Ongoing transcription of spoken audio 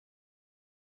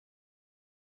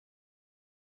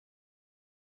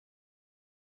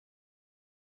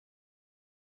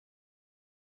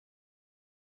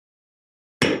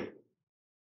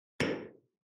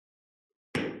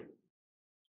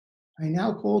I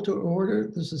now call to order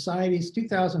the Society's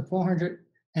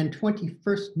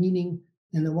 2,421st meeting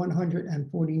in the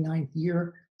 149th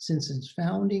year since its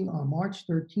founding on March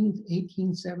 13th,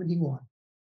 1871.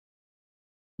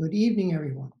 Good evening,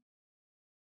 everyone.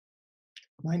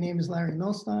 My name is Larry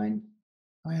Milstein.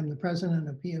 I am the president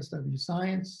of PSW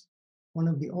Science, one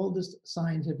of the oldest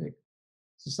scientific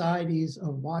societies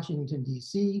of Washington,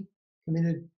 D.C.,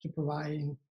 committed to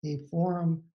providing a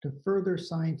forum to further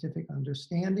scientific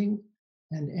understanding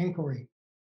and inquiry.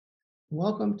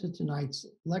 Welcome to tonight's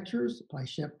lectures by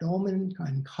Shep Doeleman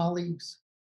and colleagues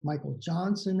Michael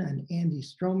Johnson and Andy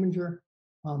Strominger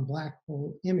on black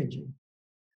hole imaging,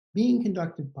 being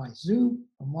conducted by Zoom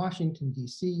from Washington,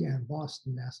 D.C. and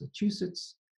Boston,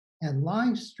 Massachusetts, and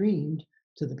live streamed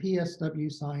to the PSW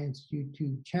Science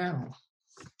YouTube channel.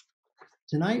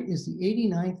 Tonight is the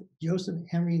 89th Joseph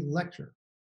Henry Lecture.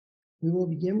 We will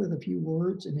begin with a few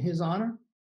words in his honor,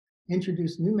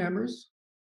 introduce new members,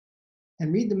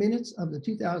 and read the minutes of the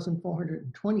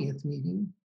 2,420th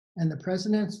meeting and the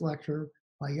President's Lecture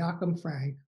by Joachim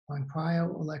Frank on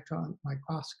cryo-electron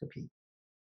microscopy.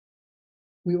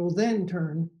 We will then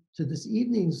turn to this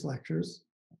evening's lectures,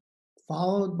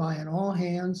 followed by an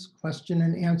all-hands question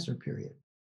and answer period.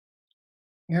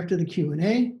 After the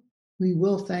Q&A, we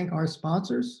will thank our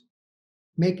sponsors,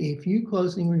 make a few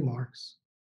closing remarks,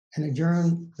 and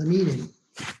adjourn the meeting.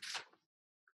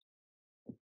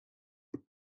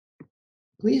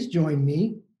 Please join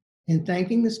me in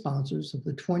thanking the sponsors of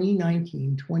the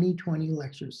 2019-2020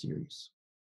 lecture series.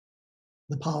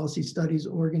 The Policy Studies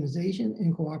Organization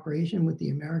in cooperation with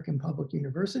the American Public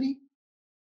University,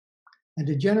 and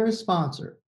a generous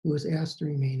sponsor who was asked to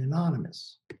remain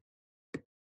anonymous.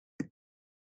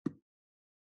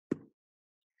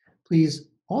 Please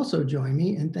also join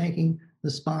me in thanking the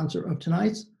sponsor of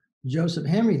tonight's Joseph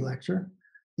Henry Lecture,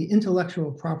 the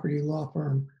intellectual property law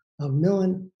firm of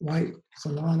Millen, White,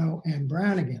 Solano, and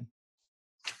Brannigan.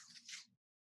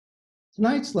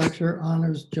 Tonight's lecture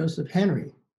honors Joseph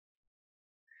Henry.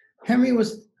 Henry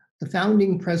was the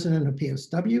founding president of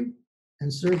PSW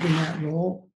and served in that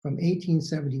role from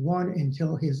 1871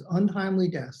 until his untimely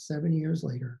death 7 years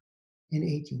later in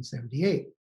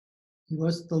 1878. He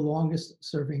was the longest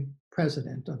serving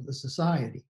president of the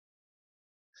society.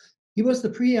 He was the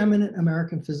preeminent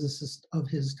American physicist of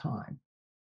his time.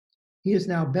 He is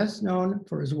now best known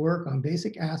for his work on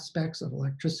basic aspects of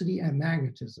electricity and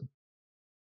magnetism,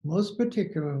 most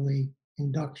particularly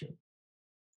induction.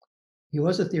 He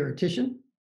was a theoretician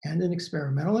and an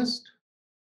experimentalist,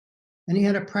 and he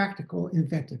had a practical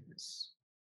inventiveness.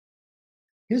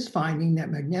 His finding that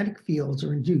magnetic fields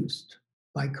are induced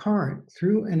by current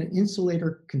through an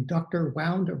insulator conductor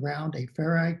wound around a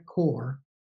ferrite core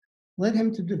led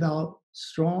him to develop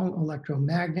strong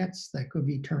electromagnets that could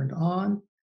be turned on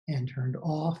and turned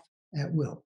off at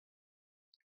will.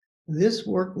 This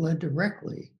work led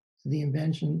directly to the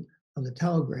invention of the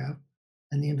telegraph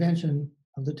and the invention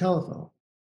of the telephone.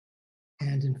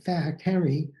 And in fact,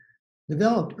 Henry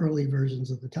developed early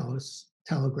versions of the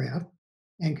telegraph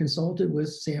and consulted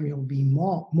with Samuel B.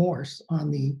 Morse on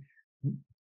the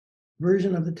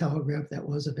version of the telegraph that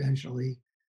was eventually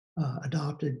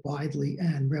adopted widely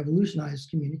and revolutionized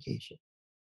communication.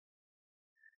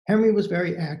 Henry was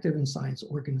very active in science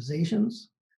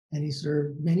organizations, and he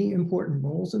served many important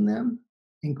roles in them,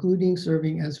 including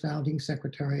serving as founding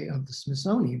secretary of the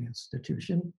Smithsonian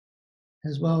Institution,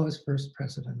 as well as first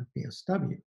president of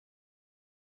PSW.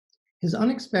 His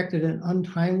unexpected and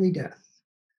untimely death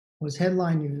was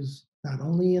headline news not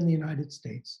only in the United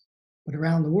States, but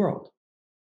around the world.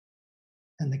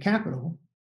 And the Capitol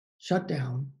shut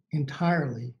down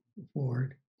entirely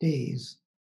for days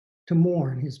to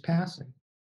mourn his passing.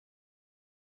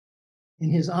 In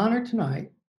his honor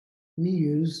tonight, we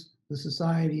use the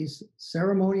Society's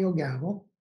ceremonial gavel,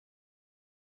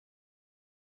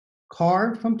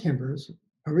 carved from timbers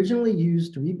originally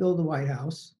used to rebuild the White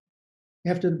House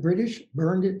after the British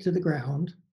burned it to the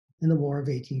ground in the War of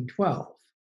 1812,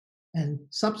 and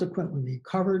subsequently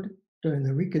recovered during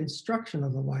the reconstruction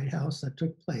of the White House that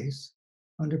took place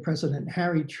under President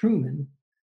Harry Truman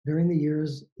during the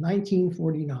years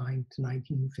 1949 to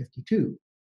 1952.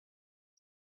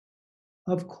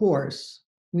 Of course,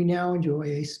 we now enjoy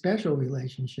a special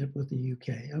relationship with the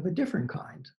UK of a different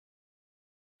kind.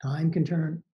 Time can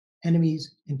turn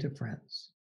enemies into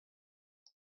friends.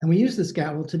 And we use this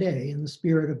gavel today in the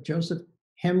spirit of Joseph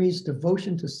Henry's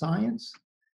devotion to science,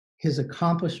 his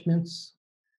accomplishments,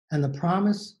 and the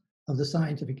promise of the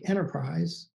scientific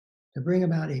enterprise to bring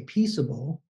about a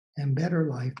peaceable and better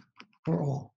life for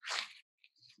all.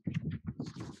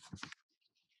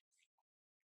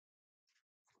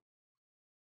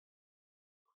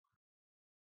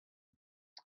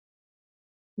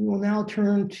 We will now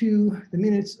turn to the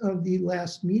minutes of the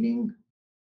last meeting.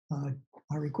 Our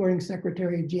recording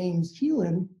secretary, James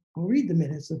Keelan, will read the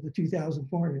minutes of the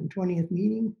 2420th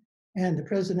meeting and the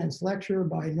president's lecture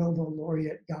by Nobel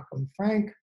laureate Joachim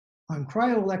Frank on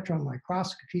cryo-electron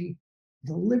microscopy,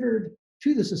 delivered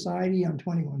to the Society on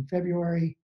 21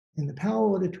 February in the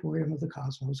Powell Auditorium of the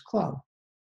Cosmos Club.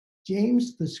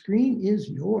 James, the screen is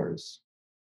yours.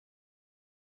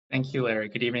 Thank you, Larry.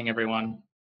 Good evening, everyone.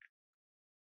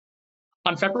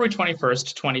 On February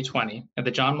 21st, 2020, at the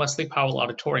John Wesley Powell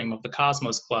Auditorium of the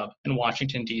Cosmos Club in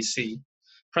Washington, D.C.,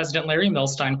 President Larry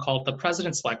Milstein called the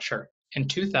President's Lecture and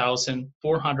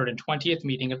 2420th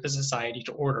meeting of the Society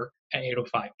to order at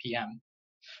 8:05 p.m.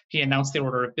 He announced the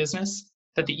order of business,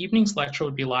 that the evening's lecture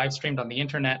would be live streamed on the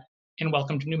internet, and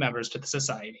welcomed new members to the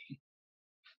Society.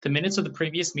 The minutes of the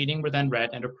previous meeting were then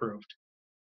read and approved.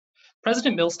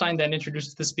 President Milstein then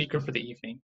introduced the speaker for the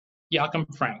evening, Joachim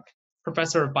Frank,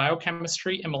 professor of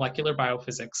biochemistry and molecular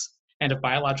biophysics and of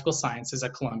biological sciences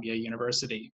at Columbia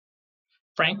University.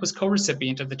 Frank was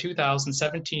co-recipient of the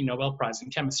 2017 Nobel Prize in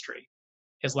Chemistry.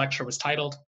 His lecture was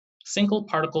titled, Single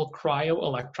Particle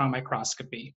Cryo-Electron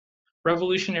Microscopy,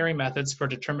 Revolutionary Methods for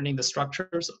Determining the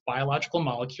Structures of Biological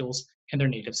Molecules in Their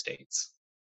Native States.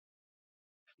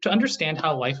 To understand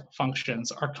how life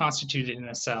functions are constituted in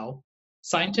a cell,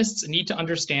 scientists need to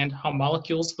understand how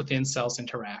molecules within cells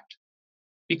interact.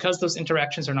 Because those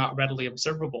interactions are not readily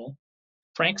observable,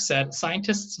 Frank said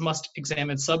scientists must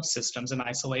examine subsystems in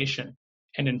isolation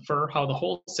and infer how the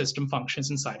whole system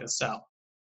functions inside a cell.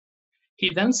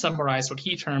 He then summarized what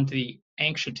he termed the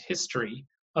ancient history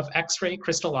of X-ray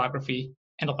crystallography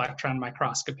and electron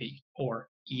microscopy, or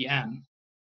EM.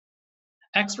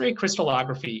 X-ray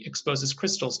crystallography exposes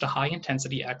crystals to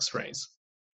high-intensity X-rays.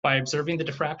 By observing the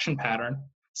diffraction pattern,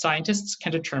 scientists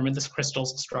can determine this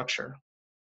crystal's structure.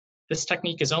 This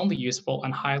technique is only useful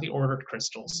on highly ordered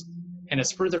crystals, and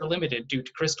is further limited due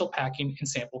to crystal packing in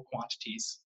sample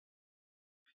quantities.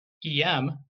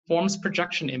 EM forms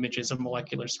projection images of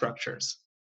molecular structures,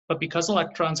 but because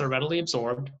electrons are readily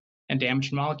absorbed and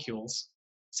damaged molecules,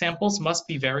 samples must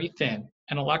be very thin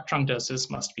and electron doses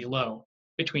must be low,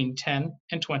 between 10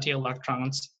 and 20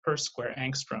 electrons per square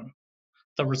angstrom.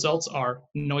 The results are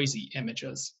noisy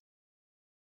images.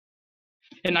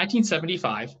 In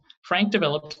 1975, Frank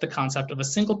developed the concept of a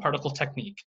single particle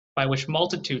technique by which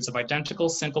multitudes of identical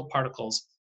single particles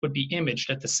would be imaged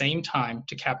at the same time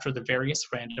to capture the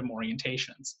various random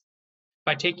orientations.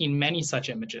 By taking many such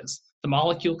images, the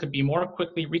molecule could be more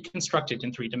quickly reconstructed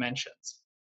in 3 dimensions.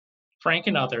 Frank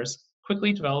and others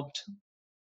they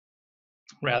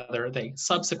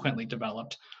subsequently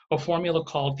developed a formula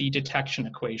called the detection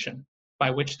equation, by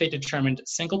which they determined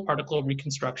single particle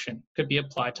reconstruction could be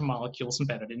applied to molecules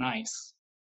embedded in ice.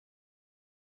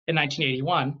 In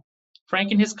 1981, Frank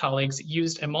and his colleagues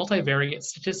used a multivariate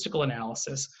statistical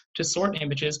analysis to sort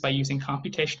images by using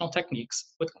computational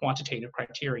techniques with quantitative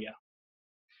criteria.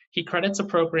 He credits a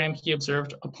program he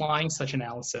observed applying such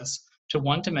analysis to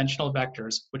one-dimensional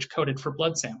vectors which coded for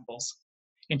blood samples,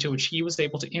 into which he was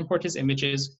able to import his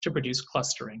images to produce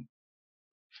clustering.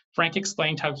 Frank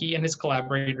explained how he and his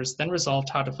collaborators then resolved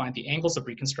how to find the angles of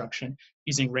reconstruction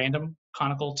using random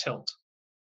conical tilt.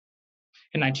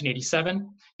 In 1987,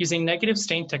 using negative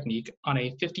stain technique on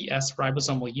a 50S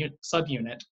ribosomal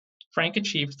subunit, Frank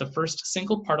achieved the first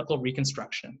single particle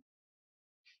reconstruction.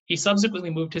 He subsequently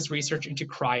moved his research into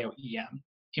cryo-EM,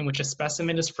 in which a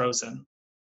specimen is frozen.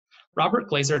 Robert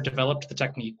Glaser developed the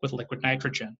technique with liquid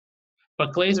nitrogen,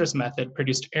 but Glaser's method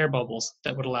produced air bubbles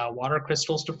that would allow water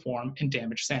crystals to form and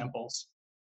damage samples.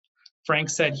 Frank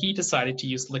said he decided to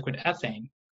use liquid ethane,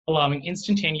 allowing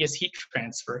instantaneous heat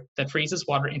transfer that freezes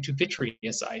water into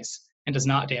vitreous ice and does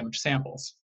not damage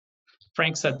samples.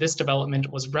 Frank said this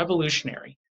development was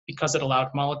revolutionary because it allowed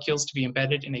molecules to be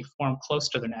embedded in a form close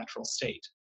to their natural state.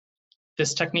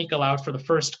 This technique allowed for the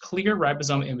first clear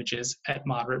ribosome images at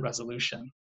moderate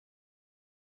resolution.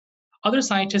 Other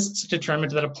scientists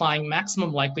determined that applying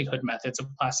maximum likelihood methods of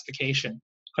classification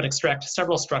could extract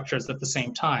several structures at the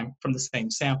same time from the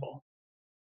same sample.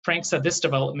 Frank said this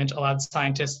development allowed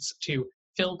scientists to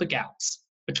fill the gaps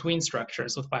between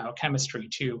structures with biochemistry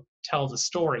to tell the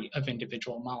story of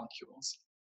individual molecules.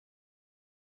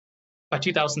 By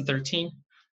 2013,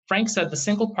 Frank said the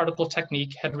single particle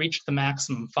technique had reached the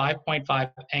maximum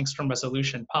 5.5 angstrom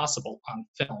resolution possible on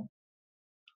film.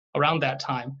 Around that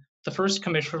time, the first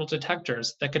commercial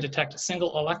detectors that could detect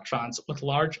single electrons with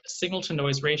large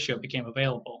signal-to-noise ratio became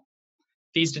available.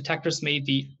 These detectors made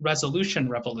the resolution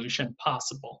revolution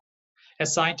possible,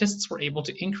 as scientists were able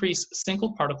to increase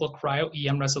single particle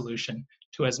cryo-EM resolution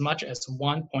to as much as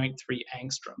 1.3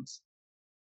 angstroms.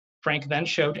 Frank then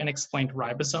showed and explained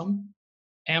ribosome,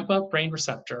 AMPA brain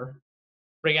receptor,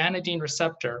 ryanodine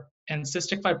receptor, and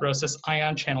cystic fibrosis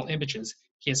ion channel images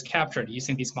he has captured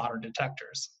using these modern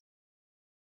detectors.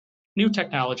 New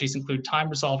technologies include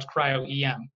time-resolved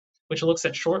cryo-EM, which looks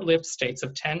at short-lived states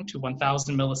of 10 to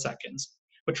 1,000 milliseconds,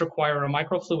 which require a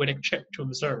microfluidic chip to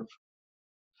observe.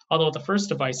 Although the first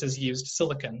devices used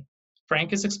silicon,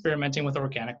 Frank is experimenting with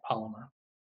organic polymer.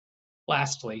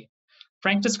 Lastly,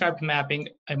 Frank described mapping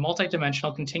a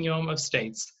multidimensional continuum of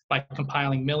states by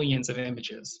compiling millions of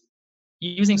images.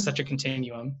 Using such a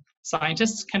continuum,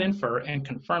 scientists can infer and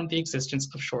confirm the existence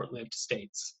of short-lived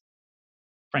states.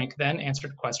 Frank then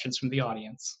answered questions from the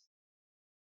audience.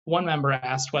 One member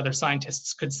asked whether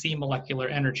scientists could see molecular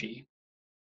energy.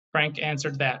 Frank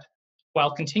answered that,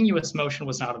 while continuous motion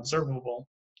was not observable,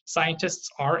 scientists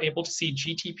are able to see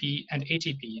GTP and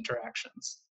ATP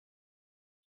interactions.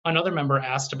 Another member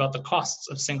asked about the costs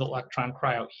of single-electron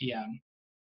cryo-EM.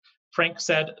 Frank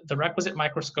said the requisite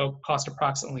microscope cost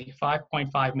approximately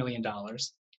 $5.5 million,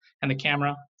 and the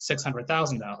camera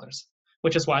 $600,000,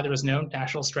 which is why there is no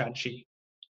national strategy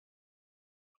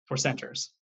for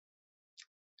centers.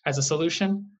 As a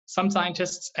solution, some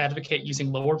scientists advocate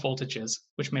using lower voltages,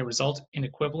 which may result in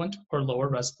equivalent or lower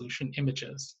resolution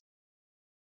images.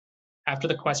 After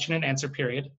the question and answer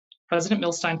period, President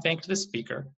Milstein thanked the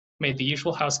speaker, made the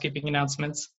usual housekeeping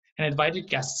announcements, and invited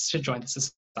guests to join the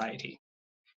society.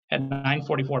 At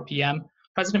 9:44 p.m.,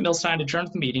 President Milstein adjourned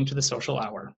the meeting to the social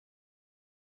hour.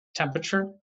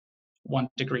 Temperature, 1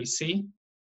 degree C.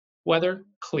 Weather,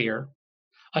 clear.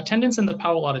 Attendance in the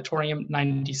Powell Auditorium,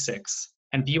 96.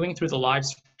 And viewing through the live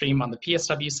stream on the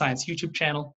PSW Science YouTube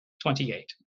channel,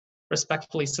 28.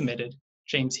 Respectfully submitted,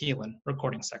 James Heelan,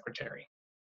 Recording Secretary.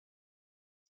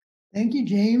 Thank you,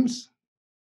 James.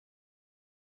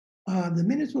 The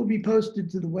minutes will be posted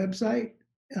to the website.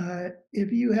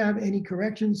 If you have any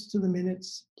corrections to the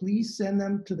minutes, please send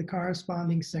them to the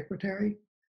corresponding secretary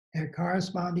at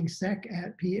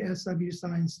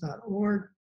correspondingsec@pswscience.org.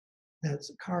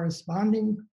 That's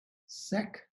corresponding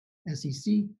sec,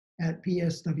 S-E-C, at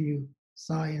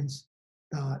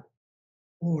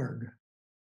pswscience.org.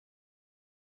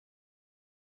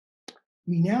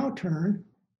 We now turn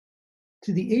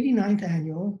to the 89th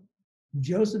annual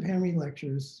Joseph Henry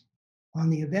Lectures on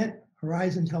the Event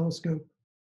Horizon Telescope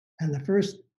and the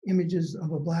first images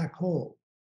of a black hole.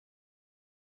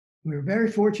 We're very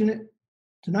fortunate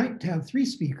tonight to have three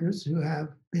speakers who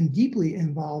have been deeply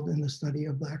involved in the study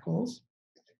of black holes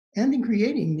and in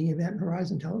creating the Event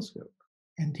Horizon Telescope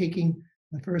and taking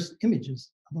the first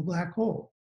images of a black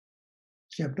hole.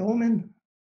 Shep Doeleman,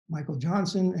 Michael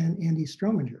Johnson, and Andy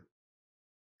Strominger.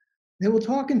 They will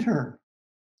talk in turn,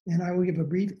 and I will give a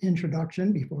brief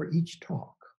introduction before each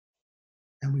talk.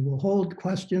 And we will hold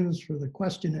questions for the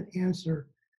question and answer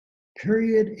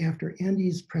period after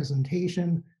Andy's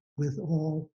presentation, with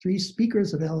all three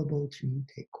speakers available to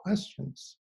take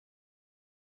questions.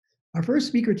 Our first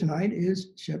speaker tonight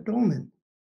is Shep Doeleman.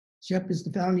 Shep is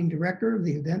the founding director of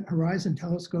the Event Horizon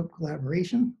Telescope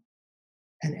Collaboration,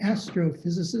 an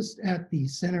astrophysicist at the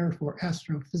Center for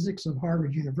Astrophysics of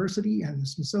Harvard University and the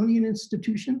Smithsonian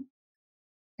Institution,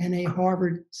 and a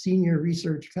Harvard Senior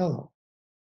Research Fellow.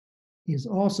 He is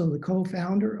also the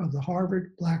co-founder of the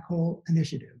Harvard Black Hole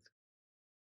Initiative.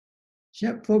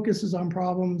 Shep focuses on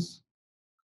problems,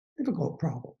 difficult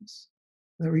problems,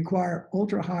 that require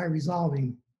ultra-high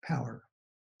resolving power.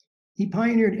 He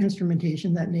pioneered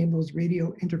instrumentation that enables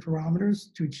radio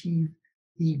interferometers to achieve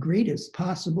the greatest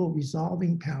possible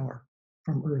resolving power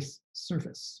from Earth's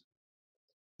surface.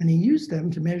 And he used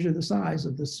them to measure the size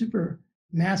of the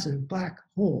supermassive black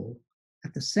hole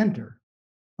at the center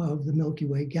of the Milky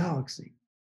Way galaxy,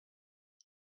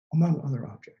 among other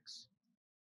objects.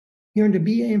 He earned a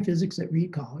BA in physics at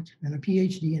Reed College and a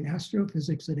PhD in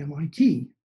astrophysics at MIT.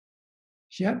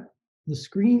 Shep, the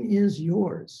screen is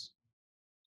yours.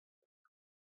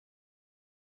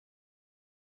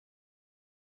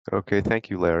 Okay, thank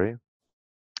you, Larry.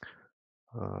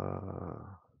 Let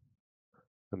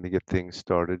me get things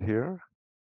started here.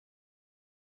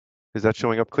 Is that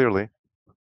showing up clearly?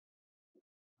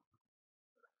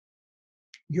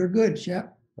 You're good,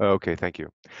 Shep. Okay, thank you.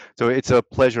 So it's a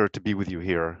pleasure to be with you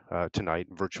here tonight,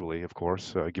 virtually, of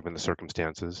course, given the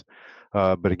circumstances.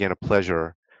 But again, a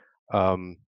pleasure. I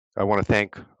want to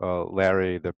thank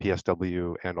Larry, the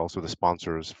PSW, and also the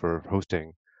sponsors for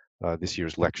hosting this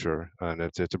year's lecture. And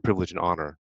it's a privilege and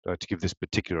honor to give this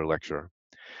particular lecture.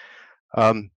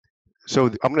 So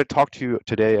I'm going to talk to you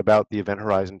today about the Event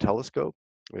Horizon Telescope.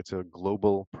 It's a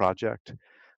global project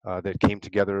that came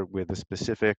together with a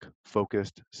specific,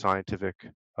 focused scientific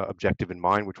objective in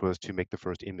mind, which was to make the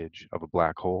first image of a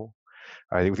black hole.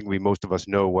 I think most of us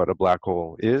know what a black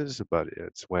hole is, but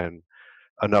it's when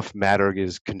enough matter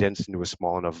is condensed into a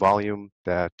small enough volume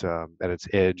that at its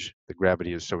edge, the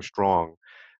gravity is so strong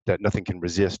that nothing can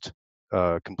resist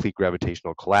complete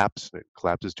gravitational collapse. It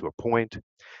collapses to a point.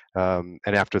 And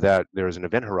after that, there is an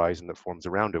event horizon that forms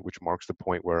around it, which marks the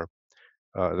point where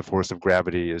the force of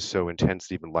gravity is so intense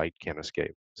that even light can't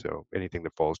escape. So anything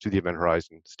that falls to the event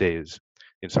horizon stays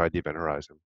inside the event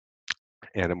horizon.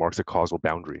 And it marks a causal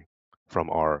boundary from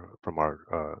our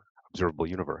observable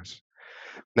universe.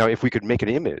 Now, if we could make an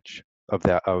image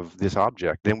of this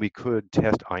object, then we could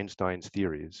test Einstein's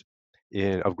theories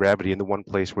of gravity in the one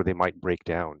place where they might break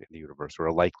down in the universe, or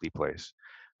a likely place.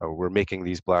 We're making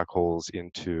these black holes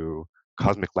into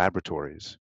cosmic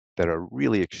laboratories that are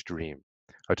really extreme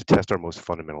to test our most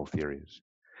fundamental theories.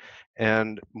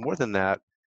 And more than that,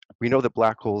 we know that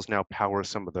black holes now power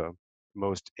some of the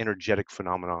most energetic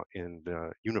phenomena in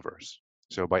the universe.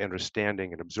 So by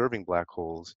understanding and observing black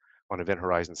holes on event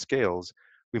horizon scales,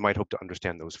 we might hope to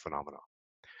understand those phenomena.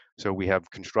 So we have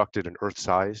constructed an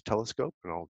Earth-sized telescope,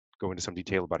 and I'll go into some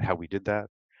detail about how we did that.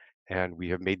 And we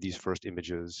have made these first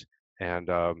images, and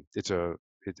I'm going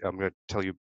to tell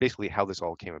you basically how this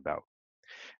all came about.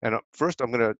 And first,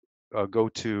 I'm going to go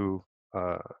to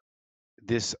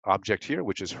this object here,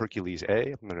 which is Hercules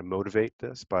A. I'm going to motivate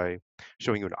this by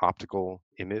showing you an optical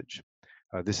image.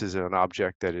 This is an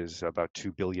object that is about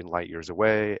 2 billion light years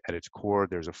away. At its core,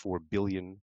 there's a 4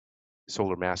 billion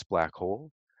solar mass black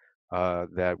hole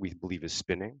that we believe is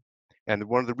spinning. And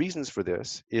one of the reasons for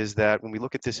this is that when we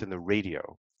look at this in the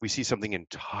radio, we see something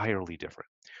entirely different.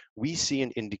 We see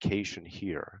an indication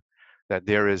here that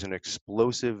there is an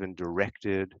explosive and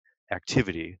directed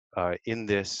activity at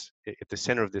the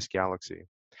center of this galaxy.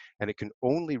 And it can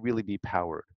only really be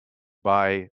powered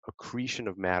by accretion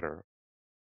of matter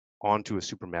onto a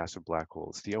supermassive black hole.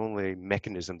 It's the only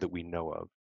mechanism that we know of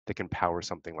that can power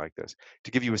something like this.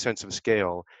 To give you a sense of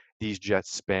scale, these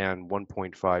jets span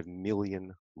 1.5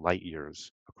 million light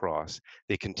years across.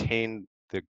 They contain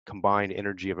the combined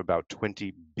energy of about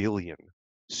 20 billion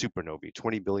supernovae,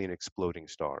 20 billion exploding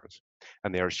stars.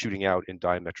 And they are shooting out in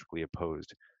diametrically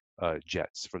opposed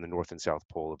jets from the north and south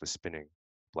pole of a spinning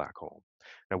black hole.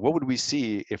 Now, what would we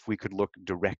see if we could look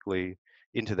directly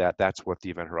into that? That's what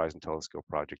the Event Horizon Telescope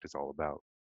project is all about.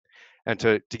 And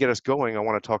to get us going, I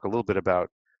want to talk a little bit about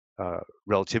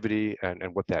relativity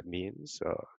and what that means.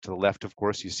 To the left, of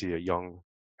course, you see a young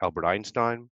Albert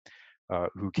Einstein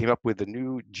who came up with a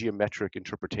new geometric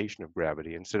interpretation of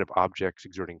gravity. Instead of objects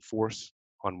exerting force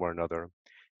on one another,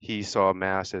 he saw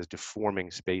mass as deforming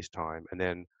space-time, and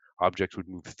then objects would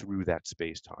move through that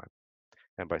space-time.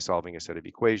 And by solving a set of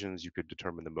equations, you could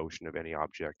determine the motion of any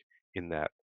object in that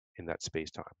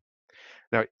space-time.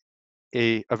 Now,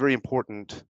 a very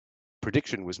important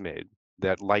prediction was made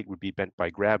that light would be bent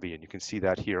by gravity, and you can see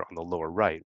that here on the lower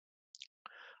right.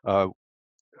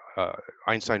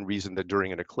 Einstein reasoned that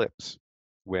during an eclipse,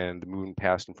 when the moon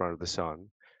passed in front of the sun,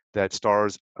 that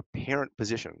stars' apparent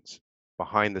positions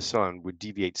behind the sun would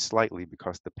deviate slightly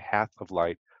because the path of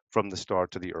light from the star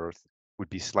to the Earth would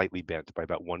be slightly bent by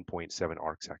about 1.7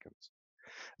 arc seconds.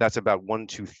 That's about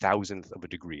 1/2000th of a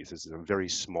degree. This is a very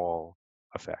small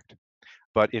effect.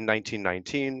 But in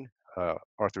 1919,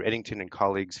 Arthur Eddington and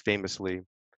colleagues famously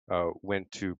went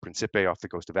to Principe off the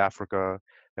coast of Africa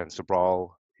and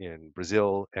Sobral in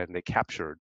Brazil, and they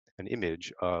captured an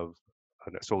image of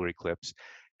a solar eclipse.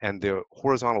 And the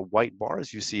horizontal white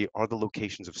bars you see are the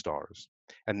locations of stars.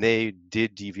 And they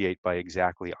did deviate by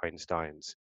exactly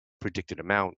Einstein's predicted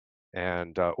amount.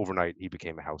 And overnight, he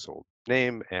became a household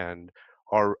name. And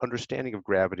our understanding of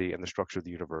gravity and the structure of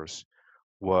the universe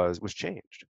was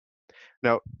changed.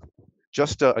 Now,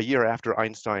 just a year after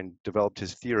Einstein developed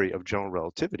his theory of general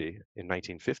relativity in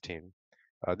 1915,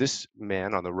 this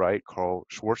man on the right, Karl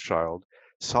Schwarzschild,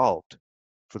 solved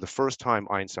for the first time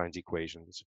Einstein's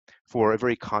equations for a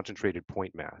very concentrated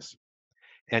point mass.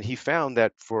 And he found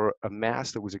that for a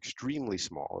mass that was extremely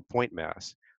small, a point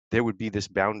mass, there would be this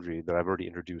boundary that I've already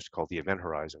introduced called the event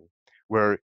horizon,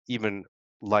 where even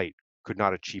light could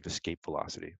not achieve escape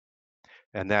velocity.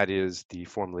 And that is the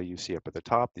formula you see up at the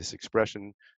top, this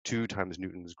expression, 2 times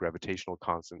Newton's gravitational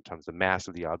constant times the mass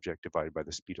of the object divided by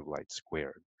the speed of light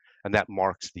squared. And that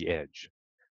marks the edge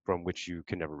from which you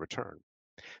can never return.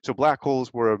 So black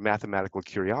holes were a mathematical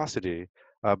curiosity,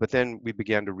 but then we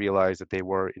began to realize that they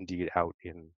were indeed out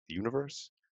in the universe,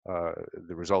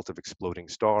 the result of exploding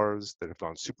stars that have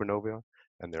gone supernova,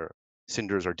 and their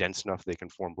cinders are dense enough they can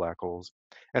form black holes.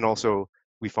 And also,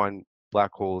 we find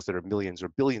black holes that are millions or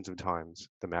billions of times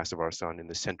the mass of our sun in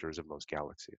the centers of most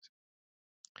galaxies.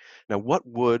 Now, what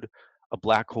would a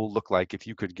black hole look like if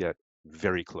you could get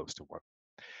very close to one?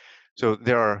 So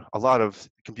there are a lot of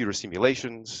computer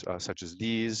simulations, such as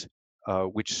these,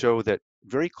 which show that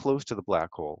very close to the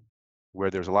black hole, where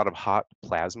there's a lot of hot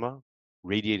plasma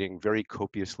radiating very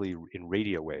copiously in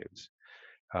radio waves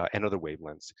and other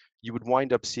wavelengths, you would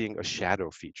wind up seeing a shadow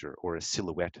feature or a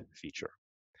silhouette feature.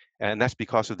 And that's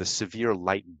because of the severe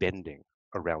light bending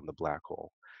around the black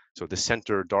hole. So the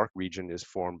center dark region is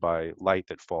formed by light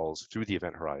that falls through the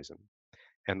event horizon.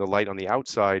 And the light on the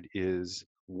outside is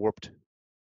warped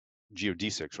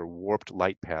geodesics or warped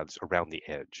light paths around the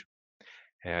edge.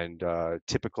 And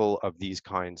typical of these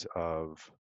kinds of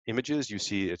images, you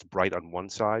see it's bright on one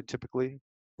side typically,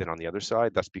 then on the other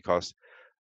side. That's because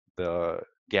the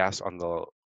gas on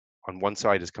one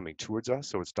side is coming towards us,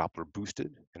 so it's Doppler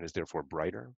boosted and is therefore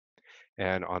brighter.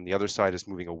 And on the other side is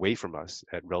moving away from us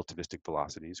at relativistic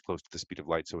velocities, close to the speed of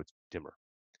light, so it's dimmer.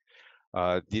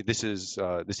 This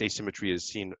asymmetry is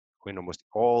seen in almost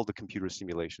all the computer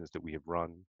simulations that we have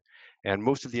run. And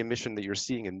most of the emission that you're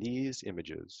seeing in these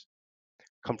images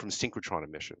come from synchrotron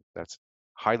emission. That's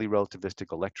highly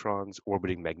relativistic electrons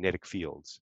orbiting magnetic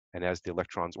fields. And as the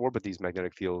electrons orbit these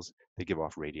magnetic fields, they give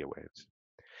off radio waves.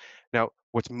 Now,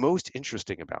 what's most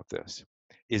interesting about this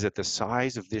is that the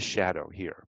size of this shadow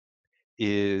here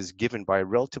is given by a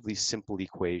relatively simple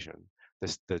equation.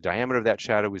 The diameter of that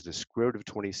shadow is the square root of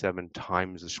 27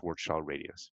 times the Schwarzschild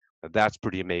radius. Now, that's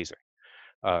pretty amazing.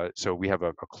 So we have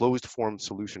a closed form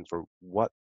solution for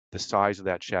what the size of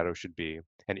that shadow should be.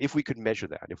 And if we could measure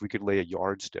that, if we could lay a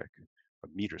yardstick, a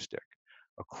meter stick,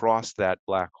 across that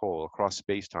black hole, across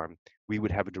space-time, we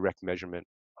would have a direct measurement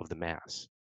of the mass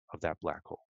of that black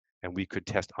hole. And we could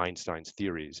test Einstein's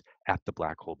theories at the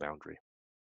black hole boundary.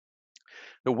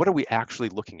 Now, what are we actually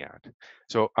looking at?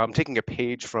 So I'm taking a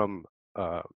page from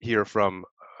here from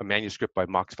a manuscript by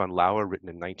Max von Laue written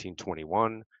in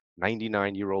 1921,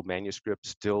 99-year-old manuscript,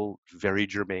 still very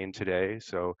germane today.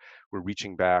 So we're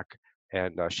reaching back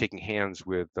and shaking hands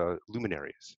with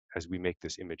luminaries as we make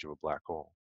this image of a black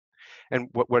hole. And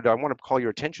what I want to call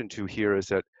your attention to here is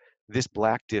that this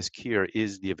black disk here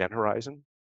is the event horizon.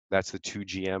 That's the 2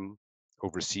 GM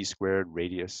over c squared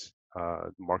radius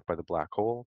marked by the black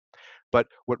hole. But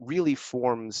what really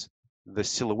forms the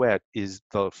silhouette is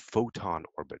the photon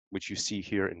orbit, which you see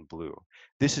here in blue.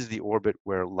 This is the orbit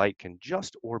where light can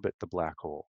just orbit the black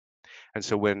hole. And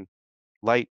so when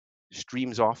light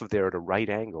streams off of there at a right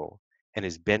angle and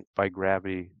is bent by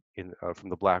gravity from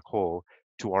the black hole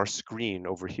to our screen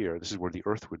over here, this is where the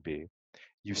Earth would be,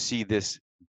 you see this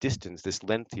distance, this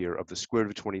length here of the square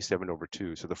root of 27 over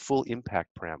 2. So the full impact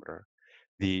parameter,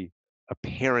 the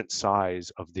apparent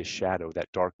size of this shadow,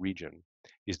 that dark region,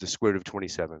 is the square root of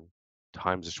 27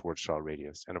 times the Schwarzschild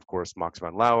radius. And of course, Max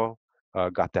von Laue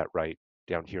got that right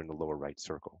down here in the lower right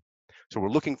circle. So we're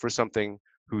looking for something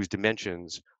whose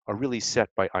dimensions are really set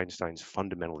by Einstein's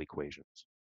fundamental equations.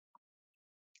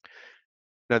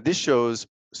 Now this shows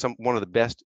one of the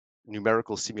best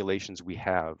numerical simulations we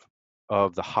have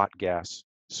of the hot gas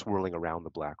swirling around the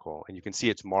black hole. And you can see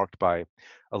it's marked by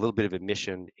a little bit of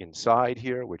emission inside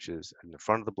here, which is in the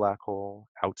front of the black hole,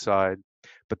 outside.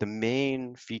 But the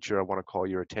main feature I want to call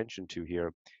your attention to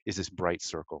here is this bright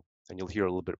circle. And you'll hear a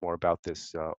little bit more about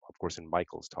this, of course, in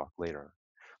Michael's talk later.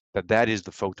 That is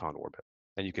the photon orbit.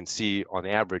 And you can see on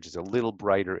average it's a little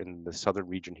brighter in the southern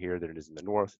region here than it is in the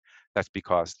north. That's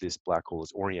because this black hole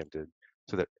is oriented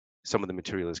so that some of the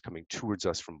material is coming towards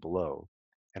us from below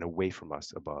and away from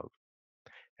us above.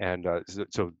 And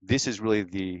so this is really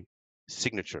the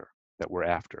signature that we're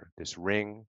after, this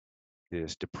ring,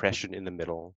 this depression in the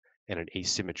middle, and an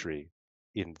asymmetry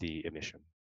in the emission.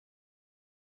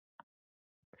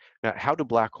 Now, how do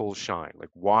black holes shine? Like,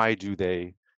 why do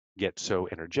they get so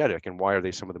energetic, and why are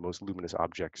they some of the most luminous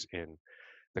objects in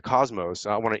the cosmos?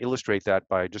 I want to illustrate that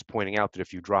by just pointing out that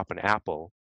if you drop an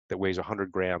apple that weighs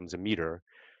 100 grams a meter,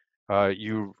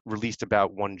 you released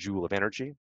about 1 joule of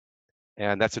energy,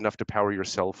 and that's enough to power your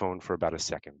cell phone for about a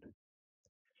second.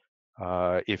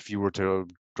 If you were to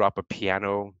drop a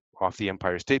piano off the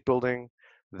Empire State Building,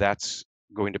 that's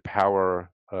going to power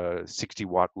a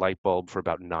 60-watt light bulb for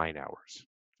about 9 hours.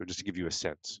 So just to give you a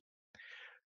sense.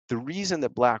 The reason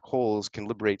that black holes can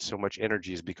liberate so much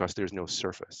energy is because there's no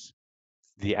surface.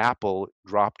 The apple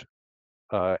dropped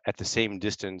at the same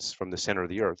distance from the center of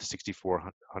the Earth,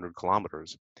 6,400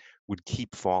 kilometers, would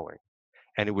keep falling,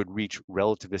 and it would reach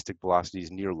relativistic velocities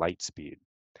near light speed.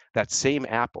 That same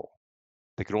apple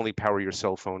that could only power your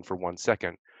cell phone for 1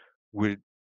 second would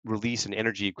release an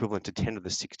energy equivalent to 10 to the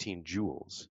 16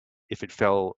 joules if it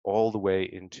fell all the way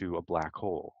into a black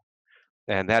hole.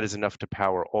 And that is enough to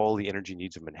power all the energy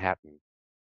needs of Manhattan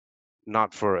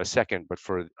not for a second, but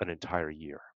for an entire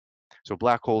year. So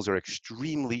black holes are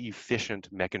extremely efficient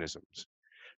mechanisms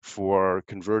for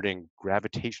converting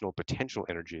gravitational potential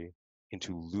energy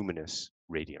into luminous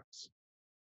radiance.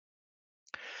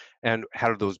 And how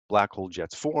do those black hole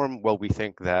jets form? Well, we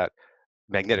think that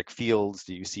magnetic fields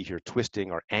that you see here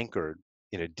twisting are anchored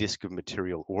in a disk of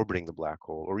material orbiting the black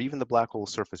hole, or even the black hole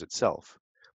surface itself.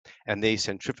 And they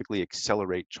centrifugally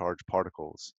accelerate charged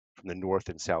particles from the north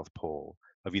and south pole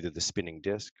of either the spinning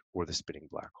disk or the spinning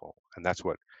black hole. And that's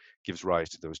what gives rise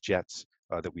to those jets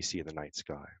that we see in the night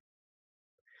sky.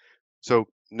 So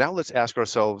now let's ask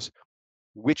ourselves,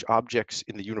 which objects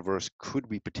in the universe could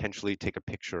we potentially take a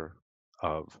picture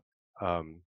of,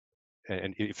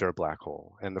 and if they're a black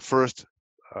hole? And the first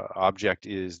object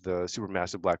is the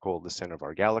supermassive black hole at the center of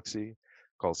our galaxy,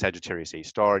 called Sagittarius A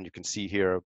star. And you can see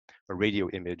here a radio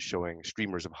image showing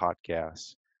streamers of hot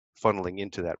gas funneling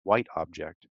into that white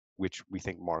object, which we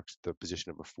think marks the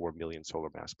position of a 4 million solar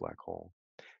mass black hole.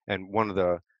 And one of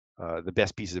the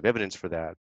best pieces of evidence for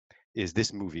that is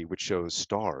this movie, which shows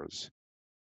stars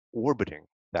orbiting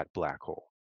that black hole.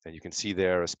 And you can see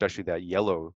there, especially that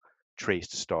yellow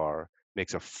traced star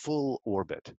makes a full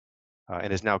orbit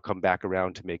and has now come back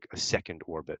around to make a second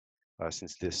orbit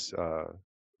since this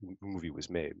movie was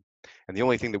made. And the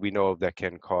only thing that we know of that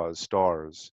can cause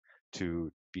stars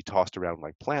to be tossed around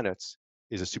like planets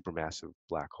is a supermassive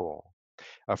black hole.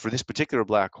 For this particular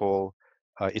black hole,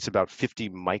 it's about 50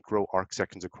 micro arc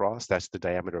seconds across. That's the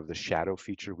diameter of the shadow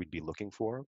feature we'd be looking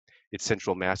for. Its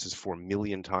central mass is 4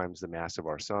 million times the mass of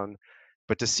our sun.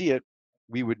 But to see it,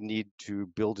 we would need to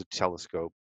build a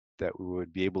telescope that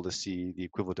would be able to see the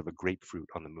equivalent of a grapefruit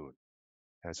on the moon.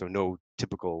 And so no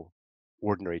typical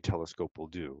ordinary telescope will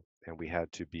do. And we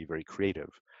had to be very creative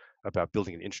about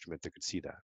building an instrument that could see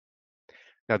that.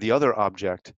 Now, the other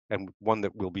object, and one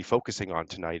that we'll be focusing on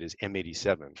tonight, is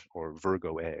M87, or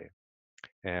Virgo A.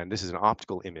 And this is an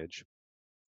optical image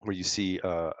where you see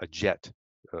a jet,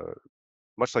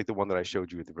 much like the one that I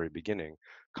showed you at the very beginning,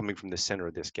 coming from the center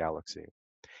of this galaxy.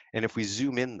 And if we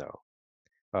zoom in,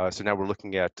 though, so now we're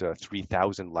looking at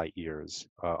 3,000 light years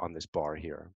on this bar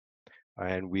here.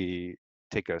 And we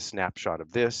take a snapshot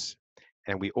of this,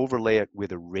 and we overlay it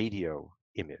with a radio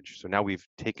image. So now we've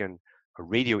taken a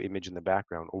radio image in the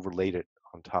background, overlaid it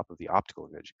on top of the optical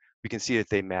image. We can see that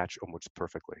they match almost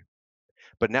perfectly.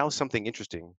 But now something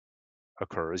interesting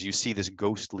occurs. You see this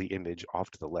ghostly image off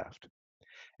to the left.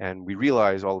 And we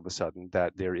realize all of a sudden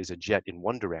that there is a jet in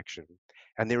one direction,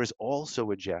 and there is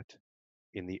also a jet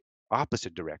in the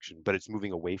opposite direction, but it's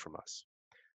moving away from us.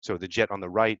 So the jet on the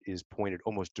right is pointed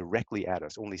almost directly at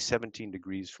us, only 17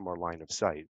 degrees from our line of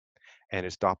sight, and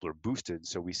it's Doppler boosted,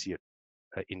 so we see it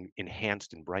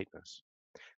enhanced in brightness.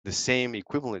 The same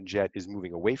equivalent jet is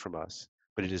moving away from us,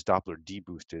 but it is Doppler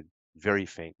deboosted, very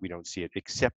faint. We don't see it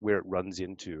except where it runs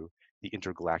into the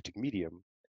intergalactic medium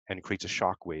and creates a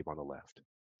shock wave on the left.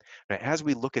 Now, as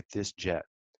we look at this jet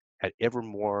at ever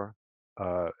more,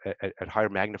 at higher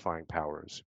magnifying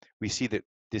powers, we see that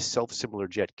this self-similar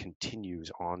jet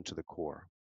continues on to the core.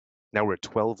 Now we're at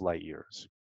 12 light years.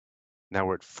 Now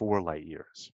we're at 4 light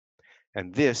years.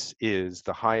 And this is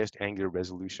the highest angular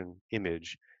resolution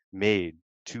image made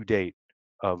to date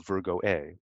of Virgo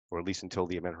A, or at least until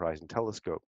the Event Horizon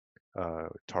Telescope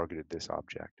targeted this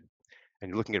object. And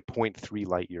you're looking at 0.3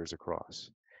 light years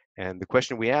across. And the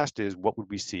question we asked is, what would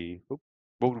we see?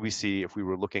 What would we see if we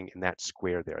were looking in that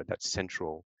square there, that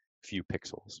central few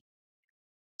pixels?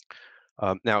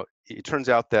 Now, it turns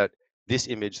out that this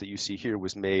image that you see here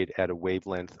was made at a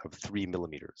wavelength of 3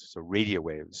 millimeters, so radio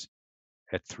waves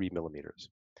at 3 millimeters.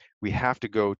 We have to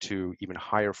go to even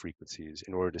higher frequencies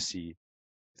in order to see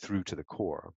through to the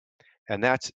core. And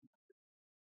that's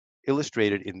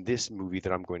illustrated in this movie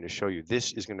that I'm going to show you.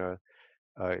 This is going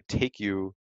to take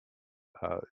you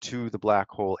to the black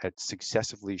hole at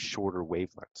successively shorter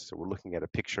wavelengths. So we're looking at a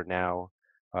picture now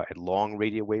at long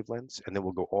radio wavelengths, and then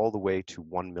we'll go all the way to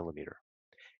 1 millimeter.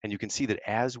 And you can see that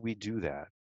as we do that,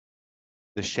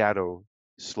 the shadow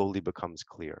slowly becomes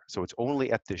clear. So it's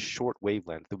only at this short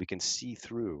wavelength that we can see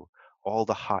through all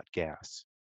the hot gas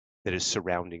that is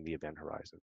surrounding the event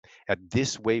horizon. At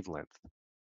this wavelength,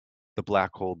 the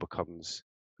black hole becomes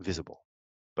visible,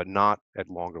 but not at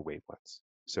longer wavelengths.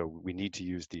 So we need to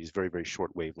use these very, very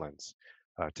short wavelengths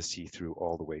to see through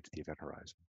all the way to the event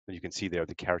horizon. And you can see there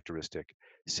the characteristic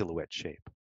silhouette shape.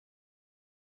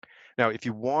 Now, if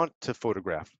you want to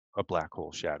photograph a black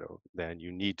hole shadow, then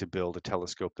you need to build a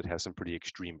telescope that has some pretty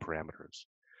extreme parameters.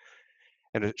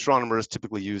 And astronomers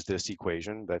typically use this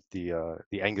equation that the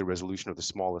angular resolution of the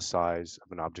smallest size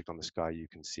of an object on the sky you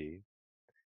can see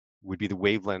would be the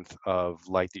wavelength of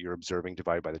light that you're observing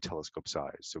divided by the telescope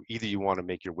size. So either you want to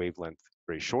make your wavelength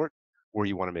very short, or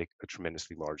you want to make a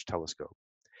tremendously large telescope.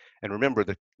 And remember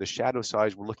that the shadow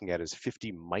size we're looking at is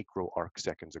 50 micro arc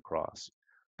seconds across.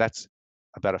 That's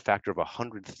about a factor of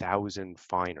 100,000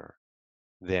 finer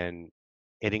than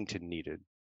Eddington needed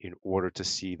in order to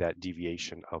see that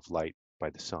deviation of light by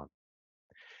the sun.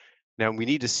 Now, we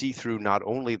need to see through not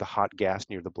only the hot gas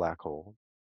near the black hole,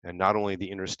 and not only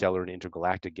the interstellar and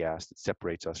intergalactic gas that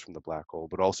separates us from the black hole,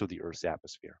 but also the Earth's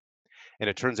atmosphere. And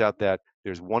it turns out that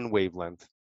there's one wavelength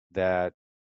that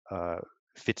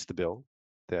fits the bill,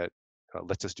 that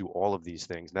lets us do all of these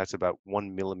things, and that's about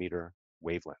 1 millimeter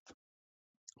wavelength.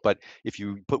 But if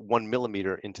you put 1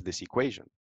 millimeter into this equation,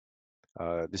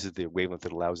 this is the wavelength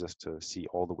that allows us to see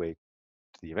all the way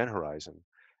to the event horizon,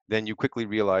 then you quickly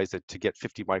realize that to get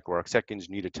 50 microarc seconds,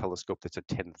 you need a telescope that's at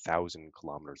 10,000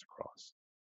 kilometers across.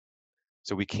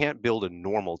 So we can't build a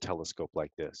normal telescope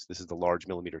like this. This is the large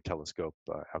millimeter telescope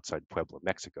outside Puebla,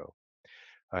 Mexico.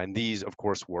 And these, of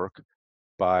course, work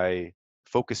by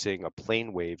focusing a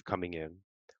plane wave coming in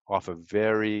off a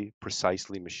very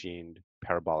precisely machined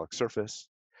parabolic surface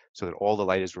so that all the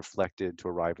light is reflected to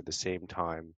arrive at the same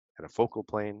time at a focal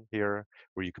plane here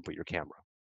where you can put your camera.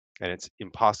 And it's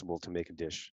impossible to make a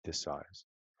dish this size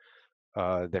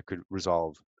that could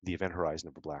resolve the event horizon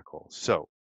of a black hole. So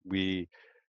we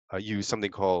use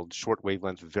something called short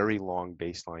wavelength, very long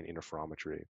baseline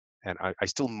interferometry. And I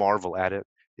still marvel at it.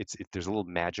 There's a little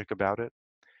magic about it.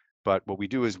 But what we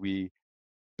do is we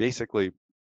basically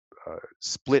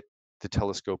split the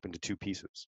telescope into two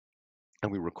pieces.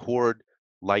 And we record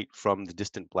light from the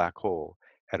distant black hole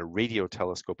at a radio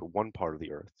telescope at one part of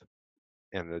the Earth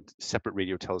and a separate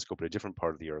radio telescope at a different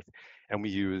part of the Earth. And we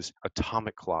use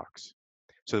atomic clocks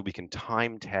so that we can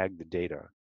time tag the data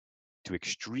to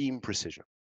extreme precision.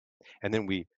 And then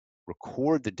we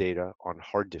record the data on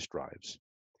hard disk drives,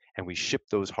 and we ship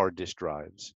those hard disk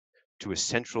drives to a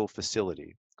central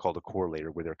facility called a correlator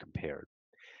where they're compared.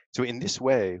 So in this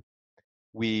way,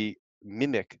 we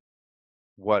mimic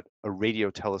what a radio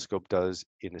telescope does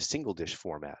in a single dish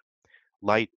format.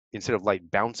 Light, instead of light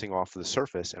bouncing off the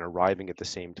surface and arriving at the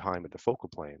same time at the focal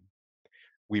plane,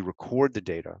 we record the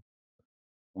data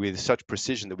with such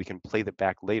precision that we can play that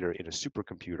back later in a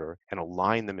supercomputer and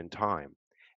align them in time,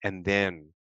 and then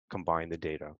combine the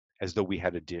data as though we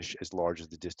had a dish as large as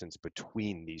the distance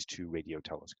between these two radio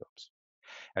telescopes.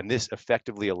 And this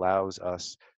effectively allows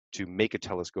us to make a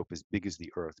telescope as big as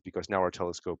the Earth, because now our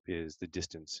telescope is the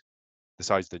distance, the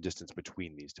size of the distance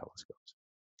between these telescopes.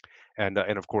 And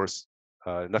of course,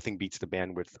 nothing beats the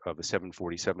bandwidth of a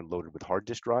 747 loaded with hard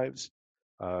disk drives.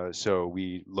 So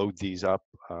we load these up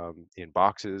in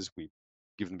boxes. We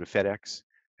give them to FedEx,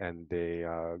 and they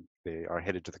are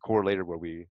headed to the correlator where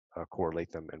we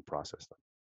correlate them and process them.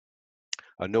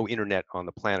 No internet on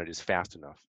the planet is fast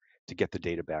enough to get the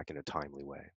data back in a timely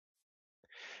way.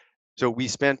 So we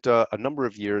spent a number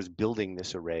of years building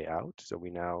this array out. So we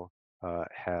now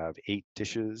have 8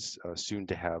 dishes, soon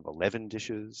to have 11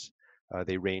 dishes.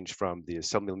 They range from the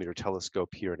sub-millimeter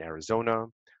telescope here in Arizona,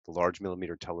 the large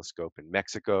millimeter telescope in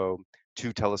Mexico,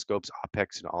 2 telescopes,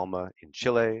 Apex and ALMA in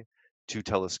Chile, 2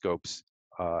 telescopes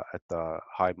at the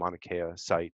High Mauna Kea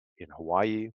site in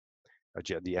Hawaii,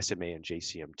 the SMA and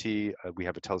JCMT. We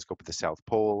have a telescope at the South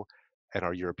Pole, and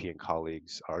our European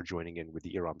colleagues are joining in with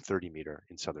the IRAM 30 meter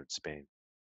in southern Spain.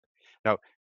 Now,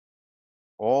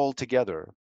 all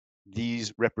together,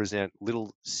 these represent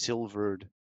little silvered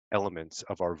elements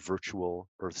of our virtual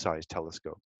Earth-sized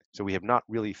telescope. So we have not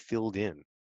really filled in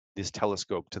this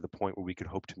telescope to the point where we could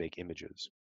hope to make images.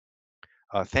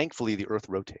 Thankfully, the Earth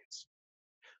rotates.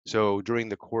 So during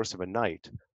the course of a night,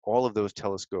 all of those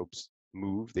telescopes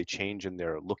move, they change in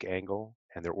their look angle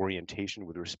and their orientation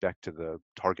with respect to the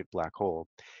target black hole.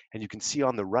 And you can see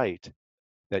on the right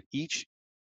that each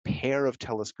pair of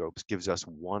telescopes gives us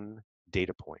one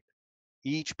data point.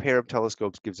 Each pair of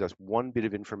telescopes gives us one bit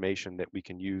of information that we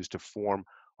can use to form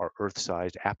our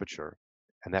Earth-sized aperture,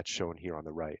 and that's shown here on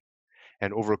the right.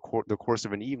 And over the course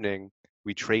of an evening,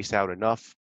 we trace out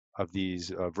enough of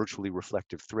these virtually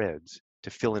reflective threads to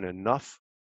fill in enough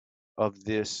of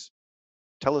this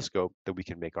telescope that we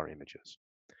can make our images.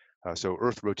 So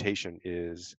Earth rotation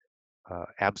is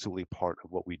absolutely part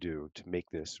of what we do to make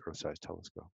this Earth-sized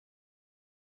telescope.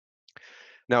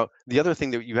 Now, the other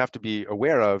thing that you have to be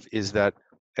aware of is that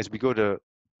as we go to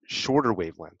shorter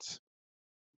wavelengths,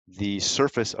 the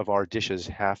surface of our dishes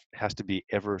has to be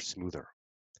ever smoother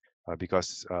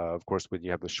because, of course, when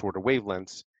you have the shorter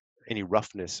wavelengths, any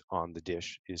roughness on the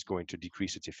dish is going to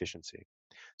decrease its efficiency.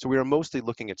 So we are mostly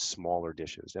looking at smaller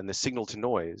dishes, and the signal to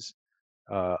noise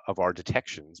of our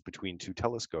detections between two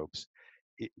telescopes,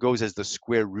 it goes as the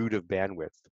square root of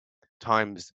bandwidth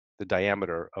times the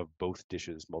diameter of both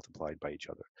dishes multiplied by each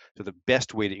other. So the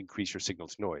best way to increase your signal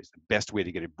to noise, the best way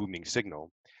to get a booming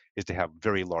signal is to have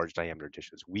very large diameter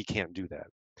dishes. We can't do that.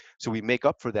 So we make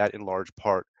up for that in large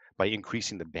part by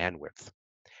increasing the bandwidth.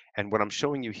 And what I'm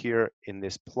showing you here in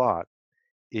this plot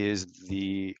is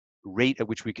the rate at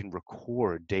which we can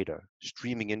record data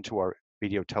streaming into our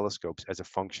radio telescopes as a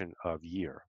function of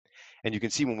year. And you can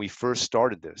see when we first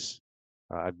started this,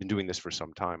 I've been doing this for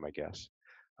some time, I guess,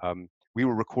 we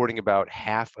were recording about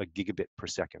half a gigabit per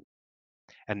second.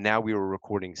 And now we were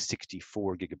recording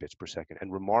 64 gigabits per second.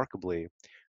 And remarkably,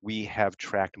 we have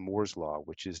tracked Moore's law,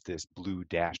 which is this blue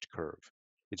dashed curve.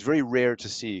 It's very rare to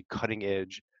see cutting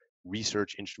edge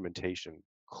research instrumentation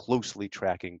closely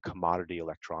tracking commodity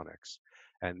electronics.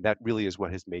 And that really is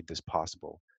what has made this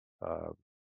possible.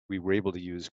 We were able to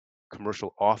use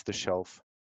commercial off-the-shelf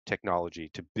technology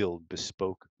to build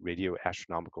bespoke radio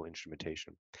astronomical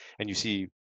instrumentation. And you see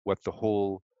what the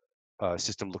whole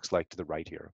system looks like to the right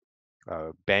here.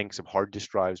 Banks of hard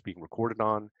disk drives being recorded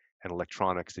on, and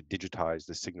electronics that digitize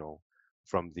the signal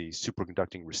from the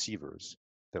superconducting receivers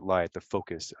that lie at the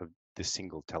focus of the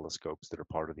single telescopes that are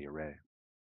part of the array.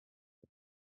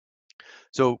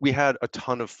 So we had a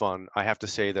ton of fun. I have to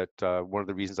say that one of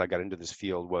the reasons I got into this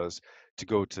field was to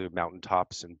go to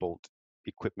mountaintops and bolt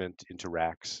equipment into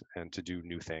racks and to do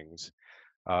new things.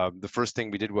 The first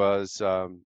thing we did was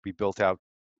we built out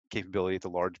capability at the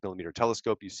large millimeter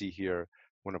telescope. You see here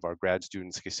one of our grad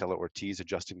students, Gisela Ortiz,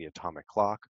 adjusting the atomic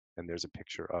clock. And there's a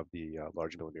picture of the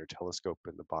large millimeter telescope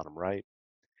in the bottom right.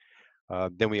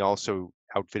 Then we also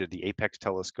outfitted the Apex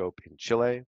telescope in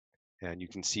Chile. And you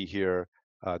can see here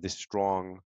this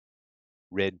strong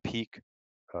red peak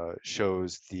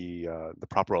shows the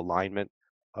proper alignment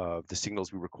of the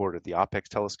signals we record at the Apex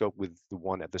telescope with the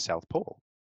one at the South Pole,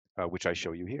 which I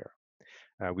show you here.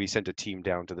 We sent a team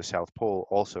down to the South Pole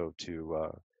also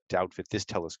to outfit this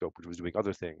telescope, which was doing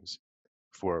other things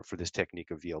for this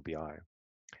technique of VLBI.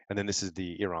 And then this is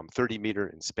the IRAM 30 meter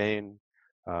in Spain,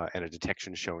 and a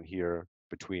detection shown here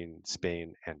between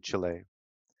Spain and Chile.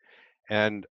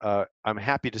 And I'm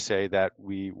happy to say that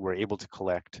we were able to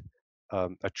collect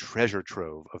a treasure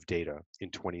trove of data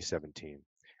in 2017.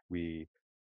 We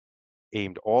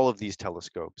aimed all of these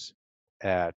telescopes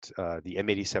at the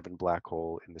M87 black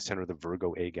hole in the center of the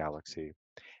Virgo A galaxy.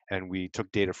 And we took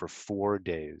data for 4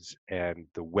 days, and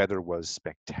the weather was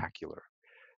spectacular.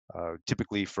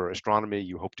 Typically for astronomy,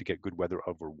 you hope to get good weather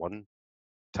over 1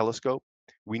 telescope.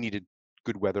 We needed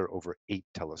good weather over 8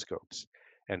 telescopes.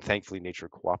 And thankfully, nature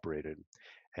cooperated.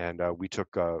 And we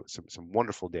took some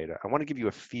wonderful data. I want to give you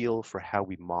a feel for how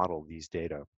we model these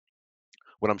data.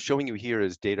 What I'm showing you here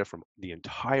is data from the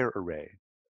entire array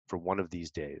for one of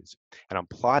these days. And I'm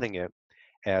plotting it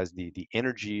as the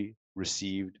energy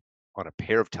received on a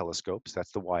pair of telescopes,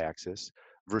 that's the y-axis,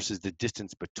 versus the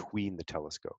distance between the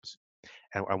telescopes.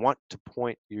 And I want to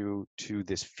point you to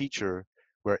this feature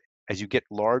where as you get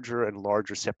larger and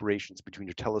larger separations between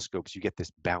your telescopes, you get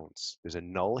this bounce. There's a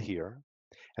null here,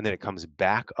 and then it comes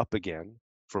back up again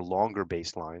for longer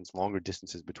baselines, longer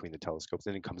distances between the telescopes,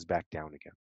 then it comes back down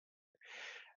again.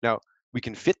 Now, we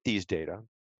can fit these data,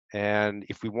 and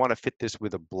if we want to fit this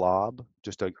with a blob,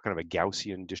 just a kind of a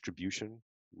Gaussian distribution,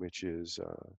 which is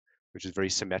very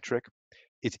symmetric,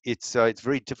 it's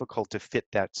very difficult to fit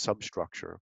that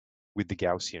substructure with the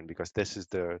Gaussian because this is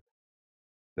the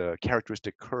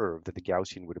characteristic curve that the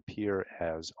Gaussian would appear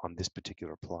as on this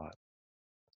particular plot.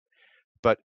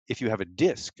 But if you have a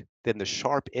disk, then the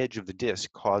sharp edge of the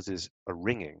disk causes a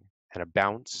ringing and a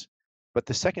bounce, but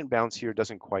the second bounce here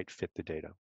doesn't quite fit the data.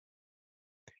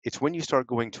 It's when you start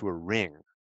going to a ring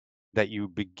that you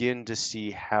begin to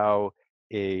see how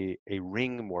a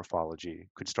ring morphology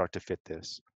could start to fit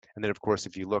this. And then, of course,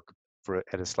 if you look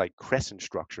at a slight crescent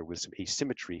structure with some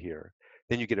asymmetry here,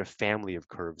 then you get a family of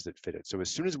curves that fit it. So as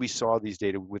soon as we saw these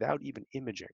data without even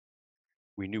imaging,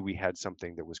 we knew we had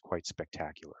something that was quite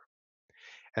spectacular.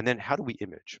 And then how do we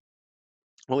image?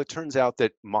 Well, it turns out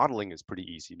that modeling is pretty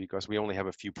easy because we only have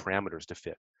a few parameters to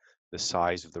fit: the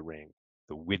size of the ring,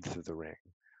 the width of the ring,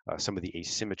 some of the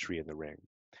asymmetry in the ring.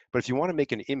 But if you want to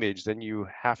make an image, then you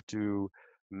have to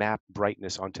map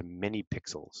brightness onto many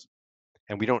pixels.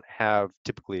 And we don't have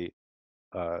typically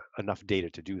enough data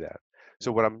to do that.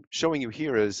 So what I'm showing you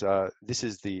here is this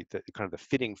is the kind of the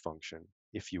fitting function,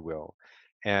 if you will.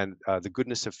 And the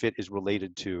goodness of fit is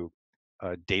related to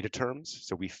data terms.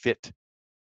 So we fit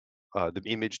the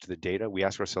image to the data. We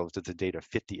ask ourselves, does the data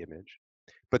fit the image?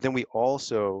 But then we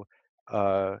also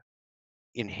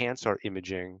enhance our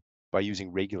imaging by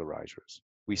using regularizers.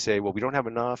 We say, well, we don't have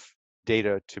enough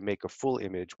data to make a full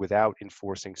image without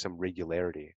enforcing some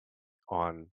regularity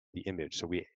on the image. So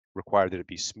we require that it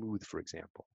be smooth, for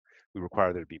example. We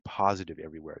require that it be positive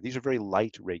everywhere. These are very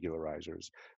light regularizers,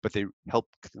 but they help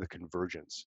the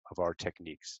convergence of our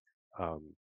techniques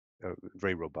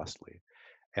very robustly.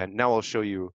 And now I'll show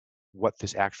you what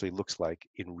this actually looks like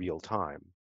in real time.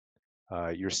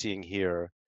 You're seeing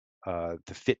here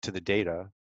the fit to the data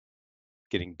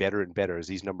getting better and better as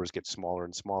these numbers get smaller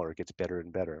and smaller. It gets better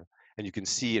and better. And you can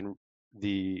see in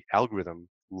the algorithm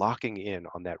locking in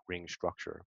on that ring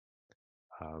structure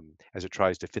as it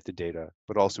tries to fit the data,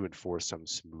 but also enforce some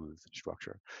smooth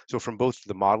structure. So from both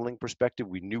the modeling perspective,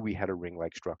 we knew we had a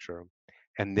ring-like structure.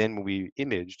 And then when we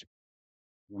imaged,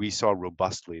 we saw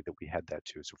robustly that we had that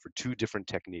too. So for two different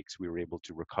techniques, we were able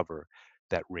to recover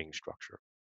that ring structure.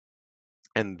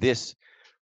 And this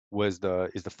is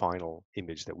the final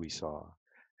image that we saw.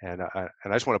 And I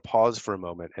just want to pause for a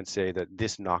moment and say that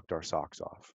this knocked our socks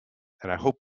off. And I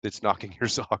hope it's knocking your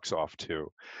socks off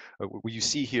too. You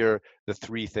see here the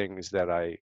three things that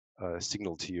I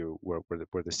signaled to you were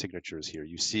the signatures here.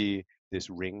 You see this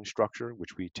ring structure,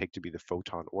 which we take to be the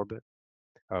photon orbit.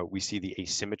 We see the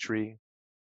asymmetry,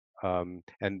 and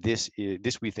this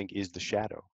we think is the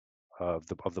shadow of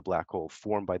the black hole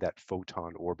formed by that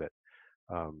photon orbit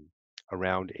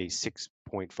around a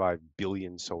 6.5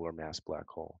 billion solar mass black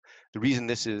hole. The reason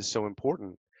this is so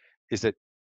important is that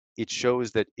it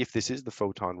shows that if this is the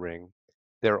photon ring,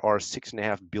 there are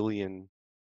 6.5 billion,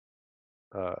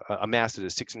 a mass that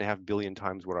is 6.5 billion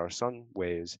times what our sun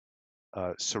weighs,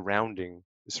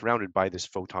 surrounded by this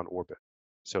photon orbit.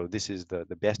 So this is the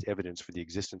best evidence for the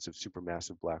existence of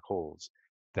supermassive black holes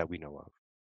that we know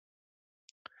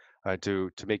of.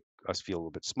 To make us feel a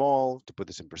little bit small, to put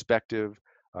this in perspective,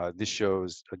 this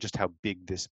shows just how big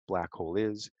this black hole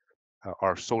is.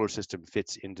 Our solar system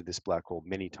fits into this black hole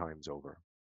many times over.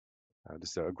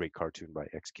 This is a great cartoon by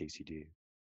XKCD.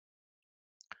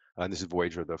 And this is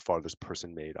Voyager, the farthest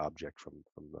person-made object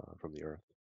from the Earth.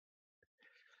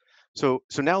 So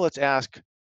now let's ask,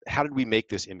 how did we make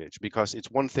this image? Because it's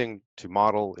one thing to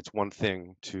model, it's one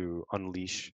thing to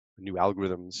unleash new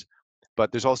algorithms,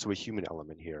 but there's also a human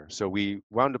element here. So we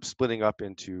wound up splitting up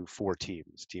into 4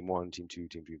 teams, team 1, team 2,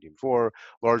 team 3, team 4,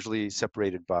 largely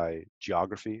separated by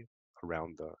geography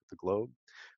around the globe,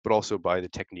 but also by the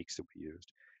techniques that we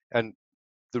used. And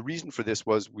the reason for this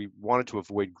was we wanted to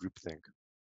avoid groupthink.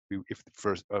 If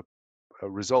for a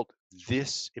result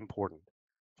this important,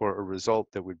 for a result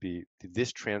that would be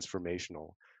this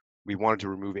transformational, we wanted to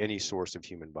remove any source of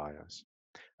human bias.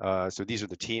 So these are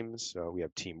the teams. We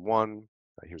have team 1.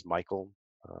 Here's Michael,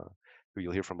 who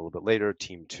you'll hear from a little bit later.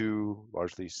 Team 2,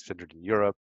 largely centered in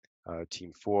Europe.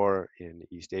 Team 4 in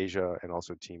East Asia, and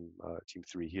also team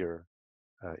 3 here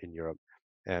in Europe.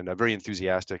 And very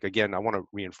enthusiastic. Again, I want to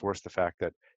reinforce the fact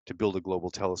that to build a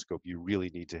global telescope, you really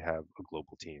need to have a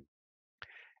global team.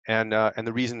 And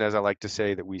the reason, as I like to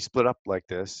say, that we split up like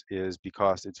this is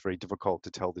because it's very difficult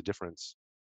to tell the difference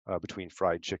between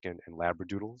fried chicken and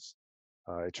labradoodles.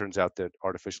 It turns out that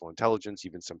artificial intelligence,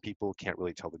 even some people, can't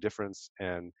really tell the difference.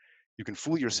 And you can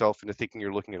fool yourself into thinking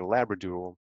you're looking at a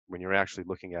labradoodle when you're actually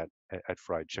looking at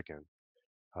fried chicken.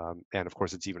 And of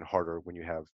course, it's even harder when you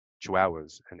have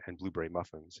chihuahuas and blueberry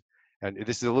muffins. And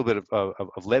this is a little bit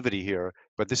of levity here,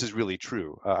 but this is really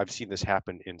true. I've seen this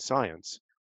happen in science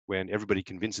when everybody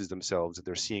convinces themselves that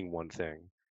they're seeing one thing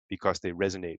because they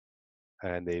resonate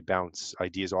and they bounce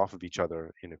ideas off of each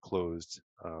other in a closed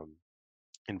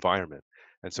environment.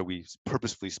 And so we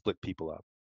purposefully split people up.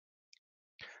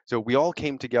 So we all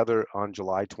came together on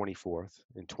July 24th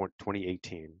in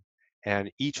 2018,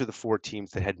 and each of the 4 teams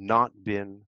that had not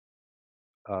been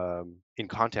in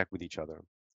contact with each other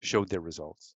showed their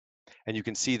results. And you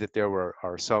can see that there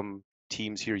are some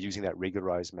teams here using that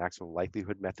regularized maximum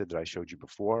likelihood method that I showed you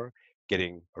before,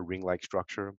 getting a ring-like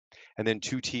structure. And then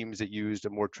 2 teams that used a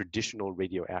more traditional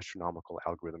radio astronomical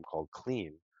algorithm called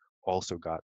CLEAN also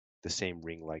got the same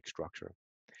ring-like structure.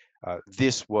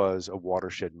 This was a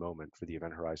watershed moment for the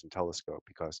Event Horizon Telescope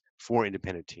because 4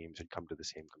 independent teams had come to the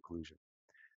same conclusion.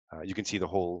 You can see the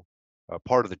whole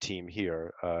part of the team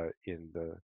here in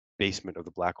the basement of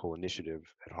the Black Hole Initiative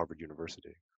at Harvard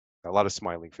University. A lot of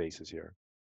smiling faces here.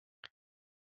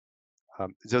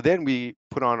 So then we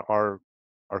put on our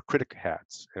critic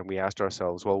hats and we asked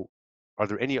ourselves, well, are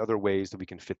there any other ways that we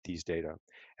can fit these data?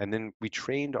 And then we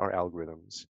trained our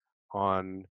algorithms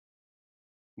on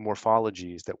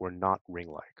morphologies that were not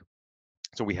ring-like.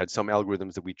 So we had some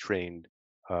algorithms that we trained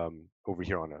over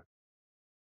here on a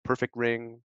perfect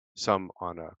ring, some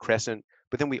on a crescent,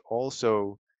 but then we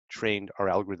also trained our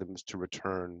algorithms to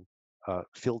return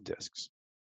filled disks.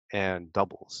 and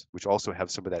doubles, which also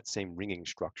have some of that same ringing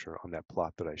structure on that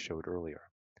plot that I showed earlier.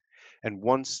 And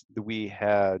once we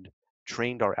had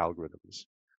trained our algorithms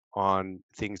on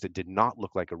things that did not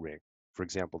look like a ring, for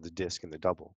example, the disk and the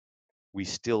double, we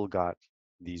still got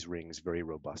these rings very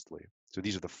robustly. So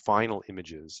these are the final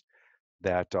images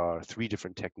that three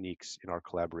different techniques in our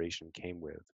collaboration came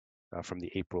with from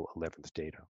the April 11th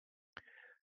data.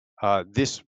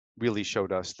 This really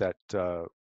showed us that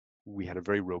we had a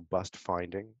very robust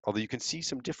finding, although you can see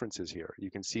some differences here.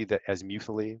 You can see that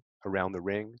azimuthally around the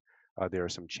ring, there are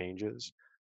some changes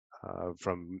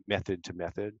from method to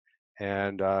method.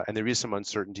 And there is some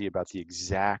uncertainty about the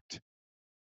exact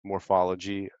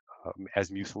morphology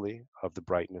azimuthally of the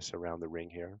brightness around the ring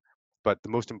here. But the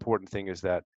most important thing is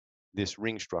that this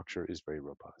ring structure is very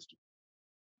robust.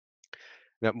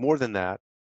 Now, more than that,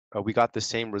 we got the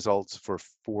same results for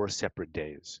 4 separate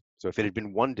days. So if it had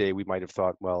been one day, we might have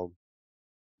thought, well,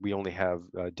 we only have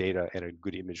data and a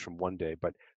good image from one day.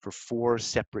 But for 4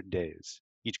 separate days,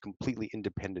 each completely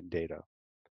independent data,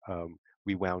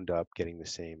 we wound up getting the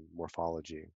same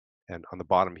morphology. And on the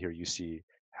bottom here, you see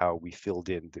how we filled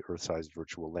in the Earth-sized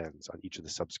virtual lens on each of the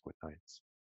subsequent nights.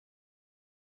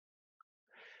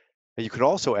 And you could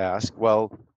also ask,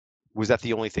 well, was that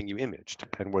the only thing you imaged?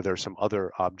 And were there some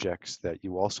other objects that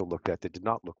you also looked at that did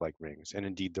not look like rings? And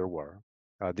indeed there were.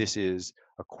 This is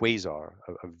a quasar,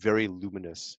 a very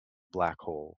luminous black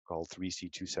hole called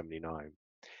 3C279.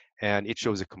 And it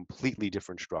shows a completely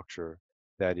different structure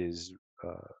that is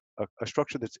a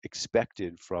structure that's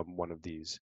expected from one of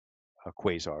these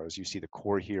quasars. You see the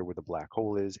core here where the black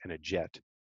hole is and a jet,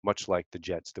 much like the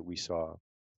jets that we saw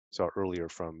earlier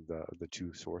from the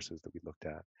 2 sources that we looked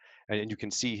at. And you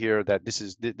can see here that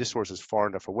this source is far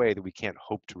enough away that we can't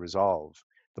hope to resolve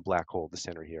the black hole at the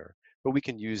center here. But we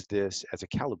can use this as a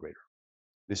calibrator.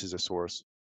 This is a source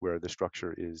where the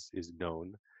structure is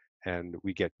known, and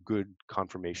we get good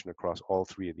confirmation across all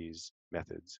 3 of these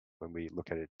methods when we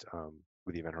look at it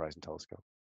with the Event Horizon Telescope.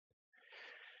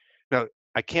 Now,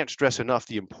 I can't stress enough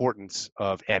the importance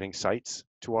of adding sites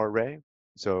to our array.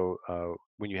 So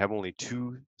when you have only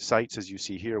 2 sites, as you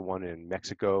see here, one in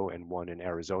Mexico and one in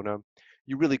Arizona,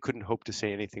 you really couldn't hope to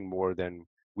say anything more than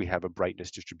we have a brightness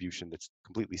distribution that's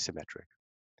completely symmetric.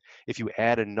 If you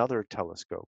add another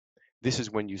telescope, this is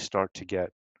when you start to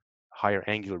get higher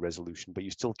angular resolution, but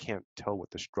you still can't tell what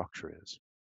the structure is.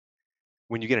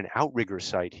 When you get an outrigger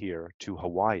site here to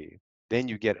Hawaii, then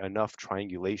you get enough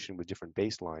triangulation with different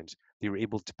baselines that you're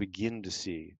able to begin to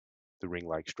see the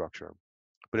ring-like structure.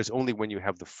 But it's only when you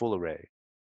have the full array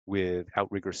with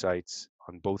outrigger sites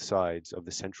on both sides of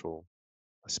the central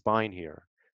spine here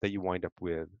that you wind up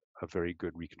with a very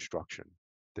good reconstruction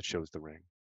that shows the ring.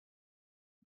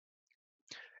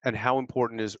 And how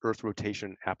important is Earth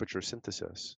rotation aperture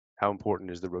synthesis? How important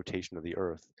is the rotation of the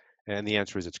Earth? And the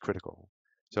answer is it's critical.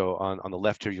 So on the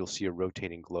left here, you'll see a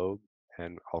rotating globe,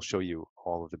 and I'll show you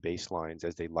all of the baselines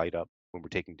as they light up when we're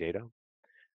taking data.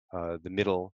 The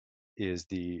middle is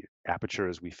the aperture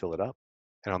as we fill it up,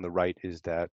 and on the right is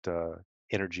that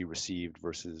energy received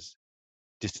versus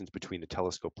distance between the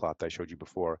telescope plot that I showed you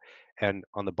before. And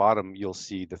on the bottom, you'll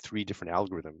see the 3 different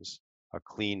algorithms,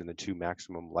 clean and the 2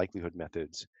 maximum likelihood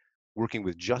methods, working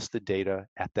with just the data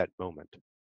at that moment.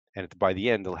 And by the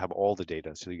end, they'll have all the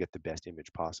data so you get the best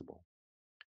image possible.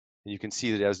 And you can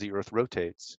see that as the Earth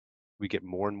rotates, we get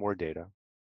more and more data.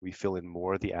 We fill in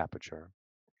more of the aperture.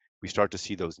 We start to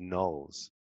see those nulls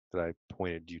that I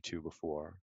pointed you to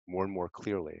before more and more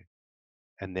clearly.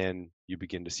 And then you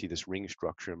begin to see this ring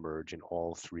structure emerge in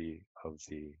all 3 of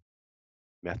the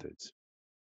methods.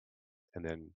 And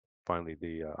then finally,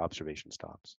 the observation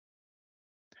stops.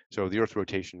 So the Earth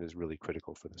rotation is really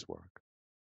critical for this work.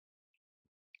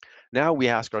 Now we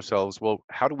ask ourselves, well,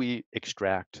 how do we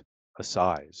extract a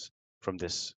size from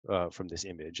this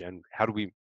image, and how do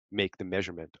we make the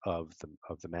measurement of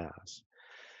the mass?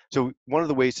 So one of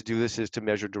the ways to do this is to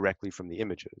measure directly from the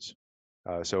images.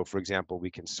 So for example,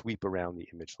 we can sweep around the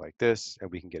image like this,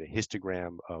 and we can get a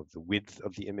histogram of the width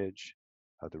of the image,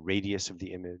 the radius of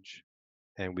the image,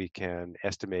 and we can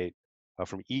estimate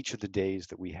from each of the days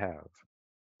that we have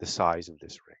the size of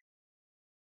this ring.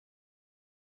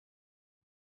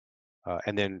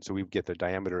 And then so we get the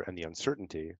diameter and the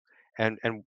uncertainty. And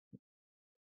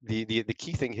the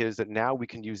key thing here is that now we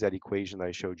can use that equation that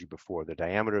I showed you before. The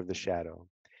diameter of the shadow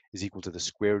is equal to the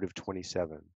square root of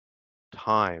 27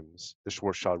 times the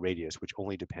Schwarzschild radius, which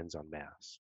only depends on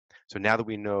mass. So now that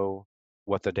we know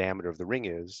what the diameter of the ring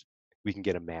is, we can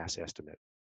get a mass estimate.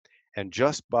 And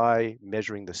just by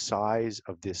measuring the size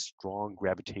of this strong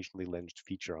gravitationally lensed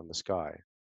feature on the sky,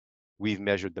 we've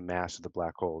measured the mass of the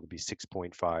black hole to be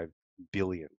 6.5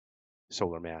 billion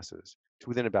solar masses to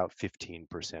within about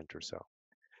 15% or so.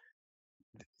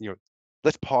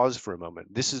 Let's pause for a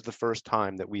moment. This is the first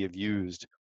time that we have used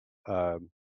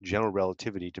general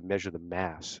relativity to measure the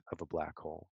mass of a black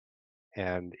hole.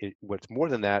 And what's more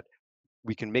than that,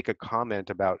 we can make a comment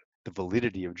about the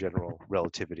validity of general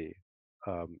relativity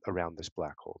around this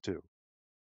black hole too.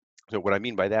 So what I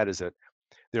mean by that is that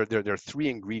there are three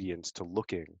ingredients to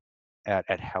looking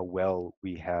at how well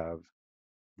we have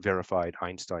verified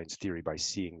Einstein's theory by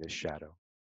seeing this shadow.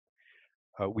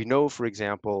 We know, for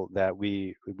example, that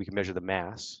we can measure the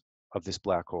mass of this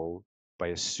black hole by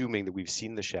assuming that we've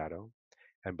seen the shadow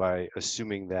and by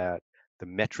assuming that the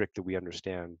metric that we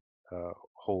understand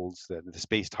holds that the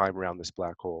space-time around this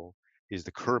black hole is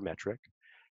the Kerr metric.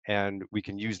 And we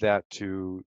can use that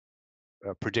to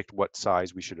predict what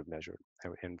size we should have measured.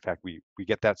 And in fact, we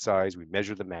get that size, we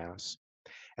measure the mass.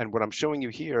 And what I'm showing you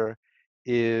here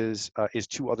is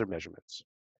two other measurements.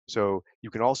 So you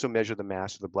can also measure the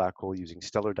mass of the black hole using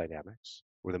stellar dynamics,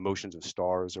 or the motions of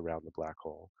stars around the black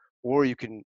hole, or you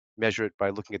can measure it by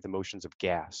looking at the motions of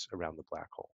gas around the black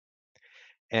hole.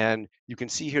 And you can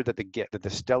see here that the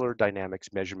stellar dynamics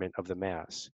measurement of the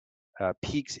mass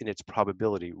peaks in its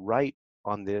probability right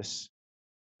on this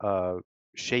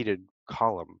shaded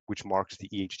column, which marks the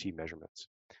EHT measurements.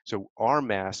 So our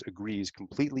mass agrees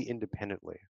completely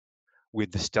independently with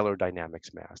the stellar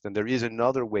dynamics mass. And there is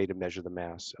another way to measure the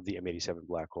mass of the M87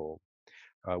 black hole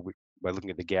by looking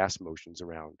at the gas motions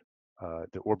around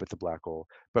the orbit the black hole.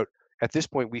 But at this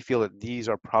point, we feel that these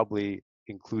are probably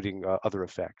including other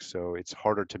effects. So it's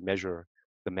harder to measure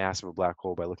the mass of a black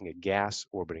hole by looking at gas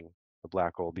orbiting a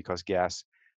black hole, because gas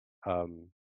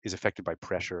is affected by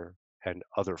pressure and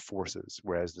other forces,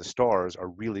 whereas the stars are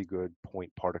really good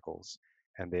point particles,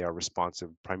 and they are responsive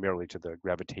primarily to the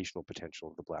gravitational potential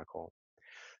of the black hole.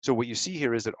 So what you see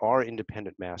here is that our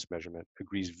independent mass measurement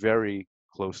agrees very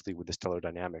closely with the stellar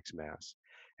dynamics mass.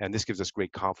 And this gives us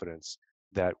great confidence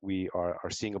that we are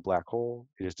seeing a black hole.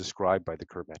 It is described by the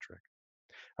Kerr metric.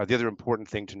 The other important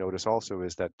thing to notice also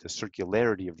is that the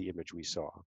circularity of the image we saw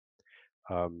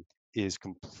is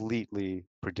completely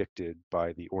predicted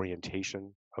by the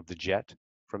orientation of the jet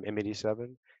from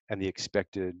M87 and the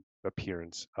expected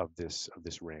appearance of this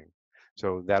ring.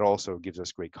 So that also gives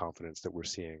us great confidence that we're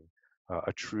seeing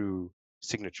a true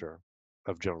signature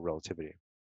of general relativity.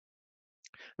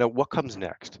 Now, what comes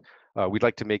next? We'd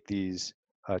like to make these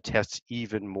tests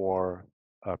even more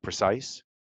precise.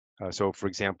 So, for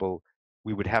example,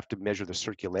 we would have to measure the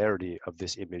circularity of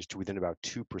this image to within about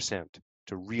 2%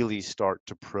 to really start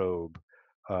to probe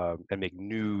and make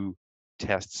new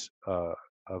tests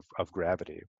of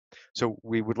gravity. So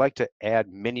we would like to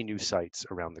add many new sites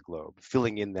around the globe,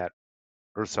 filling in that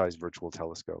Earth-sized virtual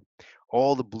telescope.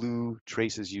 All the blue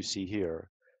traces you see here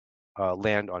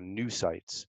land on new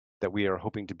sites that we are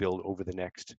hoping to build over the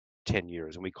next 10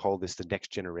 years. And we call this the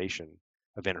next generation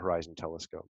Event Horizon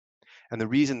Telescope. And the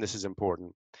reason this is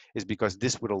important is because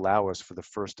this would allow us for the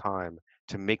first time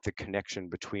to make the connection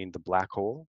between the black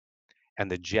hole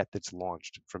and the jet that's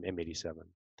launched from M87.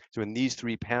 So in these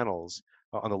three panels,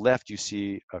 on the left, you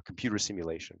see a computer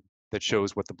simulation that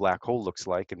shows what the black hole looks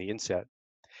like in the inset.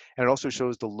 And it also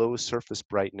shows the low surface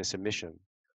brightness emission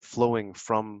flowing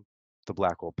from the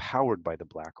black hole, powered by the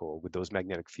black hole with those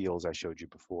magnetic fields I showed you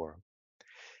before.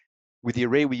 With the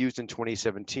array we used in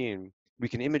 2017, we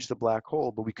can image the black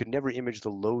hole, but we could never image the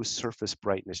low surface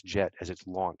brightness jet as it's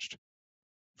launched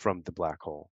from the black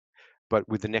hole. But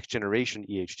with the next generation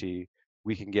EHT,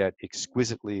 we can get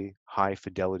exquisitely high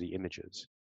fidelity images,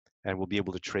 and we'll be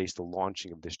able to trace the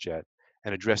launching of this jet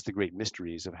and address the great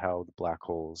mysteries of how the black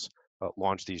holes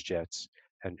launch these jets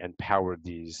and power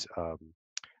these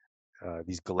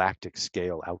galactic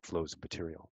scale outflows of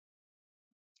material.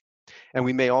 And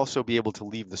we may also be able to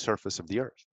leave the surface of the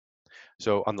Earth.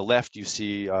 So on the left, you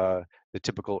see the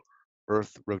typical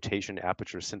Earth rotation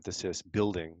aperture synthesis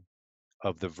building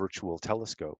of the virtual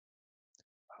telescope.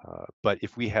 But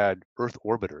if we had Earth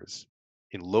orbiters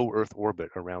in low Earth orbit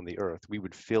around the Earth, we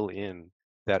would fill in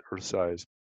that Earth-sized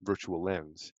virtual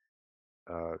lens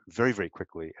very, very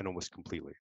quickly and almost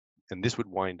completely. And this would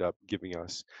wind up giving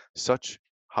us such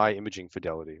high imaging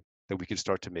fidelity that we could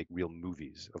start to make real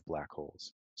movies of black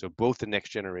holes. So both the next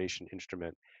generation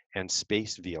instrument and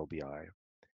space VLBI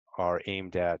are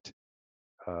aimed at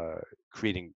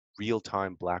creating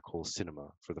real-time black hole cinema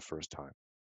for the first time.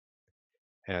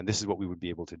 And this is what we would be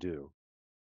able to do.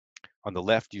 On the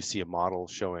left, you see a model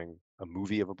showing a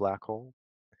movie of a black hole.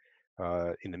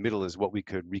 In the middle is what we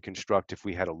could reconstruct if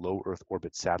we had a low Earth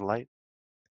orbit satellite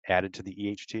added to the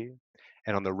EHT.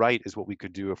 And on the right is what we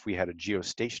could do if we had a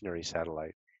geostationary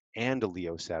satellite and a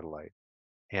LEO satellite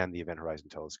and the Event Horizon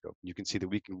Telescope. You can see that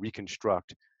we can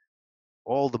reconstruct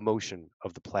all the motion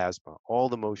of the plasma, all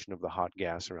the motion of the hot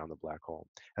gas around the black hole.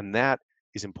 And that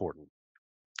is important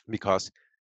because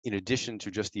in addition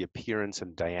to just the appearance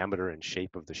and diameter and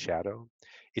shape of the shadow,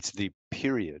 it's the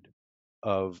period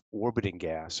of orbiting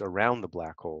gas around the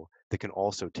black hole that can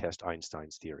also test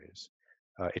Einstein's theories.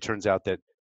 It turns out that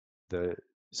the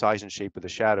size and shape of the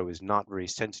shadow is not very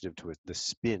sensitive to the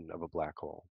spin of a black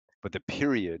hole, but the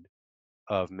period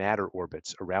of matter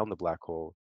orbits around the black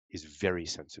hole is very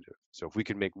sensitive. So if we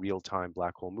could make real-time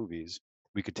black hole movies,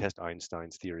 we could test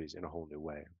Einstein's theories in a whole new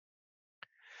way.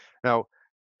 Now,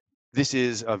 this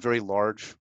is a very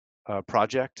large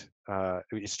project.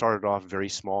 It started off very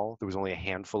small. There was only a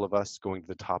handful of us going to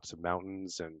the tops of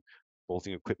mountains and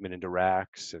bolting equipment into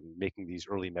racks and making these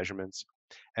early measurements.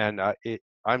 And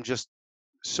I'm just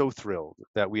so thrilled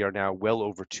that we are now well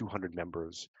over 200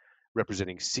 members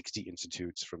representing 60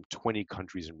 institutes from 20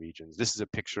 countries and regions. This is a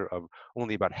picture of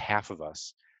only about half of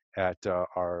us at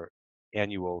our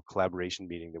annual collaboration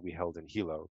meeting that we held in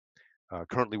Hilo.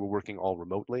 Currently, we're working all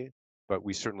remotely, but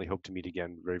we certainly hope to meet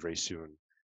again very, very soon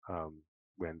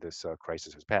when this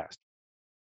crisis has passed.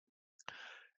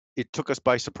 It took us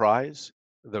by surprise,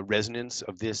 the resonance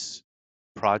of this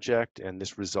project and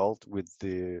this result with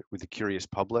the curious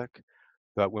public.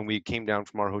 But when we came down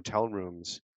from our hotel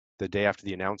rooms the day after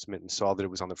the announcement and saw that it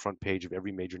was on the front page of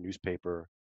every major newspaper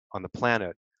on the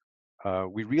planet,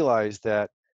 we realized that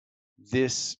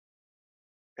this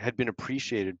had been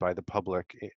appreciated by the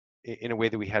public in a way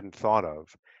that we hadn't thought of.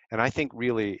 And I think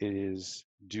really it is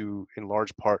due in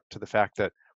large part to the fact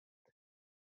that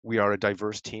we are a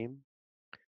diverse team.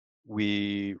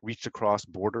 We reached across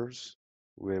borders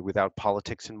without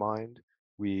politics in mind.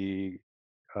 We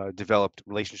developed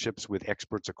relationships with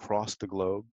experts across the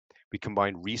globe. We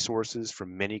combined resources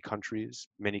from many countries,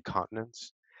 many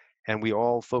continents, and we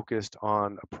all focused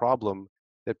on a problem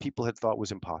that people had thought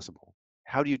was impossible.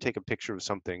 How do you take a picture of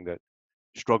something that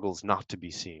struggles not to be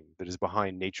seen, that is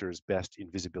behind nature's best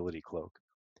invisibility cloak?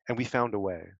 And we found a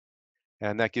way.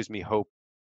 And that gives me hope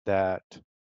that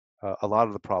a lot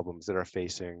of the problems that are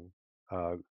facing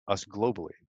us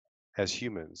globally as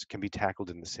humans can be tackled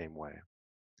in the same way.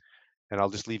 And I'll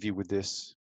just leave you with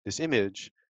this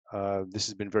image. This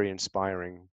has been very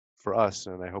inspiring for us,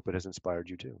 and I hope it has inspired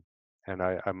you too. And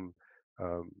I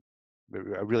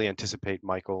really anticipate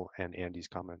Michael and Andy's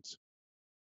comments.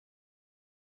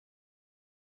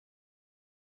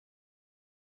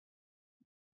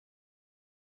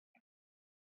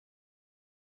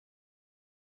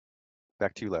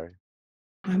 Back to you, Larry.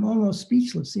 I'm almost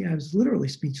speechless. Yeah, I was literally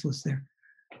speechless there.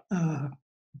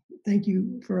 Thank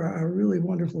you for a really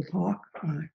wonderful talk.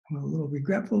 I'm a little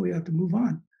regretful we have to move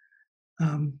on,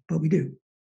 but we do.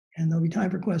 And there'll be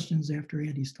time for questions after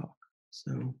Andy's talk.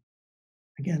 So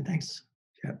again, thanks,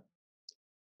 Jeff,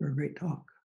 for a great talk.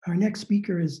 Our next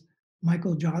speaker is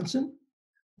Michael Johnson.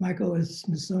 Michael is a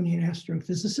Smithsonian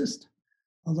astrophysicist,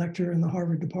 a lecturer in the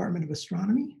Harvard Department of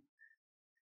Astronomy,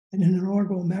 and an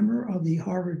inaugural member of the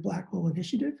Harvard Black Hole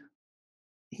Initiative.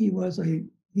 He was a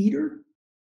leader,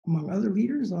 among other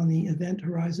leaders, on the Event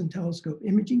Horizon Telescope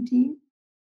imaging team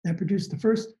that produced the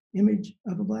first image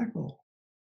of a black hole.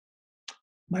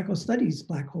 Michael studies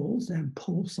black holes and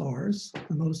pulsars,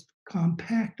 the most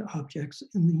compact objects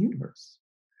in the universe.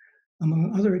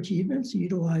 Among other achievements, he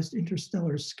utilized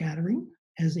interstellar scattering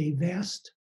as a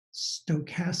vast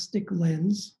stochastic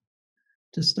lens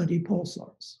to study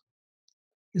pulsars.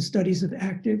 His studies of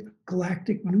active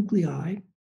galactic nuclei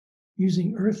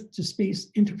using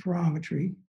Earth-to-space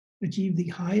interferometry achieved the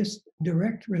highest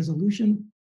direct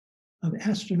resolution of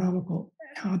astronomical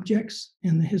objects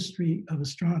in the history of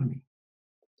astronomy.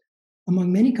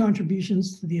 Among many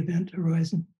contributions to the Event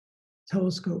Horizon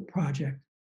Telescope project,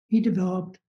 he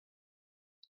developed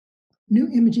new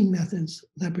imaging methods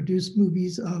that produced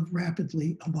movies of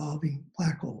rapidly evolving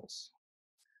black holes.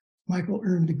 Michael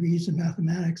earned degrees in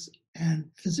mathematics and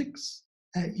physics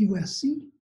at USC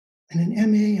and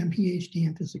an MA and PhD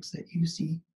in physics at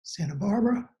UC Santa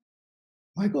Barbara.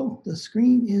 Michael, the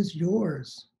screen is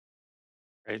yours.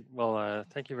 Great. Well,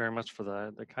 thank you very much for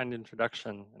the kind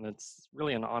introduction. And it's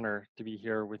really an honor to be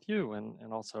here with you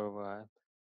and also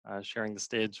sharing the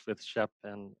stage with Shep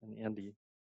and Andy.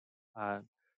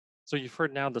 So you've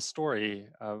heard now the story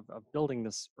of building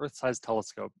this Earth-sized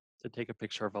telescope to take a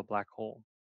picture of a black hole.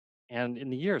 And in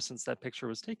the years since that picture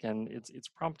was taken, it's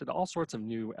prompted all sorts of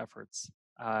new efforts,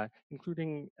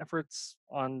 including efforts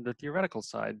on the theoretical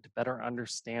side to better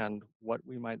understand what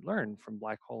we might learn from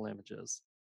black hole images.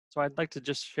 So I'd like to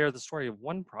just share the story of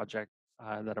one project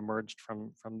that emerged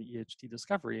from the EHT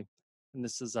discovery, and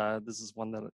this is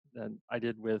one that that I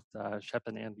did with Shep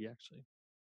and Andy, actually.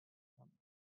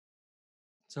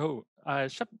 So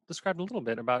Shep described a little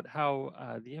bit about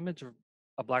how the image of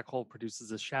a black hole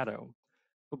produces a shadow.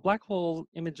 But black hole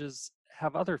images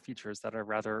have other features that are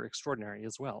rather extraordinary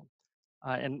as well.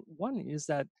 And one is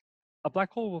that a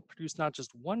black hole will produce not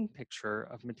just one picture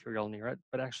of material near it,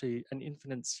 but actually an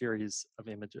infinite series of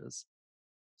images.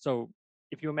 So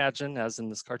if you imagine, as in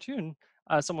this cartoon,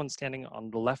 someone standing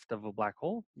on the left of a black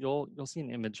hole, you'll see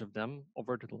an image of them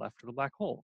over to the left of the black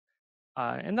hole.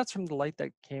 And that's from the light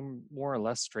that came more or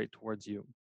less straight towards you.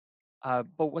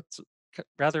 But what's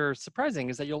rather surprising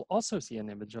is that you'll also see an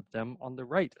image of them on the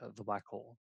right of the black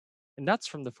hole. And that's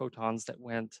from the photons that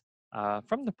went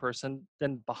from the person,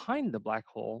 then behind the black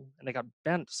hole, and they got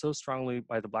bent so strongly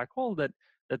by the black hole that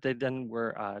they then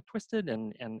were twisted,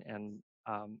 and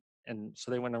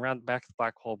so they went around the back of the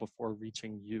black hole before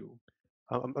reaching you.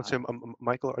 I'm sorry,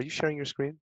 Michael, are you sharing your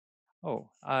screen? Oh,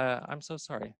 I'm so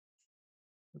sorry.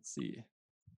 Let's see.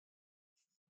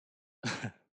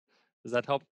 Does that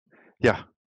help? Yeah,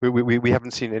 we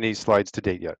haven't seen any slides to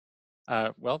date yet.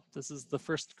 Well, this is the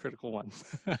first critical one.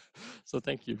 So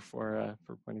thank you for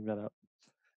pointing that out.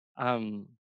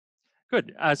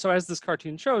 Good. So as this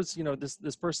cartoon shows,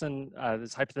 this person,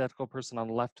 this hypothetical person on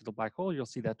the left of the black hole, you'll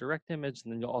see that direct image,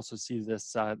 and then you'll also see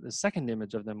this the second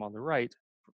image of them on the right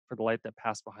for the light that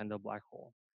passed behind the black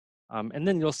hole. And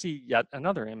then you'll see yet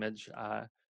another image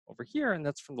over here, and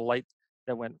that's from the light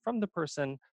that went from the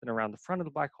person, then around the front of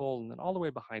the black hole, and then all the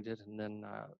way behind it, and then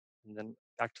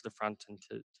back to the front and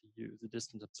to you, the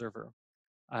distant observer.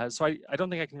 So I don't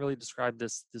think I can really describe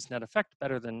this net effect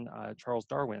better than Charles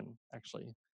Darwin,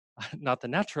 actually. Not the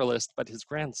naturalist, but his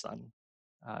grandson,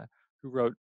 who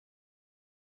wrote,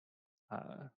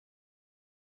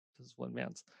 this is one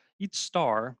man's, each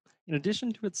star, in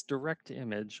addition to its direct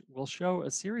image, will show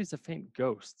a series of faint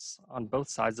ghosts on both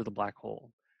sides of the black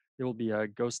hole. There will be a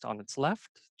ghost on its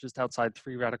left, just outside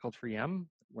 3 radical 3m,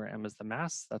 where m is the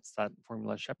mass. That's that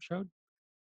formula Shep showed.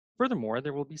 Furthermore,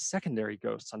 there will be secondary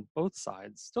ghosts on both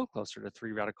sides, still closer to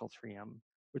 3 radical 3m,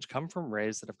 which come from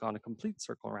rays that have gone a complete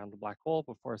circle around the black hole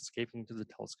before escaping to the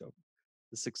telescope.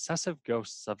 The successive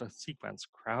ghosts of a sequence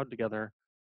crowd together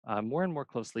more and more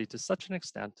closely to such an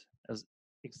extent as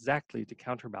exactly to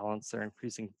counterbalance their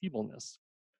increasing feebleness.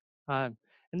 And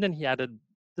then he added,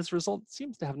 this result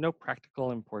seems to have no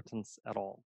practical importance at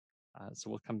all. So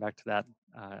we'll come back to that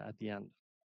at the end.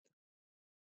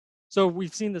 So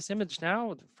we've seen this image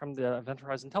now from the Event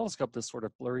Horizon Telescope, this sort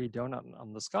of blurry donut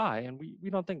on the sky, and we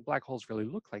don't think black holes really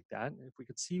look like that. If we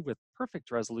could see with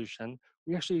perfect resolution,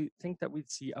 we actually think that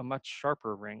we'd see a much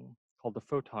sharper ring called the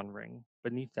photon ring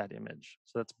beneath that image.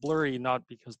 So that's blurry, not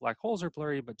because black holes are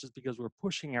blurry, but just because we're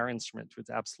pushing our instrument to its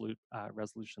absolute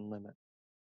resolution limit.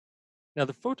 Now,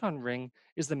 the photon ring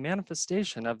is the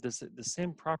manifestation of the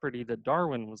same property that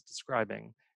Darwin was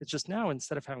describing. It's just now,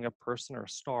 instead of having a person or a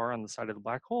star on the side of the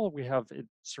black hole, we have it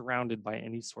surrounded by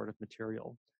any sort of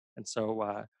material. And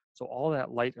so, so all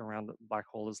that light around the black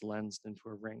hole is lensed into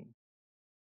a ring.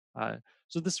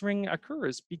 So this ring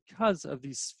occurs because of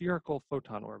these spherical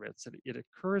photon orbits. It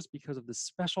occurs because of the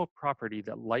special property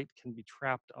that light can be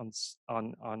trapped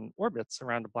on orbits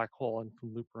around a black hole and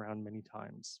can loop around many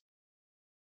times.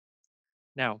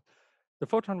 Now, the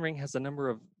photon ring has a number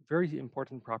of very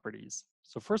important properties.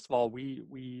 So first of all,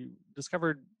 we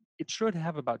discovered it should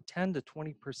have about 10 to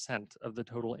 20% of the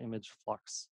total image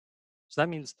flux. So that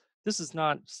means this is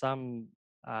not some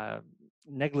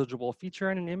negligible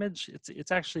feature in an image.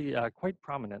 It's actually quite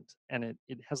prominent, and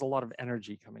it has a lot of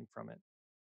energy coming from it.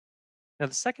 Now,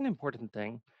 the second important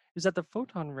thing is that the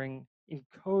photon ring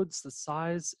encodes the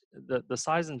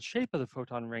size and shape of the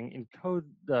photon ring encode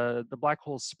the black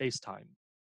hole's space-time.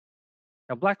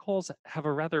 Now, black holes have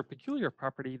a rather peculiar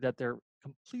property that they're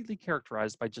completely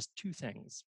characterized by just 2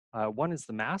 things. One is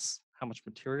the mass, how much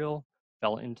material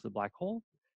fell into the black hole.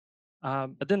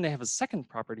 But then they have a second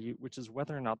property, which is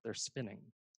whether or not they're spinning.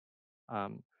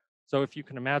 So if you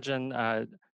can imagine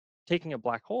taking a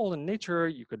black hole in nature,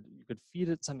 you could feed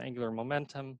it some angular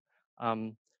momentum,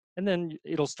 and then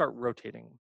it'll start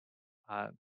rotating.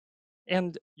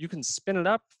 And you can spin it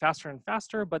up faster and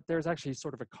faster, but there's actually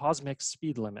sort of a cosmic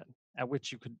speed limit at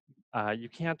which you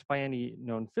can't, by any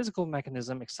known physical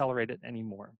mechanism, accelerate it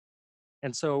anymore.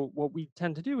 And so what we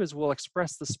tend to do is we'll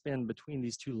express the spin between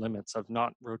these 2 limits of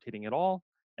not rotating at all,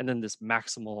 and then this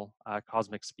maximal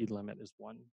cosmic speed limit is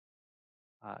 1.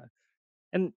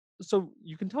 And so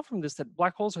you can tell from this that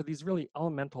black holes are these really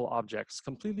elemental objects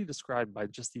completely described by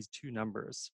just these 2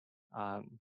 numbers.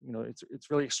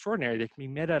 It's really extraordinary. They can be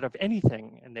made out of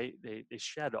anything, and they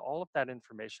shed all of that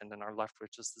information and are left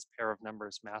with just this pair of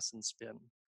numbers, mass and spin.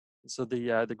 So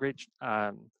the great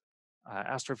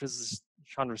astrophysicist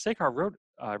Chandrasekhar wrote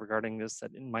regarding this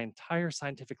that in my entire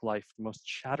scientific life, the most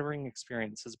shattering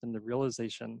experience has been the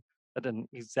realization that an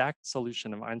exact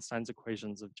solution of Einstein's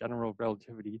equations of general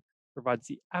relativity provides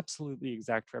the absolutely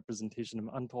exact representation of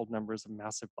untold numbers of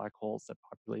massive black holes that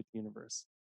populate the universe.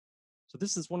 So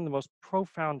this is one of the most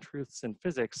profound truths in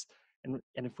physics. And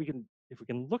if we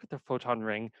can look at the photon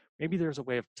ring, maybe there's a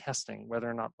way of testing whether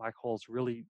or not black holes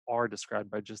really are described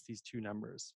by just these two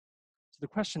numbers. So the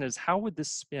question is, how would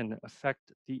this spin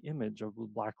affect the image of a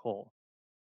black hole?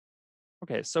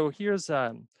 Okay, so here's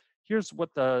what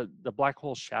the black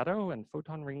hole shadow and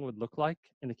photon ring would look like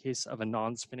in the case of a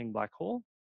non-spinning black hole.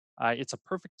 It's a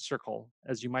perfect circle,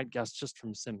 as you might guess just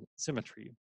from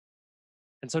symmetry.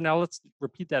 And so now let's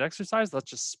repeat that exercise. Let's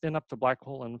just spin up the black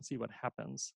hole and see what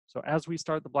happens. So as we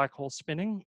start the black hole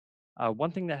spinning,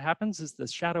 one thing that happens is the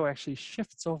shadow actually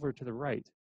shifts over to the right.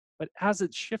 But as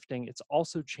it's shifting, it's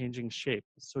also changing shape.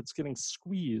 So it's getting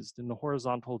squeezed in the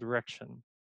horizontal direction.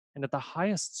 And at the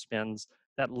highest spins,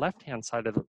 that left-hand side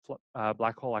of the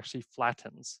black hole actually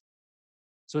flattens.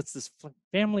 So it's this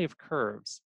family of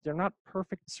curves. They're not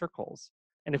perfect circles.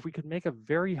 And if we could make a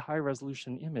very high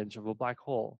resolution image of a black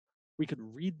hole, we could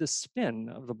read the spin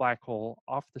of the black hole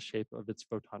off the shape of its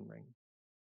photon ring.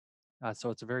 So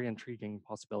it's a very intriguing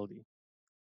possibility.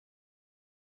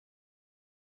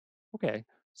 Okay,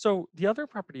 so the other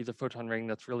property of the photon ring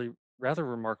that's really rather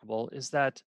remarkable is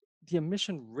that the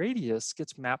emission radius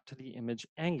gets mapped to the image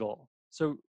angle.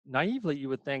 So naively, you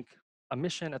would think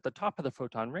emission at the top of the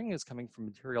photon ring is coming from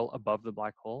material above the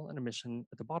black hole, and emission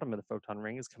at the bottom of the photon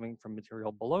ring is coming from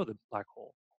material below the black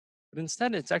hole. But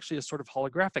instead, it's actually a sort of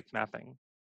holographic mapping,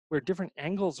 where different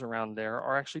angles around there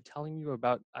are actually telling you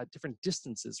about different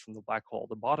distances from the black hole.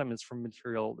 The bottom is from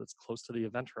material that's close to the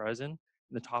event horizon, and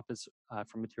the top is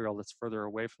from material that's further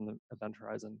away from the event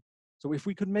horizon. So if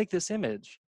we could make this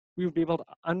image, we would be able to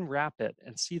unwrap it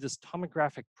and see this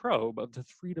tomographic probe of the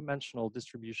three-dimensional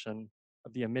distribution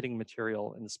of the emitting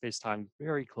material in the space-time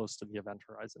very close to the event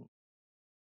horizon.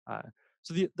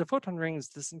 So the photon ring is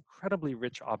this incredibly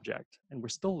rich object, and we're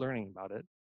still learning about it.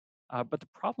 But the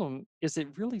problem is it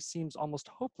really seems almost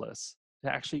hopeless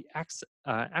to actually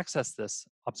access this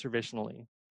observationally.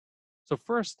 So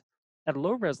first, at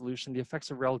low resolution, the effects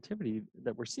of relativity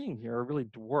that we're seeing here are really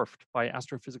dwarfed by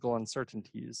astrophysical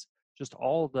uncertainties, just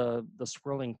all the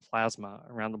swirling plasma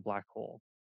around the black hole.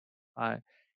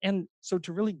 And so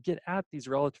to really get at these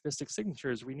relativistic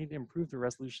signatures, we need to improve the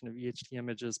resolution of EHT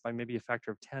images by maybe a factor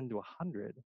of 10 to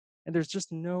 100. And there's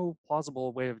just no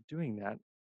plausible way of doing that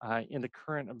in the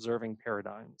current observing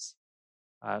paradigms.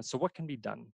 So what can be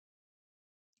done?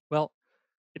 Well,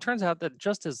 it turns out that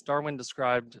just as Darwin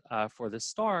described for this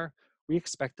star, we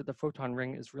expect that the photon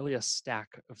ring is really a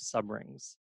stack of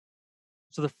subrings.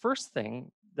 So the first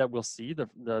thing that we'll see,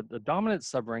 the dominant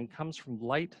subring comes from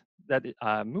light that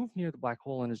moved near the black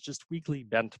hole and is just weakly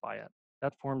bent by it.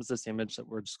 That forms this image that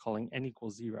we're just calling n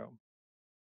equals 0.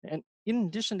 And in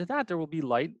addition to that, there will be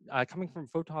light coming from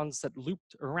photons that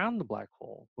looped around the black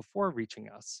hole before reaching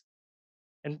us.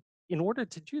 And in order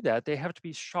to do that, they have to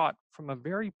be shot from a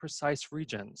very precise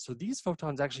region. So these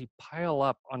photons actually pile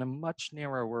up on a much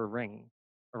narrower ring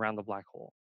around the black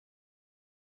hole.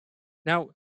 Now,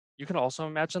 you can also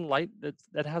imagine light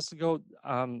that has to go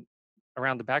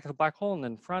around the back of the black hole and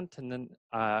then front and then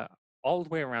all the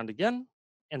way around again.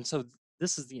 And so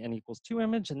this is the n equals 2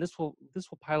 image, and this will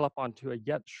pile up onto a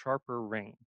yet sharper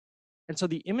ring. And so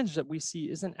the image that we see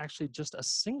isn't actually just a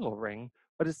single ring,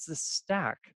 but it's this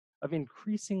stack of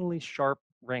increasingly sharp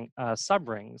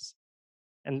subrings.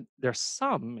 And their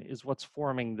sum is what's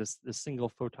forming this single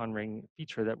photon ring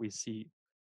feature that we see.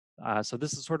 So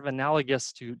this is sort of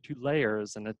analogous to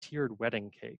layers and a tiered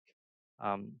wedding cake.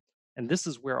 And this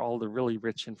is where all the really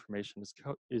rich information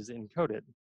is encoded.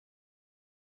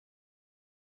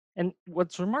 And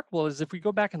what's remarkable is if we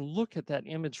go back and look at that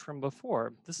image from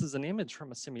before, this is an image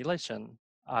from a simulation.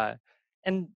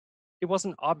 And it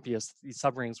wasn't obvious that these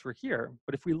subrings were here,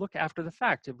 but if we look after the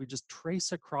fact, if we just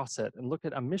trace across it and look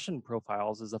at emission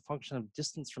profiles as a function of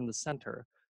distance from the center,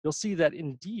 you'll see that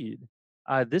indeed,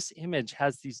 this image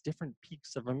has these different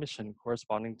peaks of emission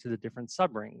corresponding to the different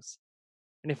subrings.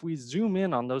 And if we zoom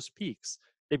in on those peaks,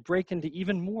 they break into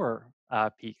even more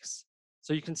peaks.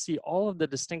 So you can see all of the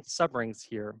distinct subrings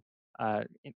here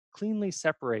cleanly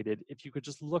separated if you could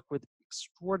just look with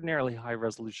extraordinarily high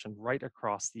resolution right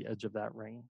across the edge of that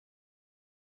ring.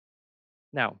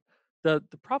 Now, the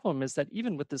problem is that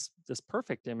even with this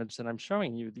perfect image that I'm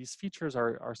showing you, these features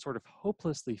are sort of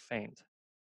hopelessly faint.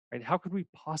 Right? How could we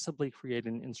possibly create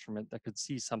an instrument that could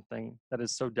see something that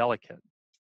is so delicate?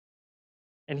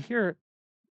 And here,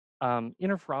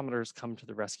 interferometers come to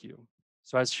the rescue.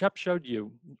 So as Shep showed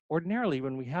you, ordinarily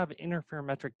when we have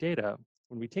interferometric data,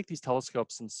 when we take these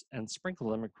telescopes and sprinkle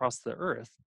them across the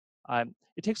Earth,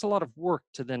 it takes a lot of work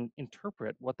to then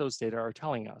interpret what those data are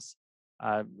telling us.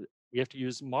 We have to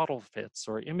use model fits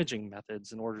or imaging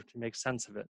methods in order to make sense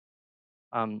of it.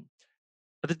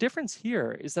 But the difference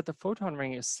here is that the photon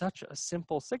ring is such a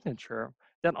simple signature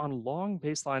that on long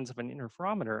baselines of an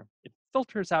interferometer, it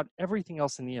filters out everything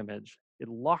else in the image. It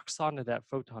locks onto that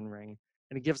photon ring,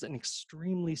 and it gives an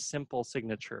extremely simple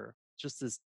signature, just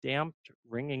this damped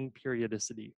ringing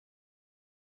periodicity.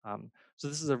 So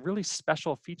this is a really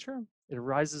special feature. It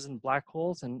arises in black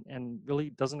holes and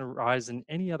really doesn't arise in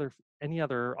any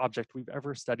other object we've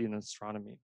ever studied in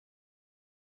astronomy.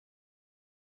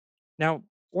 Now,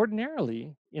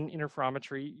 ordinarily in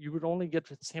interferometry, you would only get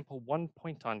to sample one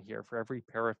point on here for every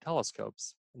pair of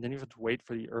telescopes. And then you have to wait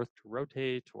for the Earth to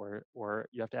rotate, or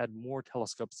you have to add more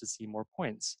telescopes to see more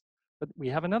points. But we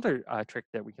have another trick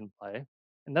that we can play,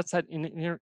 and that's that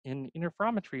in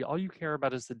interferometry, all you care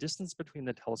about is the distance between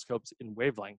the telescopes in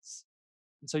wavelengths.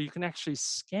 And so you can actually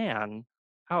scan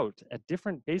out at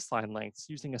different baseline lengths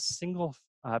using a single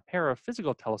pair of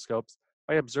physical telescopes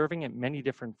by observing at many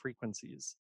different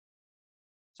frequencies.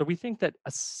 So we think that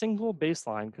a single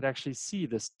baseline could actually see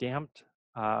this damped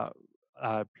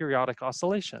periodic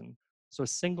oscillation. So a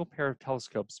single pair of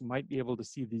telescopes might be able to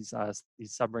see these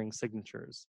subring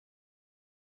signatures.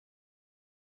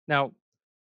 Now,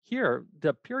 here,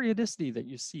 the periodicity that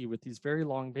you see with these very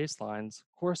long baselines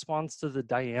corresponds to the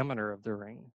diameter of the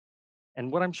ring.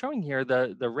 And what I'm showing here,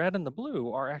 the red and the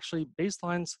blue are actually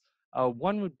baselines.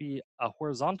 One would be a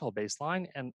horizontal baseline,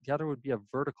 and the other would be a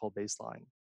vertical baseline.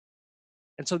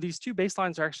 And so these two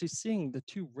baselines are actually seeing the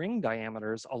two ring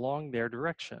diameters along their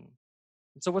direction.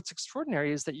 And so what's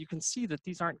extraordinary is that you can see that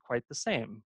these aren't quite the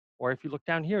same. Or if you look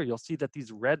down here, you'll see that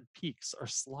these red peaks are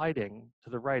sliding to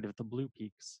the right of the blue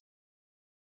peaks.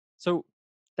 So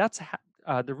that's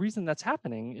the reason that's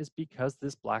happening is because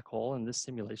this black hole in this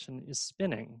simulation is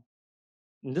spinning.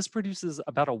 And this produces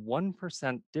about a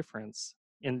 1% difference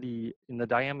in the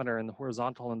diameter in the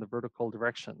horizontal and the vertical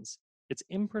directions. It's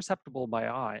imperceptible by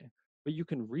eye, but you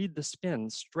can read the spin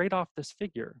straight off this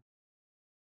figure.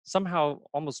 Somehow,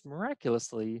 almost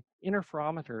miraculously,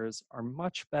 interferometers are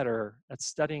much better at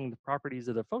studying the properties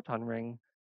of the photon ring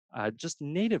just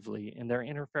natively in their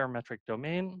interferometric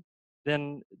domain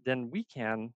than we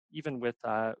can, even with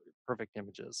perfect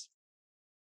images.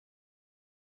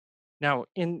 Now,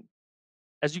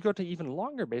 as you go to even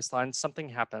longer baselines, something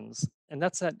happens, and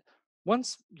that's that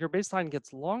once your baseline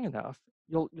gets long enough,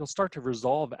 you'll start to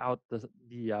resolve out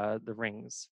the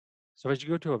rings. So as you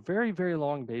go to a very, very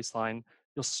long baseline,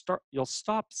 you'll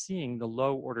stop seeing the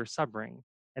low order subring,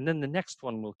 and then the next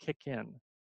one will kick in.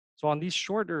 So on these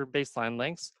shorter baseline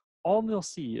lengths, all they'll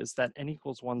see is that n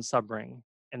equals 1 subring.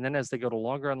 And then as they go to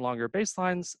longer and longer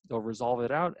baselines, they'll resolve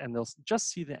it out and they'll just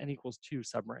see the n equals 2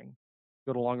 subring.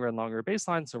 Go to longer and longer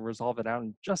baselines, so resolve it out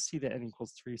and just see the n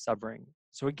equals 3 subring.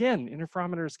 So again,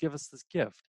 interferometers give us this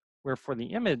gift, where for the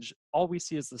image, all we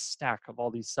see is the stack of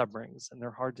all these subrings, and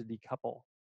they're hard to decouple.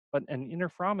 But an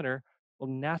interferometer will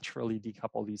naturally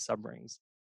decouple these subrings.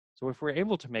 So if we're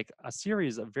able to make a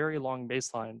series of very long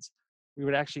baselines, we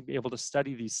would actually be able to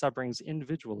study these subrings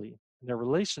individually, and their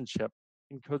relationship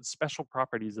encodes special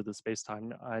properties of the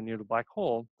spacetime near the black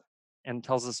hole and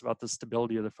tells us about the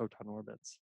stability of the photon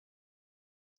orbits.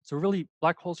 So really,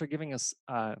 black holes are giving us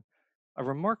a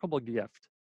remarkable gift.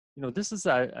 You know, this is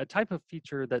a type of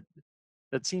feature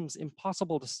that seems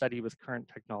impossible to study with current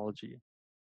technology.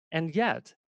 And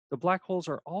yet, the black holes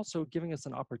are also giving us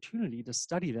an opportunity to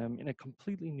study them in a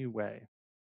completely new way.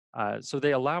 So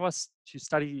they allow us to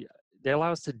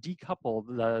decouple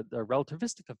the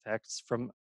relativistic effects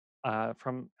from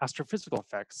astrophysical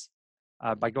effects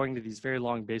by going to these very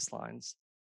long baselines.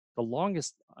 The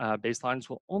longest baselines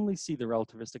will only see the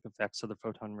relativistic effects of the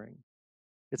photon ring.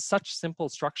 It's such simple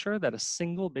structure that a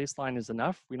single baseline is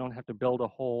enough. We don't have to build a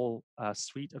whole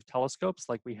suite of telescopes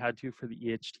like we had to for the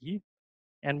EHT.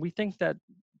 And we think that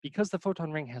because the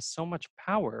photon ring has so much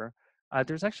power,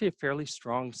 there's actually a fairly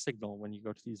strong signal when you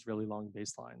go to these really long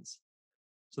baselines.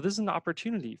 So this is an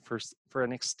opportunity for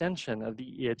an extension of the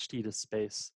EHT to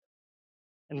space.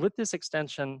 And with this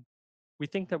extension, we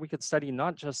think that we could study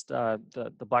not just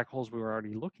the black holes we were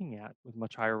already looking at with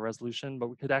much higher resolution, but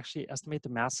we could actually estimate the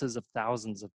masses of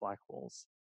thousands of black holes.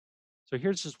 So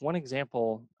here's just one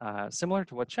example, similar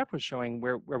to what Shep was showing,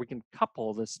 where we can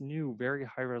couple this new very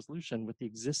high resolution with the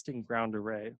existing ground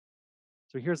array.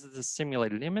 So here's this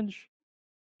simulated image.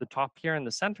 The top here in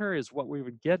the center is what we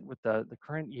would get with the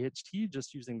current EHT,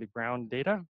 just using the ground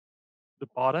data. The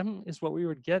bottom is what we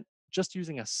would get just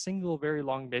using a single very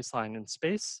long baseline in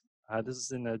space. This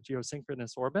is in a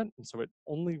geosynchronous orbit, and so it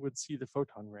only would see the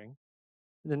photon ring.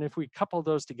 And then if we couple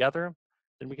those together,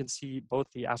 then we can see both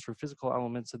the astrophysical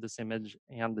elements of this image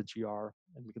and the GR,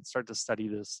 and we can start to study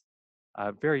this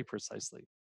very precisely.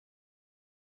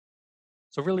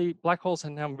 So really, black holes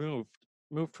have now moved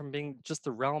from being just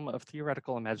the realm of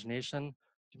theoretical imagination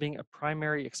to being a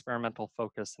primary experimental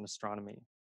focus in astronomy.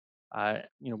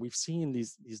 We've seen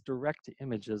these direct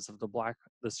images of the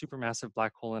supermassive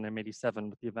black hole in M87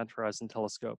 with the Event Horizon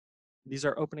Telescope. These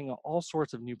are opening all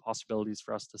sorts of new possibilities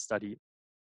for us to study.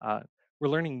 We're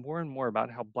learning more and more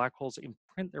about how black holes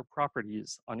imprint their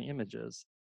properties on images.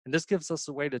 And this gives us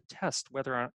a way to test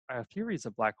whether our theories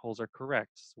of black holes are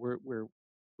correct. So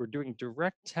we're doing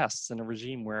direct tests in a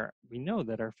regime where we know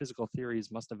that our physical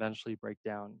theories must eventually break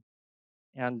down.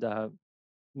 And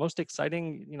most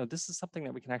exciting, this is something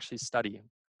that we can actually study.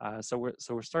 So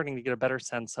we're starting to get a better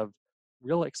sense of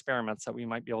real experiments that we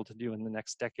might be able to do in the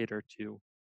next decade or two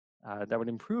that would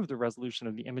improve the resolution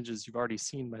of the images you've already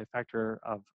seen by a factor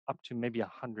of up to maybe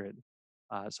 100.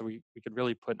 So we could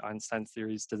really put Einstein's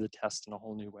theories to the test in a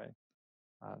whole new way.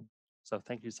 So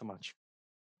thank you so much.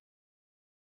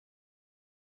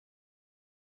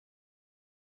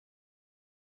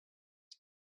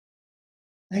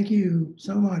 Thank you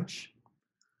so much,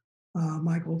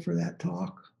 Michael, for that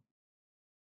talk.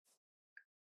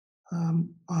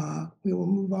 We will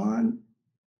move on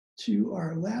to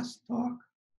our last talk.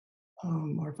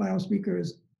 Our final speaker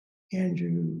is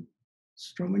Andrew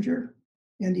Strominger.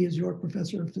 Andy is York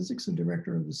Professor of Physics and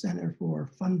Director of the Center for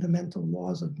Fundamental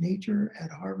Laws of Nature at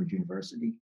Harvard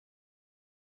University.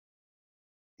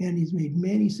 Andy's made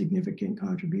many significant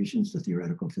contributions to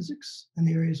theoretical physics in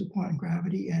the areas of quantum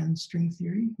gravity and string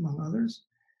theory, among others,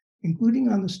 including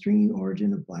on the stringy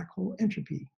origin of black hole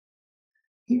entropy.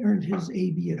 He earned his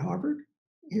AB at Harvard,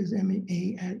 his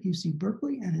MA at UC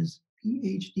Berkeley, and his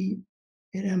PhD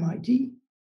at MIT.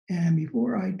 And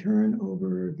before I turn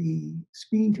over the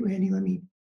screen to Andy, let me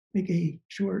make a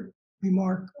short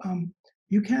remark.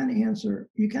 You can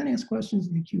ask questions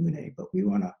in the Q&A, but we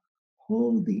want to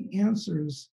hold the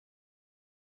answers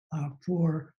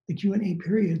for the Q&A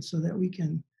period so that we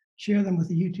can share them with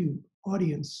the YouTube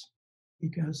audience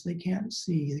because they can't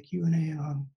see the Q&A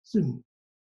on Zoom.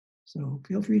 So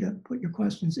feel free to put your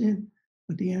questions in,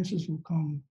 but the answers will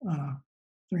come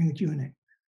during the Q&A.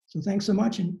 So thanks so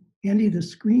much. And Andy, the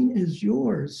screen is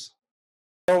yours.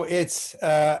 So it's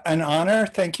an honor.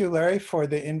 Thank you, Larry, for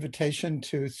the invitation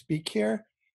to speak here.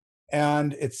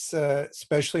 And it's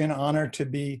especially an honor to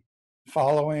be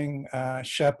following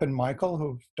Shep and Michael,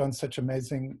 who've done such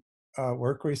amazing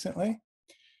work recently.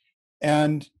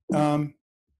 And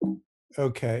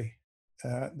okay,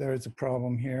 there's a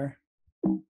problem here.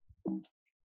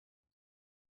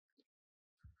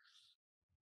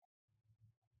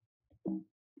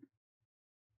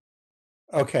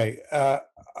 Okay,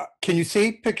 can you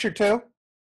see picture 2?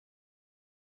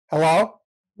 Hello?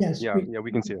 Yes. Yeah,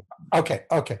 we can see it.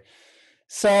 Okay.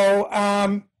 So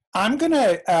I'm going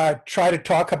to try to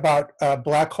talk about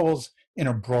black holes in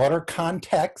a broader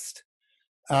context.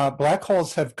 Black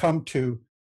holes have come to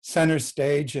center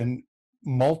stage in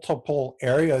multiple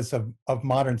areas of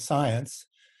modern science.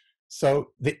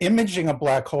 So the imaging of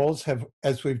black holes have,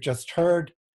 as we've just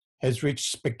heard, has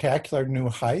reached spectacular new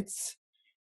heights.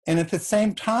 And at the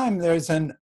same time, there's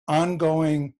an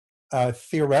ongoing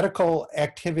theoretical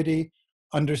activity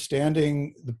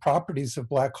understanding the properties of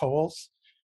black holes.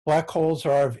 Black holes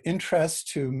are of interest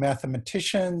to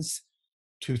mathematicians,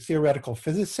 to theoretical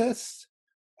physicists,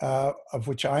 of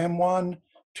which I am one,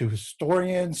 to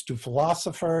historians, to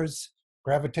philosophers,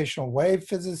 gravitational wave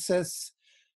physicists.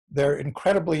 They're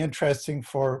incredibly interesting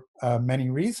for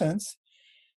many reasons.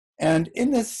 And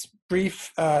in this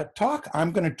brief talk,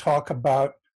 I'm going to talk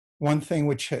about one thing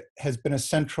which has been a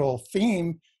central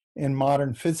theme in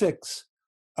modern physics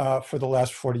for the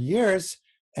last 40 years,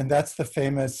 and that's the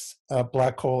famous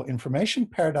black hole information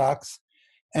paradox,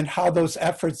 and how those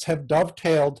efforts have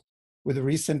dovetailed with the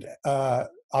recent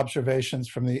observations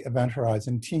from the Event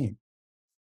Horizon team.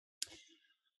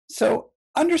 So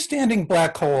understanding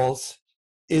black holes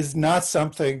is not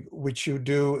something which you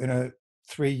do in a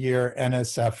 3-year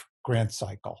NSF grant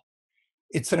cycle.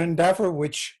 It's an endeavor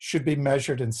which should be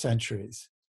measured in centuries.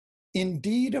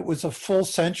 Indeed, it was a full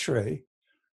century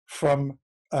from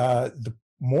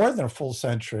more than a full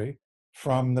century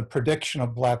from the prediction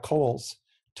of black holes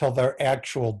till their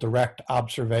actual direct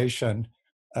observation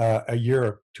a year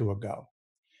or two ago.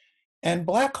 And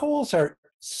black holes are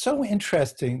so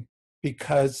interesting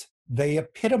because they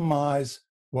epitomize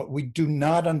what we do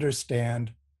not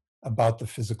understand about the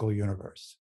physical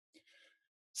universe.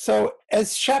 So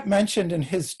as Shep mentioned in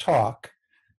his talk,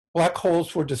 black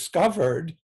holes were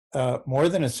discovered more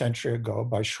than a century ago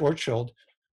by Schwarzschild,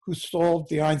 who solved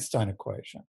the Einstein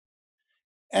equation.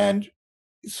 And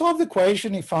he solved the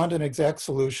equation, he found an exact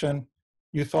solution.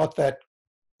 You thought that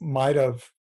might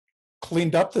have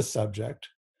cleaned up the subject.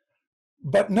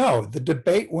 But no, the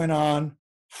debate went on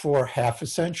for half a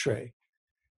century.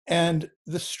 And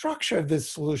the structure of this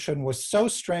solution was so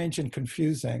strange and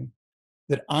confusing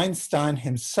that Einstein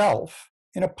himself,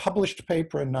 in a published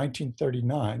paper in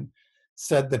 1939,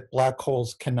 said that black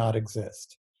holes cannot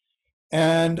exist.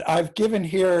 And I've given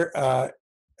here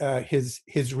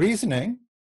his reasoning.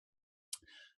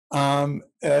 The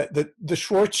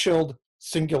Schwarzschild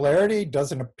singularity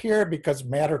doesn't appear because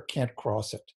matter can't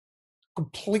cross it.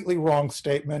 Completely wrong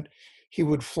statement. He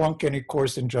would flunk any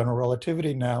course in general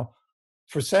relativity now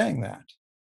for saying that.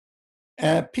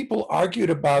 And people argued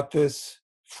about this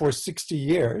for 60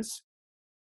 years.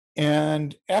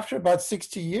 And after about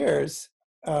 60 years,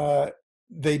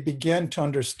 they began to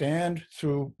understand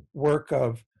through work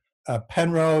of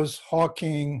Penrose,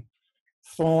 Hawking,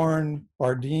 Thorne,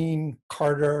 Bardeen,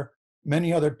 Carter,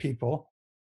 many other people,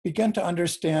 began to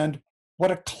understand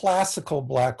what a classical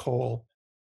black hole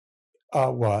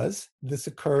was. This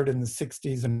occurred in the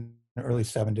 60s and early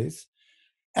 70s.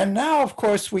 And now, of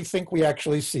course, we think we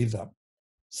actually see them.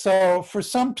 So for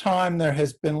some time, there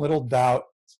has been little doubt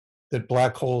that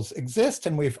black holes exist,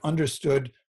 and we've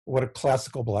understood what a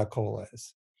classical black hole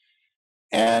is.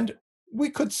 And we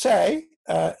could say,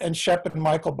 and Shep and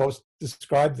Michael both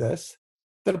described this,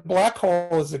 that a black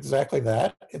hole is exactly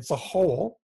that. It's a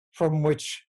hole from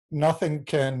which nothing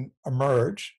can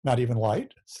emerge, not even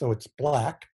light, so it's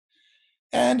black.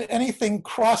 And anything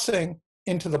crossing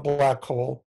into the black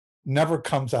hole never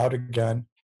comes out again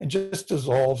and just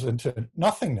dissolves into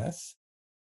nothingness.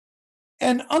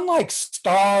 And unlike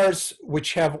stars,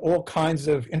 which have all kinds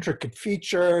of intricate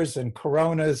features and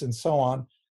coronas and so on,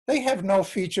 they have no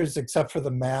features except for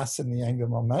the mass and the angular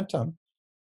momentum.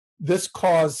 This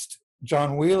caused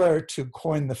John Wheeler to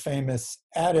coin the famous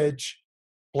adage,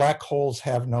 black holes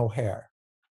have no hair.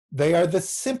 They are the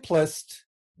simplest,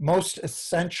 most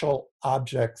essential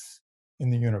objects in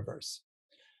the universe.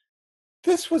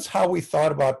 This was how we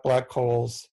thought about black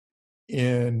holes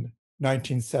in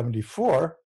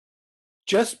 1974,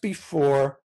 just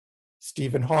before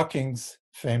Stephen Hawking's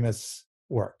famous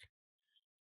work.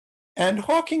 And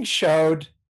Hawking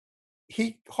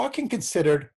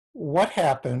considered what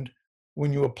happened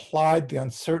when you applied the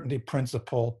uncertainty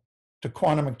principle to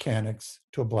quantum mechanics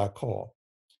to a black hole.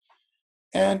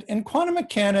 And in quantum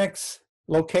mechanics,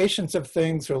 locations of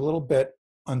things are a little bit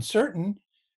uncertain,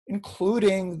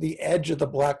 including the edge of the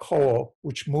black hole,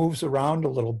 which moves around a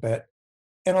little bit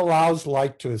and allows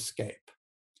light to escape.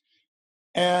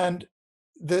 And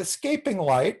the escaping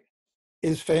light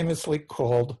is famously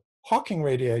called Hawking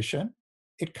radiation.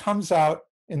 It comes out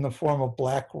in the form of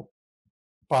black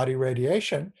body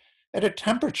radiation at a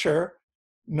temperature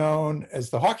known as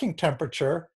the Hawking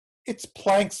temperature. It's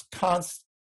Planck's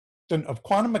constant of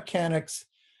quantum mechanics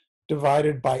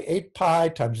divided by 8 pi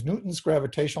times Newton's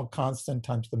gravitational constant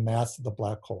times the mass of the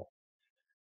black hole.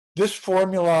 This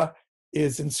formula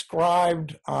is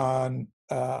inscribed on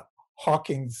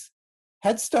Hawking's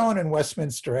headstone in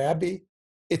Westminster Abbey.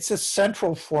 It's a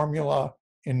central formula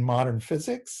in modern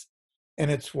physics, and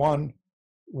it's one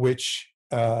which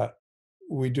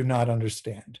we do not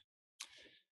understand.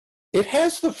 It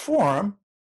has the form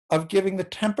of giving the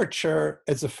temperature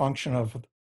as a function of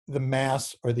the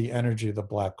mass or the energy of the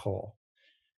black hole.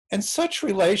 And such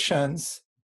relations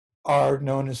are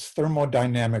known as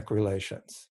thermodynamic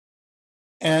relations.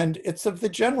 And it's of the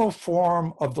general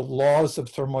form of the laws of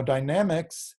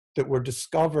thermodynamics that were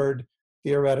discovered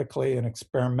theoretically and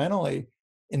experimentally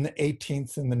in the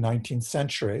 18th and the 19th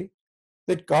century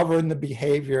that govern the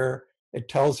behavior. It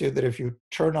tells you that if you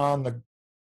turn on the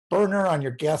burner on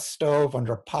your gas stove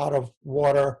under a pot of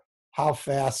water, how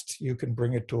fast you can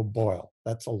bring it to a boil.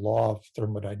 That's a law of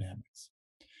thermodynamics.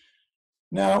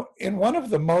 Now, in one of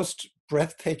the most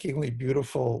breathtakingly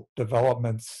beautiful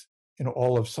developments in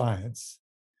all of science,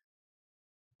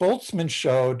 Boltzmann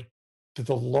showed that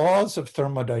the laws of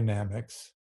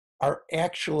thermodynamics are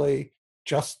actually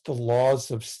just the laws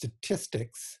of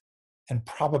statistics and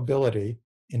probability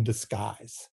in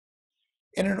disguise.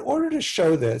 And in order to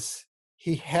show this,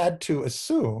 he had to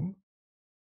assume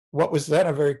what was then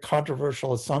a very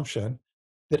controversial assumption,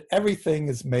 that everything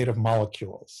is made of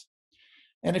molecules.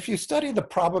 And if you study the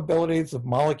probabilities of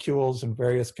molecules in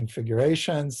various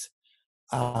configurations,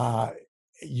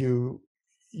 you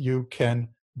can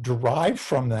derive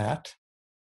from that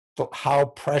how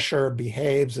pressure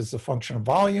behaves as a function of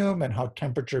volume and how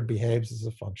temperature behaves as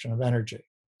a function of energy.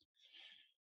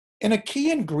 And a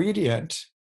key ingredient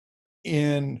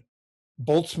in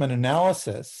Boltzmann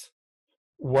analysis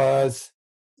was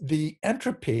the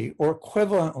entropy, or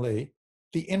equivalently,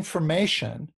 the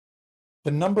information,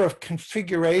 the number of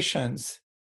configurations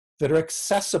that are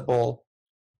accessible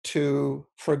to,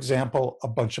 for example, a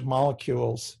bunch of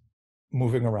molecules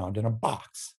moving around in a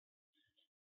box.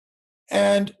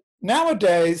 And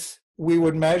nowadays, we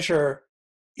would measure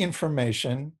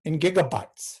information in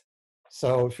gigabytes.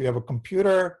 So if you have a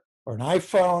computer or an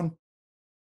iPhone,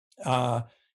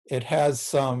 it has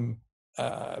some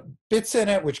bits in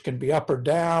it which can be up or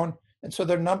down. And so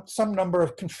there are some number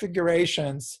of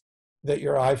configurations that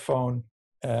your iPhone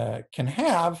can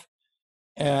have.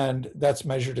 And that's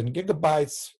measured in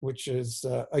gigabytes, which is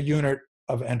a unit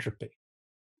of entropy.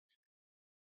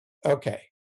 Okay,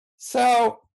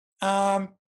 so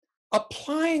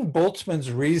applying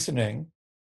Boltzmann's reasoning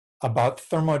about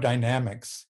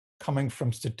thermodynamics coming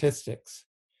from statistics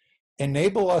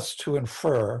enable us to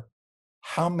infer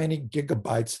how many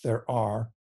gigabytes there are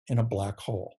in a black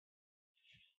hole.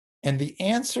 And the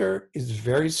answer is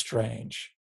very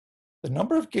strange. The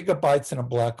number of gigabytes in a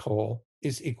black hole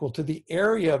is equal to the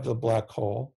area of the black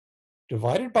hole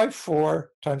divided by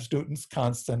 4 times Newton's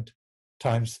constant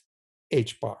times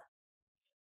h bar.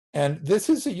 And this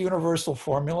is a universal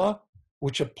formula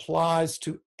which applies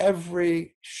to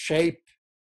every shape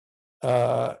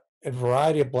and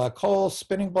variety of black holes: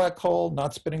 spinning black hole,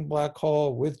 not spinning black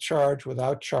hole, with charge,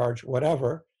 without charge,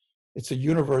 whatever. It's a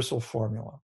universal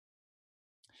formula.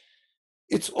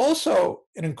 It's also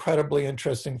an incredibly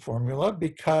interesting formula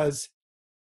because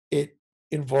it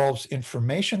involves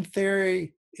information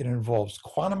theory, it involves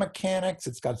quantum mechanics,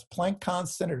 it's got its Planck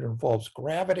constant, it involves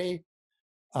gravity,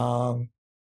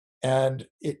 and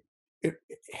it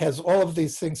has all of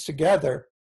these things together.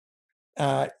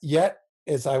 Yet,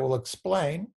 as I will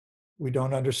explain, we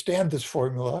don't understand this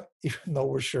formula, even though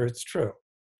we're sure it's true.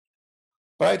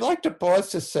 But I'd like to pause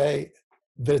to say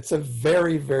that it's a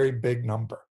very, very big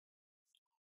number.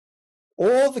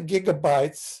 All the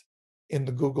gigabytes in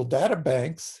the Google data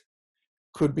banks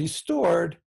could be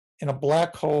stored in a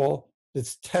black hole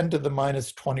that's 10 to the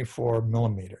minus 24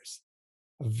 millimeters,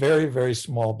 very, very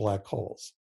small black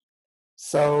holes.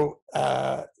 So,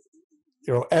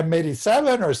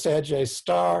 M87 or Sagittarius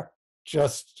star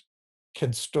just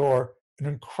can store an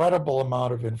incredible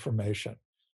amount of information.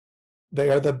 They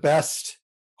are the best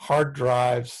hard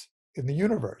drives in the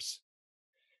universe.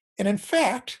 And in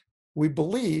fact, we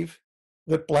believe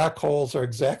that black holes are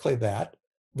exactly that,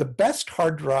 the best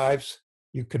hard drives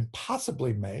you can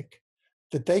possibly make,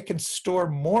 that they can store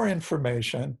more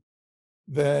information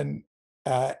than,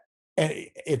 and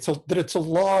it's a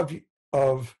law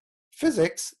of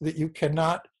physics that you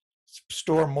cannot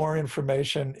store more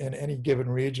information in any given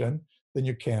region than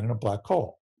you can in a black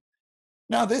hole.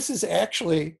 Now, this is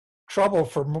actually trouble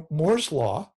for Moore's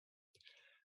law,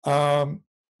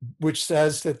 which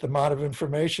says that the amount of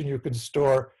information you can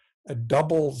store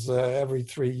doubles every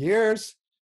 3 years.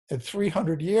 In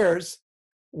 300 years,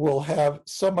 we'll have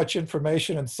so much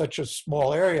information in such a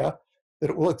small area that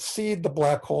it will exceed the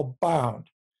black hole bound.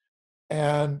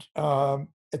 And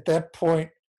at that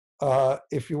point,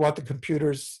 if you want the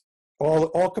computers,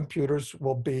 all computers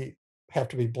will have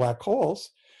to be black holes.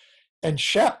 And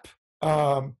Shep,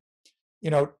 talking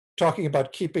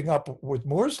about keeping up with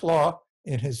Moore's law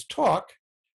in his talk,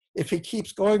 if he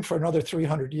keeps going for another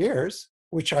 300 years,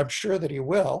 which I'm sure that he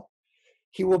will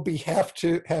have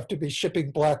to be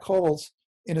shipping black holes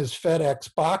in his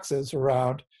FedEx boxes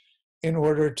around in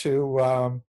order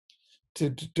to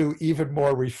do even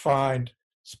more refined,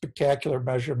 spectacular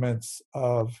measurements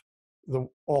of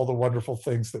all the wonderful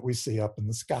things that we see up in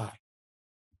the sky.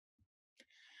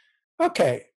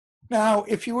 Okay, now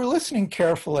if you were listening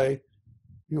carefully,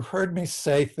 you heard me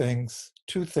say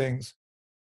two things,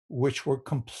 which were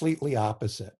completely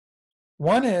opposite.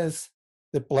 One is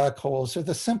that black holes are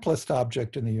the simplest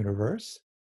object in the universe.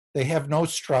 They have no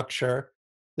structure.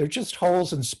 They're just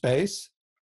holes in space.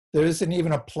 There isn't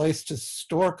even a place to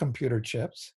store computer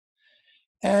chips.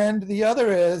 And the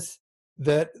other is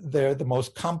that they're the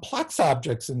most complex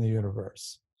objects in the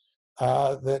universe.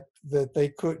 That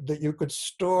you could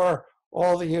store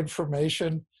all the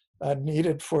information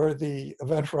needed for the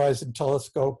Event Horizon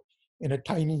Telescope in a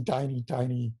tiny, tiny,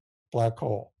 tiny black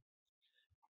hole.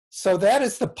 So that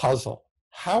is the puzzle.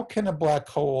 How can a black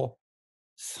hole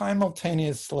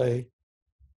simultaneously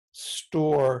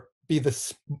be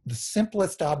the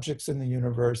simplest objects in the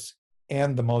universe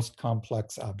and the most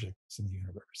complex objects in the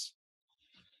universe?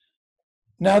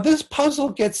 Now, this puzzle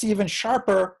gets even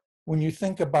sharper when you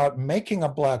think about making a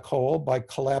black hole by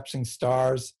collapsing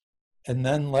stars and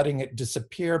then letting it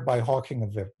disappear by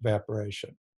Hawking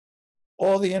evaporation.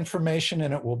 All the information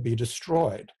in it will be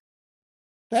destroyed.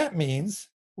 That means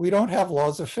we don't have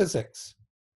laws of physics.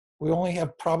 We only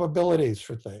have probabilities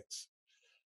for things.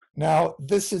 Now,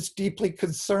 this is deeply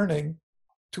concerning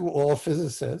to all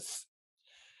physicists,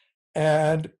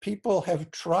 and people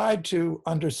have tried to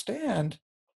understand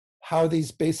how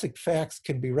these basic facts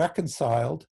can be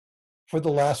reconciled for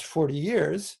the last 40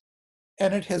 years,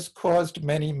 and it has caused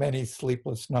many, many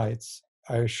sleepless nights,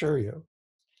 I assure you.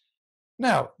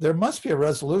 Now, there must be a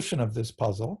resolution of this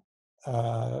puzzle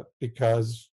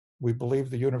because we believe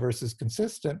the universe is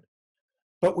consistent,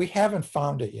 but we haven't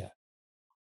found it yet.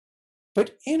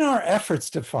 But in our efforts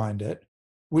to find it,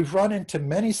 we've run into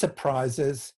many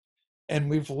surprises, and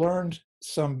we've learned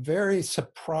some very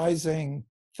surprising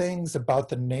things about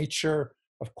the nature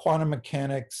of quantum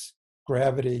mechanics,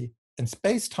 gravity, and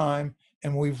space-time,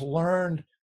 and we've learned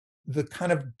the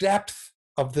kind of depth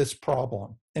of this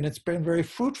problem. And it's been very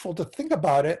fruitful to think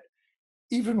about it,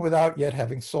 even without yet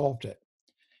having solved it.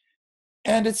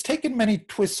 And it's taken many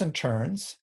twists and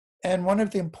turns, and one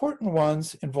of the important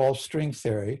ones involves string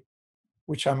theory,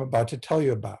 which I'm about to tell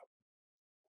you about.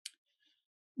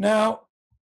 Now,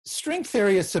 string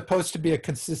theory is supposed to be a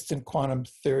consistent quantum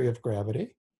theory of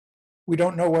gravity. We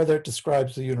don't know whether it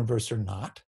describes the universe or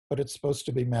not, but it's supposed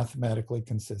to be mathematically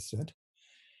consistent.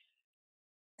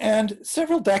 And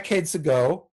several decades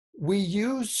ago, we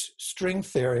used string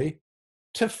theory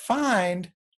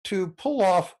to pull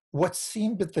off what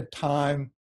seemed at the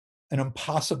time an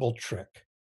impossible trick,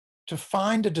 to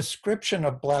find a description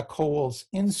of black holes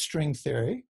in string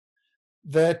theory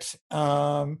that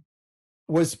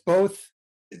was both,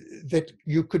 that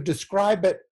you could describe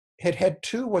it, had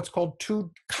what's called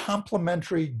two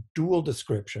complementary dual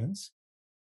descriptions.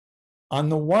 In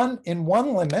one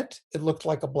limit, it looked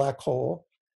like a black hole.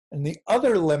 In the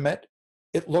other limit,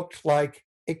 it looked like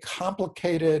a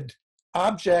complicated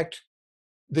object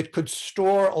that could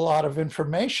store a lot of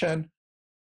information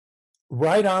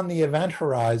right on the event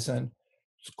horizon.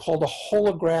 It's called a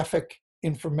holographic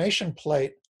information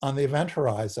plate on the event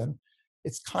horizon.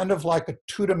 It's kind of like a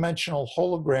two-dimensional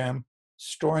hologram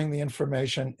storing the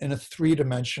information in a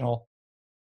three-dimensional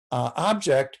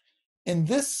object. And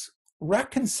this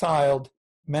reconciled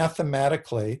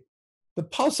mathematically the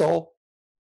puzzle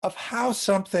of how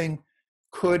something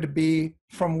could be,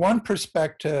 from one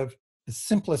perspective, the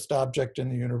simplest object in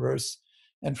the universe,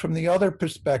 and from the other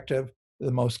perspective,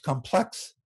 the most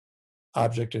complex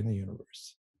object in the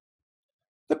universe.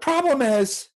 The problem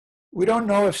is, we don't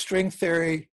know if string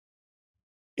theory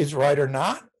is right or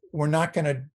not. We're not going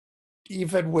to,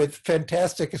 even with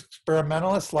fantastic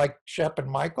experimentalists like Shep and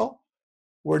Michael,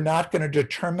 we're not going to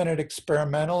determine it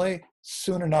experimentally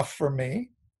soon enough for me.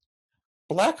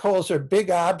 Black holes are big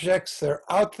objects, they're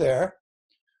out there.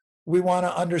 We want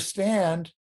to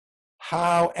understand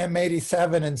how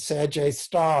M87 and Sagittarius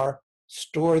star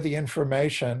store the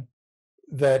information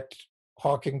that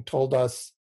Hawking told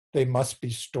us they must be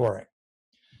storing.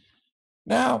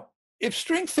 Now, if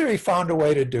string theory found a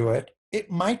way to do it, it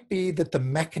might be that the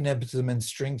mechanism in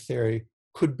string theory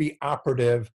could be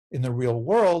operative in the real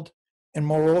world. And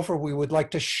moreover, we would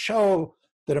like to show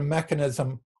that a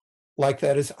mechanism like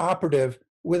that is operative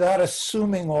without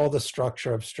assuming all the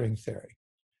structure of string theory.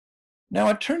 Now,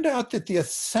 it turned out that the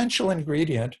essential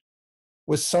ingredient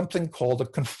was something called a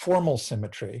conformal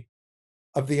symmetry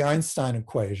of the Einstein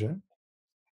equation,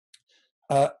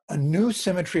 a new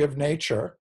symmetry of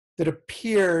nature that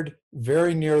appeared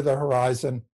very near the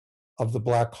horizon of the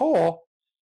black hole.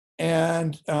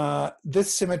 And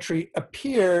this symmetry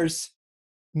appears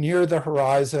near the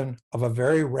horizon of a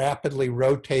very rapidly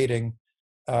rotating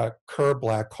Kerr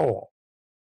black hole.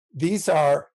 These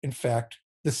are, in fact,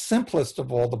 the simplest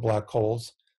of all the black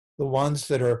holes, the ones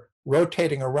that are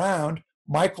rotating around.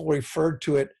 Michael referred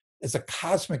to it as a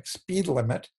cosmic speed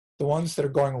limit, the ones that are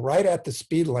going right at the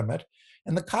speed limit.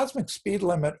 And the cosmic speed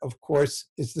limit, of course,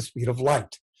 is the speed of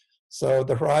light. So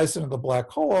the horizon of the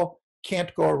black hole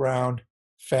can't go around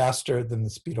faster than the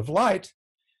speed of light.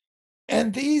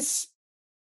 And these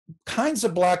kinds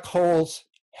of black holes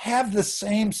have the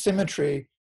same symmetry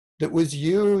that was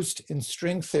used in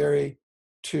string theory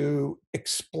to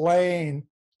explain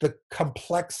the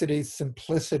complexity,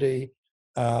 simplicity,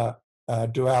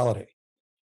 duality.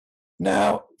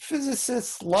 Now,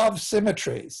 physicists love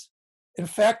symmetries. In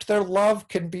fact, their love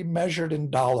can be measured in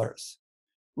dollars.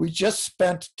 We just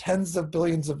spent tens of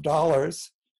billions of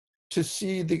dollars to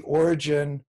see the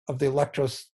origin of the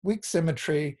electroweak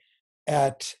symmetry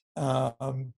at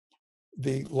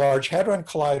the Large Hadron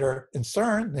Collider in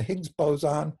CERN, the Higgs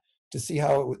boson, to see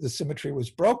how the symmetry was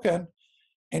broken.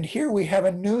 And here we have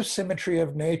a new symmetry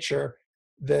of nature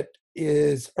that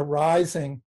is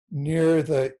arising near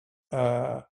the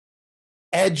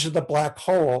edge of the black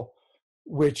hole,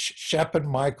 which Shep and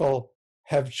Michael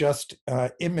have just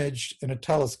imaged in a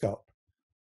telescope.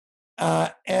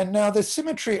 And now the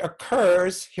symmetry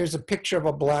occurs. Here's a picture of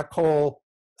a black hole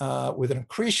with an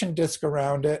accretion disk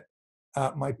around it.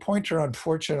 My pointer,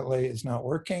 unfortunately, is not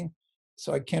working,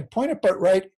 so I can't point it, but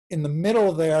right in the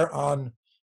middle there on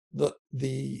where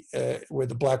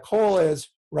the black hole is,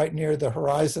 right near the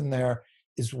horizon there,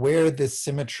 is where this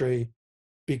symmetry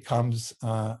becomes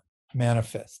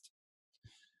manifest.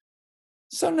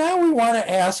 So now we want to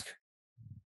ask,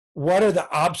 what are the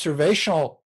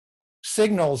observational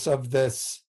signals of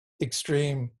this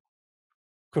extreme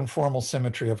conformal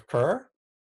symmetry occur?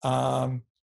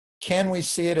 Can we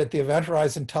see it at the Event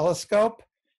Horizon Telescope?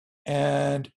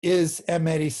 And is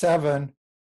M87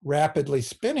 rapidly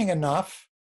spinning enough?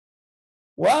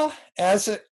 Well,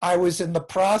 I was in the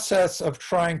process of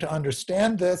trying to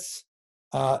understand this,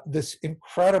 this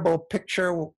incredible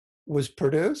picture was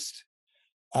produced.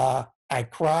 I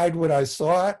cried when I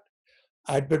saw it.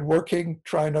 I'd been working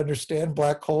trying to understand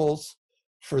black holes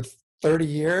for 30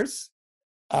 years.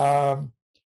 I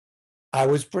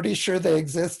was pretty sure they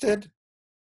existed,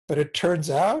 but it turns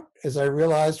out, as I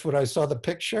realized when I saw the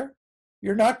picture,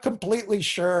 you're not completely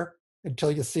sure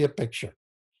until you see a picture.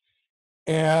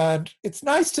 And it's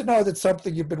nice to know that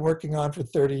something you've been working on for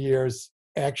 30 years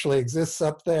actually exists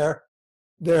up there.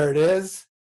 There it is.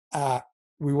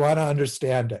 We want to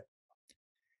understand it.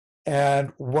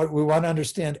 And what we want to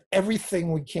understand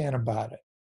everything we can about it.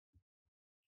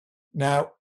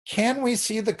 Now, can we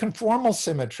see the conformal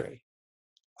symmetry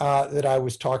that I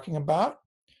was talking about?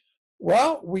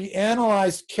 Well, we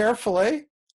analyzed carefully.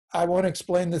 I won't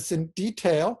explain this in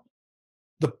detail.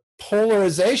 The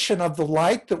polarization of the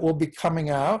light that will be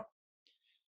coming out.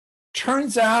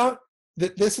 Turns out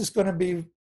that this is going to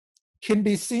can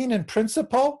be seen in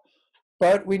principle,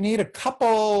 but we need a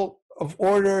couple of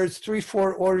orders,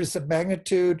 3-4 orders of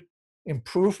magnitude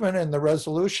improvement in the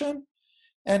resolution.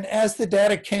 And as the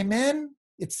data came in,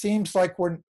 it seems like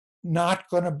we're not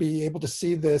going to be able to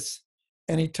see this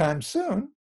anytime soon.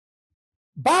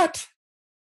 But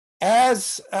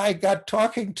as I got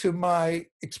talking to my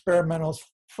experimental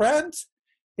friends,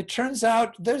 it turns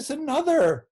out there's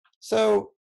another.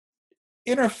 So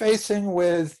interfacing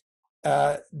with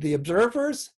the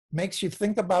observers makes you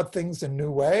think about things in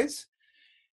new ways.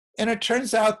 And it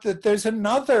turns out that there's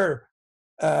another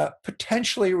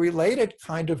potentially related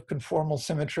kind of conformal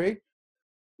symmetry,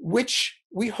 which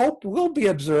we hope will be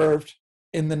observed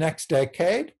in the next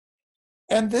decade.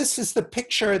 And this is the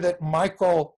picture that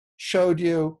Michael showed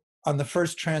you on the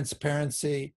first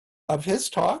transparency of his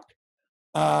talk,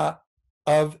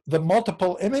 of the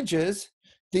multiple images.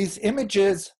 These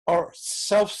images are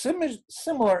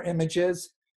self-similar images,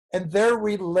 and they're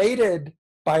related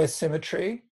by a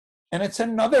symmetry. And it's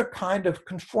another kind of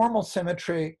conformal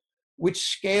symmetry which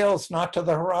scales not to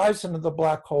the horizon of the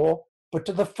black hole, but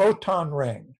to the photon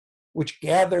ring, which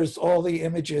gathers all the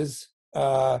images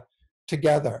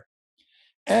together.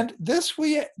 And this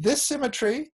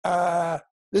symmetry,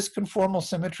 this conformal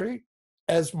symmetry,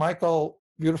 as Michael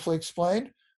beautifully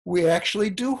explained, we actually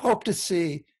do hope to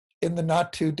see in the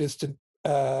not too distant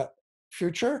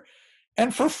future,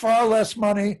 and for far less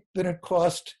money than it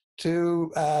cost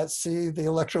to see the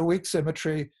electroweak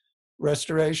symmetry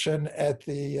restoration at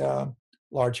the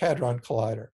Large Hadron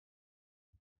Collider.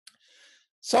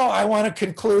 So I want to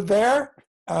conclude there.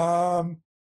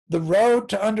 The road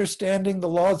to understanding the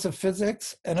laws of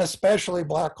physics, and especially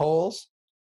black holes,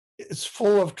 is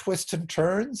full of twists and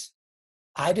turns.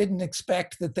 I didn't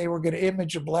expect that they were going to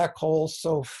image a black hole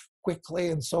so quickly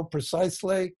and so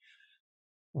precisely.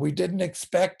 We didn't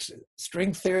expect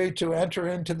string theory to enter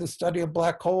into the study of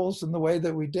black holes in the way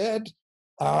that we did.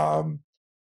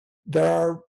 There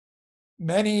are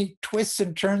many twists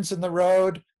and turns in the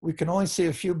road. We can only see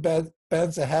a few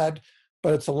bends ahead,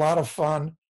 but it's a lot of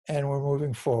fun, and we're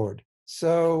moving forward.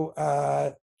 So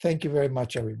thank you very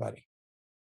much, everybody.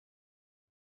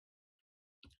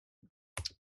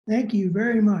 Thank you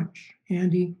very much,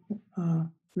 Andy.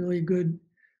 Really good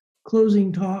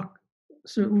closing talk.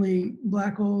 Certainly,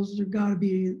 black holes have got to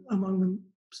be among the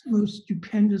most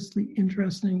stupendously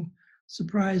interesting,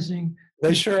 surprising,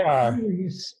 They sure are.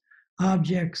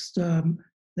 Objects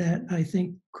that I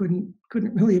think couldn't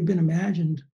really have been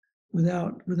imagined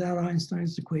without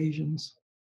Einstein's equations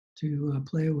to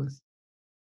play with.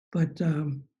 But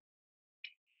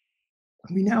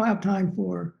we now have time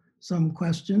for some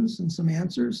questions and some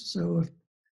answers. So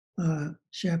if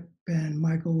Shep and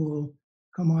Michael will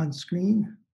come on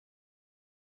screen.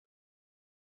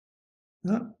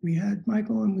 Oh, we had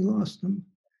Michael and we lost him.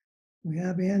 We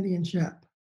have Andy and Shep.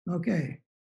 Okay.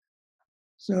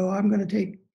 So I'm going to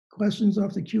take questions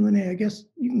off the Q&A. I guess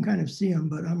you can kind of see them,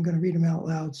 but I'm going to read them out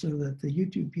loud so that the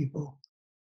YouTube people.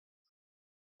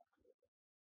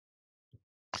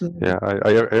 So, Yeah,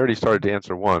 I already started to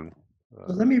answer one.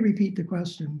 so let me repeat the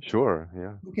question. Sure,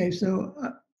 yeah. Okay, so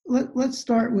let's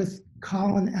start with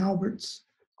Colin Albert's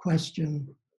question.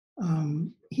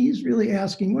 He's really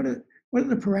asking what are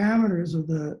the parameters of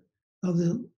the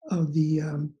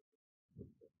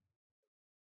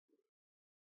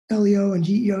LEO and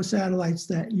GEO satellites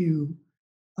that you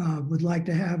would like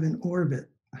to have in orbit?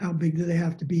 How big do they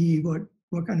have to be? What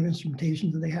kind of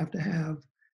instrumentation do they have to have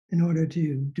in order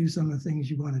to do some of the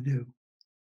things you want to do?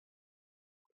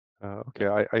 Okay,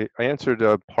 I answered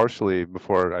partially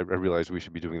before I realized we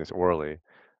should be doing this orally.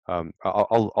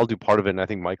 I'll do part of it, and I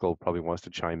think Michael probably wants to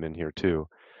chime in here too.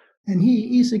 And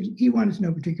he wanted to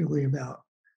know particularly about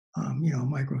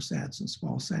microsats and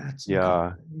small sats.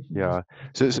 Yeah, yeah.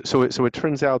 So it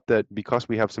turns out that because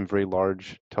we have some very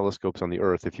large telescopes on the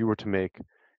Earth, if you were to make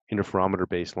interferometer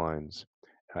baselines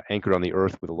anchored on the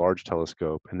Earth with a large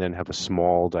telescope, and then have a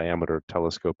small diameter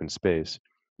telescope in space,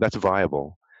 that's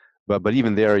viable. But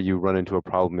even there, you run into a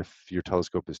problem if your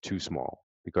telescope is too small,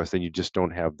 because then you just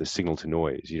don't have the signal to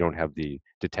noise. You don't have the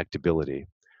detectability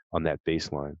on that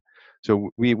baseline.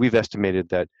 So we've estimated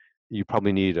that you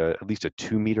probably need at least a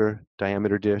 2-meter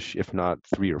diameter dish, if not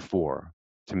 3 or 4,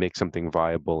 to make something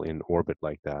viable in orbit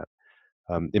like that.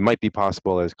 It might be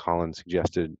possible, as Colin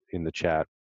suggested in the chat,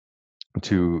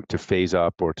 to phase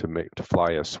up or to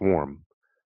fly a swarm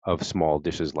of small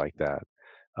dishes like that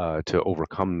to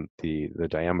overcome the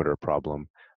diameter problem.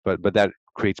 But that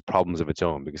creates problems of its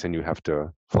own, because then you have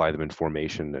to fly them in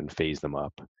formation and phase them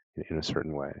up in a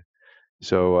certain way.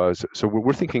 So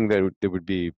we're thinking that there would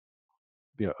be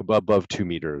above 2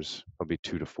 meters, probably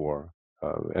 2 to 4.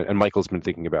 And Michael's been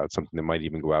thinking about something that might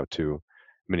even go out to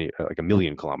like 1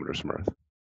 million kilometers from Earth.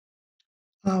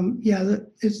 Yeah,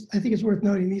 I think it's worth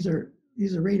noting these are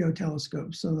radio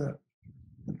telescopes, so the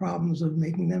problems of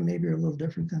making them maybe are a little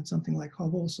different than something like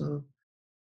Hubble. So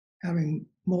having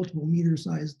multiple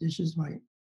meter-sized dishes might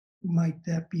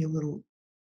that be a little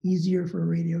easier for a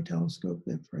radio telescope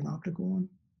than for an optical one?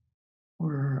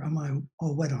 Or am I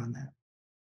all wet on that?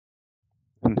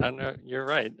 No, you're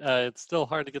right. It's still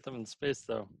hard to get them in space,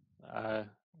 though.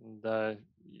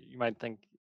 You might think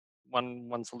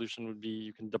one solution would be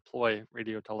you can deploy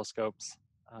radio telescopes.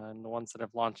 And the ones that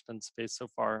have launched in space so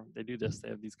far, they do this. They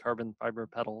have these carbon fiber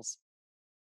petals.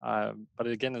 But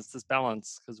again, it's this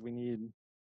balance, because we need,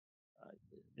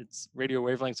 its radio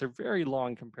wavelengths are very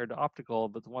long compared to optical,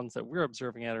 but the ones that we're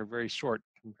observing at are very short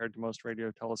compared to most radio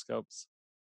telescopes.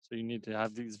 So you need to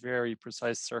have these very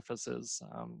precise surfaces.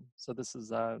 So this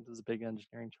is a big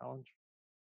engineering challenge.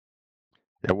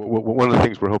 Yeah, one of the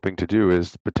things we're hoping to do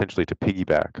is potentially to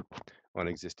piggyback on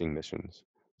existing missions.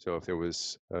 So if there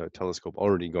was a telescope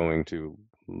already going to,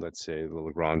 let's say, the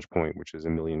Lagrange point, which is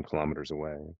 1 million kilometers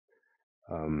away,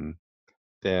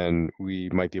 then we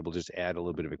might be able to just add a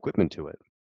little bit of equipment to it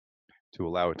to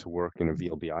allow it to work in a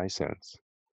VLBI sense,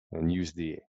 and use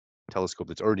the telescope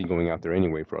that's already going out there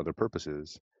anyway for other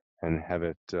purposes, and have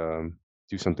it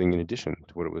do something in addition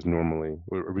to what it was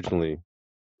originally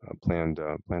planned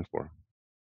for.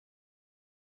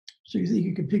 So you think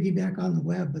you could piggyback on the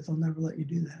web, but they'll never let you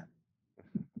do that?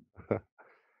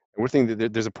 We're thinking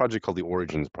that there's a project called the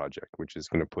Origins Project, which is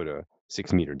going to put a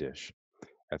 6-meter dish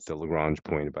at the Lagrange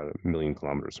point about 1 million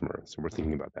kilometers from Earth. So we're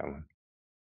thinking about that one.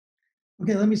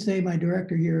 Okay, let me say my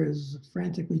director here is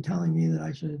frantically telling me that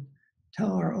I should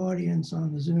tell our audience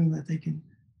on the Zoom that they can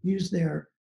use their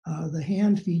the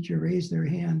hand feature, raise their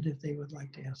hand if they would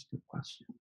like to ask a question.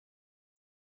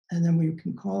 And then we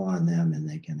can call on them and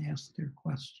they can ask their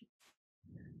question.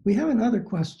 We have another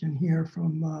question here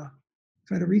from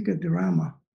Federica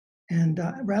Durama. And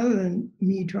rather than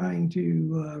me trying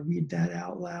to read that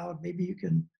out loud, maybe you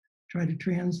can try to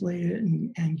translate it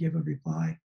and give a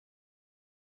reply.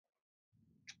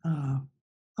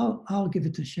 I'll give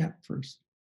it to Shep first.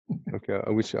 Okay,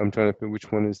 I'm trying to think,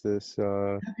 which one is this?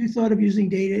 Have you thought of using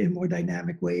data in more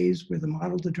dynamic ways where the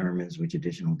model determines which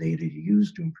additional data you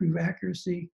use to improve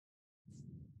accuracy?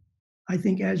 I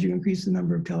think as you increase the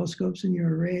number of telescopes in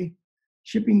your array,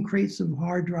 shipping crates of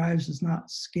hard drives is not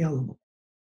scalable.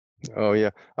 Oh yeah,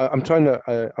 I'm trying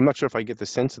to. I'm not sure if I get the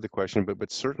sense of the question,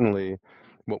 but certainly,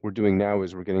 what we're doing now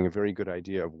is we're getting a very good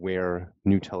idea of where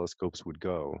new telescopes would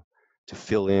go to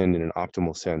fill in an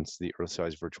optimal sense the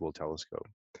Earth-sized virtual telescope.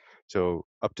 So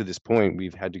up to this point,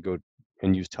 we've had to go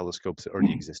and use telescopes that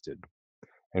already existed,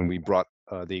 and we brought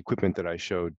the equipment that I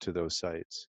showed to those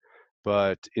sites.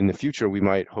 But in the future, we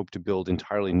might hope to build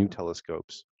entirely new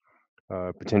telescopes,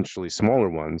 potentially smaller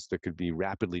ones that could be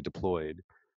rapidly deployed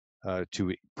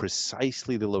to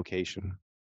precisely the location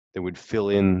that would fill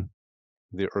in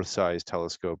the Earth-sized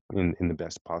telescope in the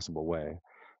best possible way.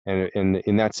 And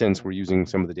in that sense, we're using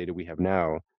some of the data we have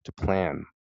now to plan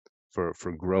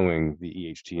for growing the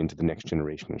EHT into the next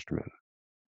generation instrument.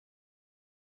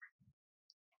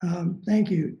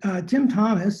 Thank you. Tim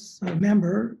Thomas, a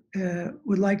member,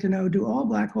 would like to know, do all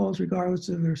black holes, regardless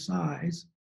of their size,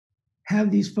 have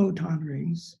these photon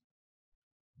rings?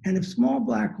 And if small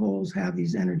black holes have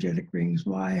these energetic rings,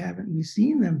 why haven't we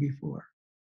seen them before?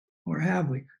 Or have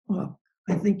we? Well,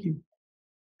 I think you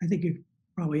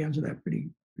probably answered that pretty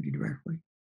directly.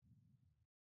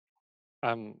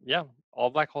 Yeah, all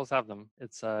black holes have them.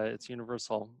 It's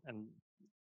universal, and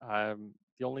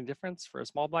the only difference for a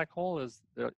small black hole is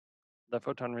the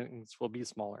photon rings will be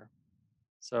smaller.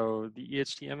 So the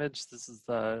EHT image, this is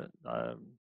the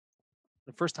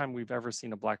first time we've ever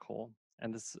seen a black hole,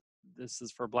 and this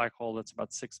is for a black hole that's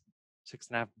about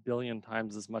 6.5 billion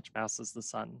times as much mass as the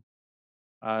sun.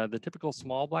 The typical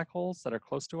small black holes that are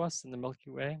close to us in the Milky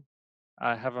Way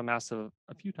have a mass of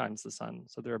a few times the sun,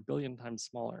 so they're 1 billion times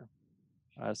smaller.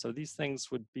 So these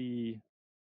things would be,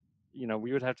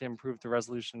 we would have to improve the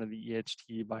resolution of the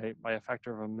EHT by a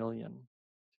factor of 1 million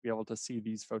to be able to see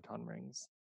these photon rings.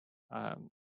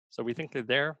 So we think they're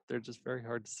there, they're just very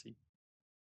hard to see.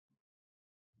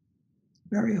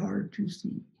 Very hard to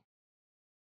see.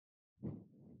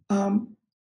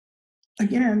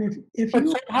 Again, if But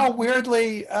you somehow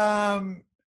weirdly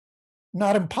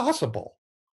not impossible.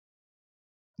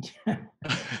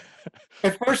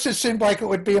 At first, it seemed like it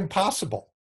would be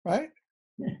impossible, right?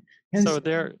 So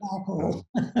there, black hole.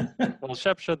 well,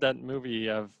 Shep showed that movie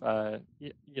of,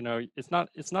 it's not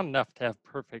enough to have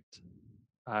perfect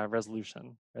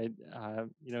resolution, right?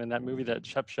 In that movie that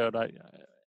Shep showed,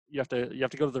 you have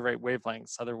to go to the right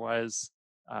wavelengths, otherwise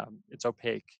it's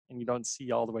opaque and you don't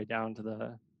see all the way down to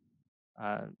the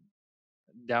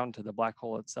black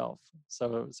hole itself.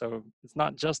 So it's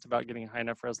not just about getting high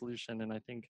enough resolution, and I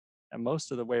think at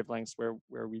most of the wavelengths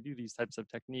where we do these types of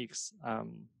techniques,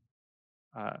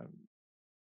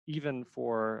 even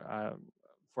for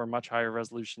much higher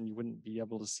resolution, you wouldn't be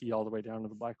able to see all the way down to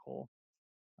the black hole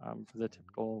for the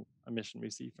typical emission we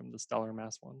see from the stellar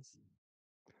mass ones.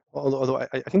 Although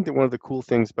I think that one of the cool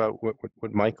things about what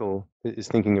Michael is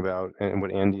thinking about and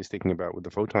what Andy is thinking about with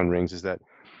the photon rings is that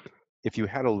if you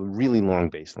had a really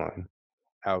long baseline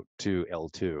out to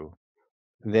L2,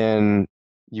 then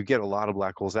you get a lot of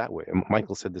black holes that way. And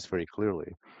Michael said this very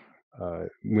clearly.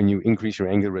 When you increase your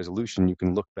angular resolution, you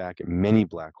can look back at many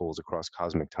black holes across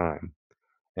cosmic time,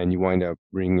 and you wind up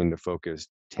bringing into focus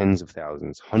tens of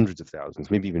thousands, hundreds of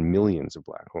thousands, maybe even millions of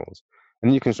black holes. And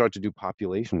then you can start to do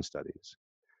population studies.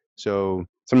 So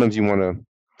sometimes you want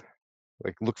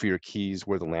to look for your keys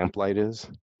where the lamplight is,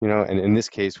 and in this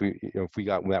case, if we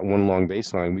got that one long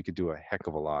baseline, we could do a heck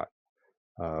of a lot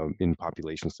in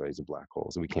population studies of black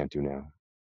holes that we can't do now.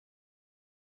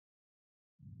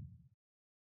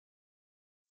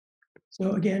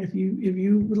 So again, if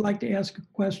you would like to ask a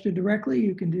question directly,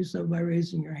 you can do so by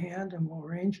raising your hand, and we'll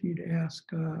arrange for you to ask.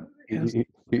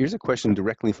 Here's a question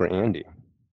directly for Andy.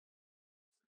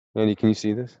 Andy, can you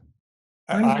see this?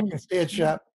 I can see it,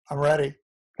 Shep. I'm ready.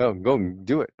 Oh, go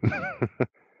do it.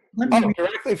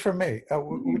 Directly for me.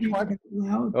 Which one?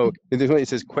 Oh, it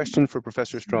says, question for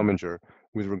Professor Strominger.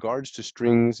 With regards to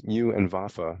strings, you and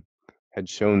Vafa had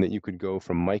shown that you could go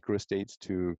from microstates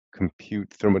to compute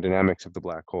thermodynamics of the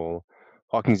black hole.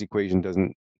 Hawking's equation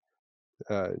doesn't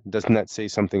that say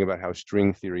something about how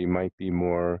string theory might be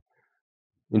more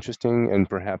interesting, and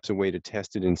perhaps a way to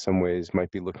test it in some ways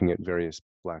might be looking at various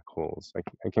black holes?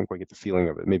 I can't quite get the feeling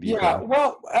of it. Maybe you can.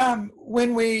 Well,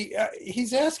 when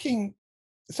he's asking,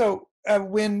 so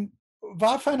when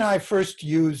Vafa and I first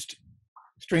used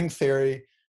string theory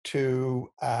to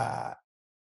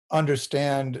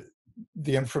understand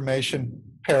the information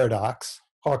paradox,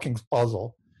 Hawking's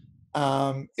puzzle,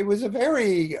 it was a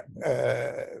very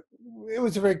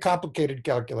complicated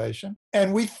calculation,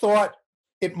 and we thought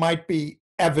it might be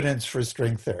evidence for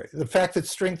string theory. The fact that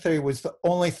string theory was the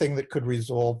only thing that could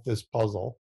resolve this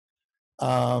puzzle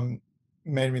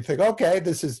made me think, okay,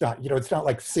 this is not, it's not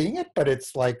like seeing it, but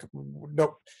it's like,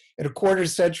 no, in a quarter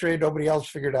century, nobody else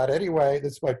figured out anyway,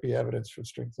 this might be evidence for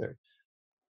string theory.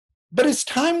 But as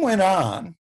time went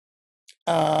on,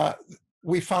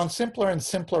 we found simpler and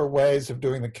simpler ways of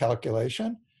doing the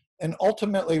calculation. And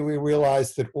ultimately, we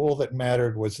realized that all that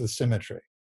mattered was the symmetry.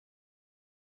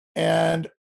 And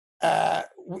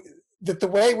that the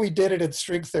way we did it in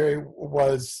string theory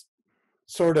was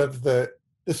sort of the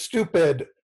stupid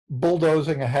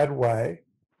bulldozing ahead way.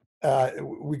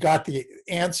 We got the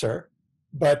answer,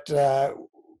 but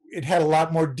it had a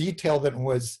lot more detail than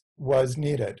was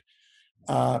needed.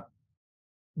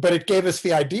 But it gave us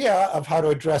the idea of how to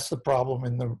address the problem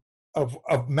in the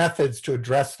of methods to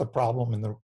address the problem in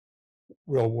the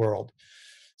real world.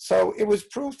 So it was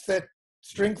proof that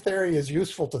string theory is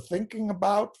useful to thinking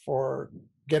about for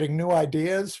getting new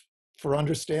ideas for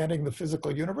understanding the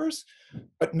physical universe,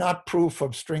 but not proof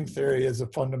of string theory as a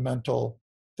fundamental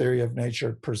theory of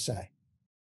nature per se,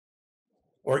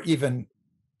 or even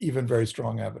very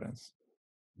strong evidence.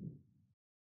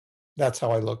 That's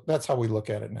how we look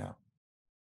at it now.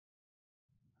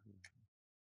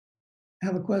 I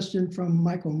have a question from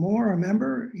Michael Moore, a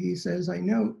member. He says, I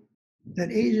note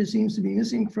that Asia seems to be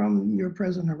missing from your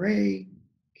present array.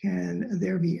 Can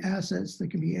there be assets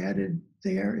that can be added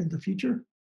there in the future?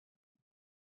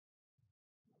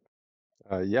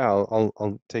 Yeah,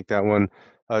 I'll take that one.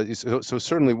 So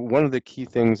certainly one of the key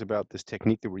things about this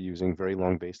technique that we're using, very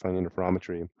long baseline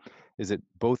interferometry, is that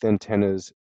both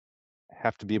antennas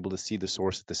have to be able to see the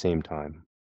source at the same time.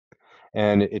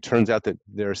 And it turns out that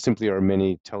there simply are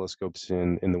many telescopes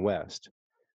in the West.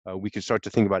 We could start to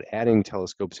think about adding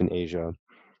telescopes in Asia,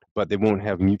 but they won't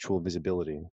have mutual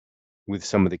visibility with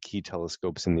some of the key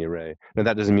telescopes in the array. Now,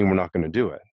 that doesn't mean we're not going to do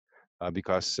it,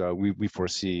 because we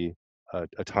foresee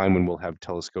a time when we'll have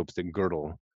telescopes that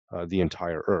girdle the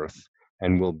entire Earth,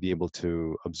 and we'll be able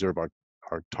to observe our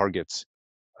targets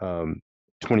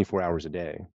 24 hours a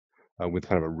day with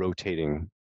kind of a rotating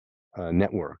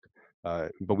network.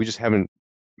 But we just haven't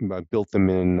built them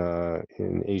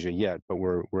in Asia yet. But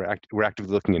we're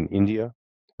actively looking in India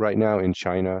right now, in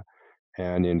China,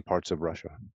 and in parts of Russia.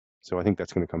 So I think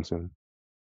that's going to come soon.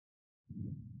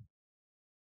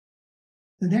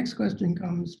 The next question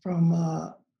comes from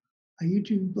a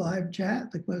YouTube live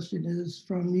chat. The question is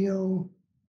from Neil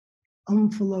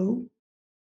Umfalo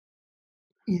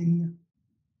in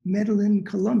Medellin,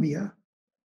 Colombia.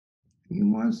 He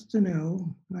wants to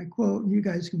know, and I quote, and you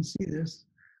guys can see this,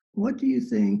 what do you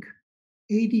think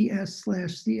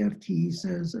ADS/CFT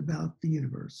says about the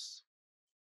universe?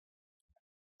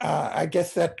 I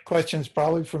guess that question is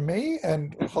probably for me,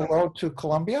 and hello to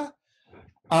Colombia.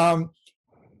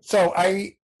 So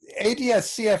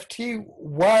ADS/CFT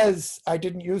was, I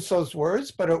didn't use those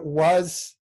words, but it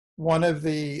was one of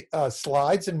the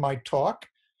slides in my talk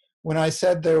when I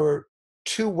said there were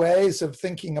two ways of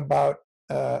thinking about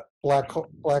black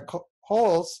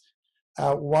holes.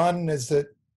 One is that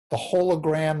the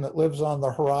hologram that lives on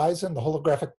the horizon, the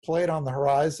holographic plate on the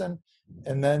horizon,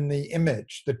 and then the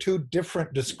image, the two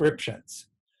different descriptions,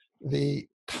 the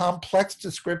complex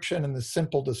description and the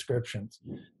simple descriptions.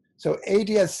 So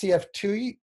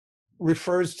ADS/CFT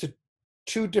refers to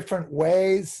two different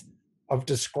ways of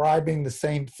describing the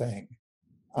same thing,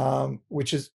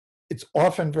 which is, it's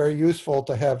often very useful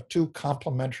to have two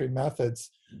complementary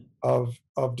methods of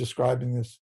describing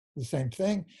the same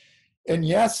thing. And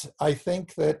yes, I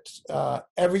think that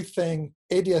everything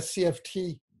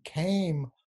ADS/CFT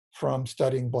came from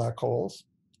studying black holes.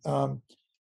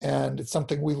 And it's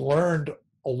something we learned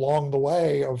along the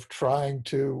way of trying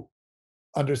to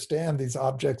understand these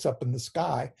objects up in the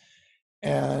sky.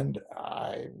 And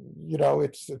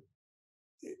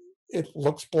it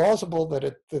looks plausible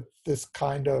that this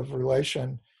kind of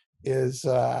relation is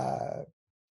a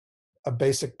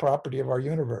basic property of our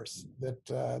universe, that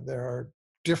there are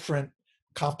different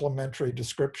complementary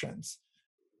descriptions,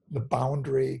 the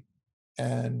boundary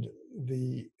and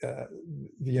the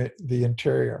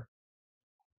interior.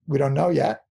 We don't know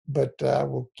yet, but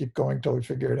we'll keep going till we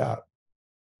figure it out.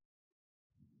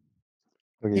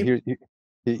 Okay,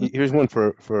 here's one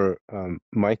for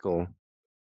Michael.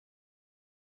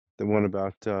 The one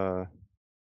about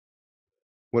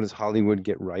what does Hollywood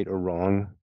get right or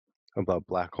wrong about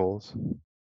black holes?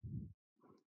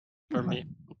 For me.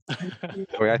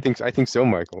 Oh, yeah, I think so,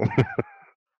 Michael.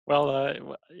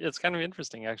 Well, it's kind of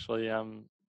interesting, actually.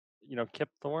 Kip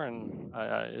Thorne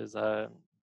is a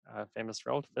famous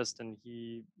relativist, and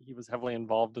he was heavily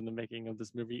involved in the making of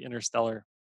this movie Interstellar,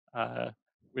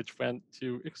 which went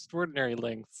to extraordinary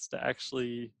lengths to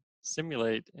actually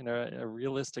simulate in a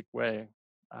realistic way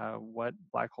what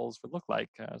black holes would look like.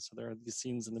 So there are these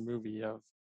scenes in the movie of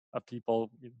people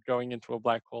going into a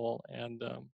black hole, and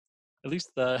at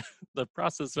least the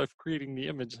process of creating the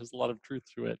image has a lot of truth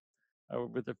to it,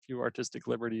 with a few artistic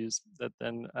liberties that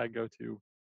then go to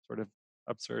sort of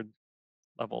absurd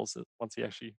levels once he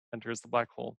actually enters the black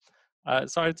hole.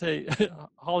 So I'd say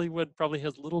Hollywood probably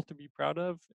has little to be proud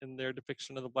of in their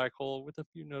depiction of the black hole, with a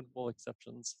few notable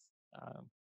exceptions.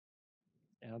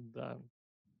 And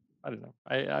I don't know.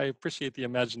 I appreciate the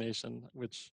imagination,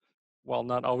 which, while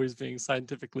not always being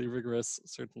scientifically rigorous,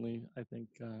 certainly I think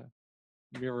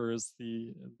mirrors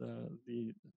the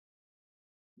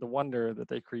wonder that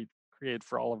they create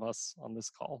for all of us on this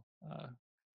call,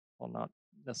 while not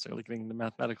necessarily getting the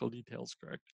mathematical details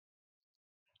correct.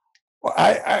 Well,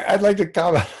 I'd like to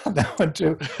comment on that one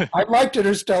too. I liked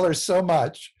Interstellar so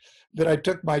much that I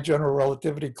took my general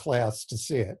relativity class to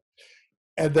see it.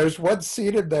 And there's one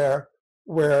scene in there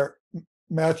where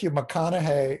Matthew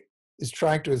McConaughey is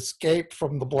trying to escape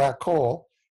from the black hole,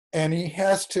 and he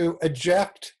has to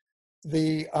eject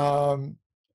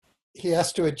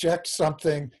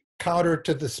something counter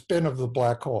to the spin of the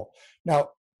black hole. Now,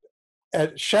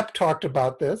 Shep talked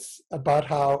about this, about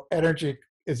how energy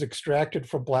is extracted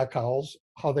from black holes,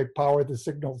 how they power the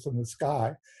signals in the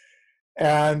sky.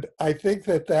 And I think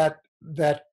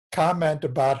that comment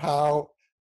about how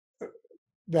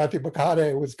Matthew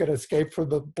McConaughey was going to escape from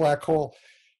the black hole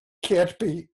can't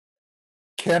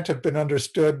have been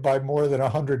understood by more than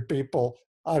 100 people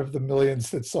out of the millions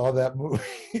that saw that movie.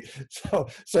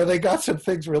 So they got some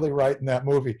things really right in that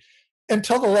movie,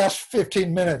 until the last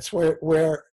 15 minutes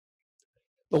where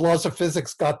the laws of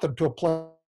physics got them to a place.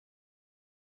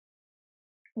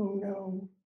 Oh, no.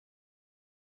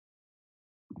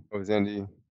 Oh, is Andy?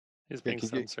 He's Yeah, being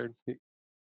censored.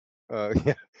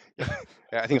 Yeah,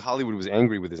 I think Hollywood was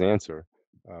angry with his answer.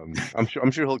 I'm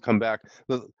sure he'll come back.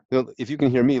 If you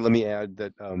can hear me, let me add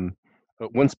that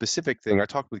one specific thing. I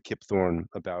talked with Kip Thorne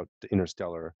about the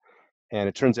Interstellar, and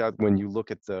it turns out when you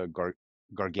look at the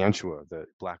Gargantua, the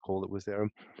black hole that was there,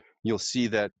 you'll see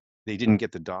that they didn't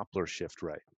get the Doppler shift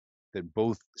right. That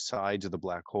both sides of the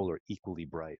black hole are equally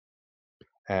bright.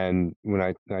 And when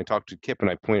I talked to Kip and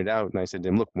I pointed out and I said to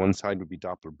him, look, one side would be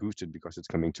Doppler boosted because it's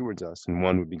coming towards us, and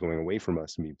one would be going away from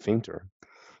us and be fainter.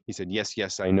 He said,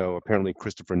 yes, I know. Apparently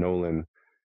Christopher Nolan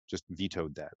just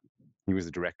vetoed that. He was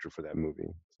the director for that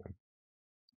movie. So.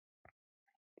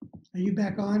 Are you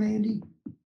back on, Andy?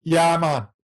 Yeah, I'm on,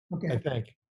 I Okay. think.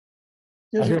 I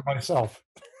There's hear myself.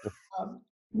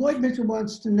 Lloyd Mitchell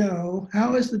wants to know,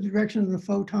 how is the direction of the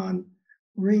photon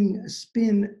ring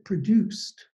spin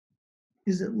produced?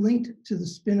 Is it linked to the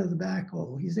spin of the black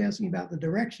hole? He's asking about the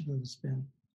direction of the spin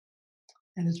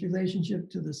and its relationship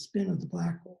to the spin of the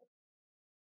black hole.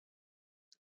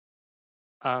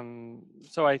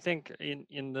 So I think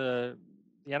in the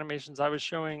animations I was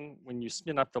showing, when you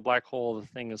spin up the black hole, the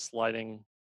thing is sliding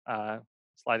to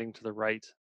the right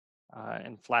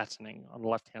and flattening on the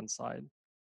left-hand side.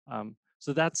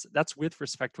 So that's with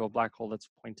respect to a black hole that's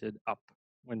pointed up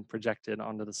when projected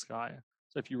onto the sky.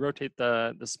 So if you rotate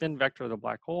the spin vector of the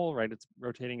black hole, right, it's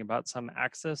rotating about some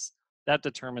axis, that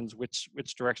determines which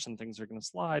direction things are going to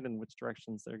slide and which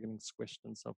directions they're getting squished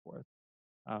and so forth.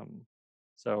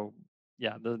 So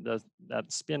yeah, the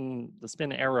spin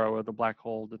arrow of the black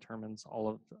hole determines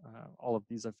all of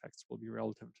these effects will be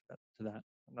relative to that.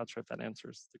 I'm not sure if that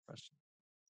answers the question.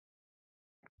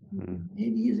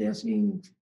 Maybe he's asking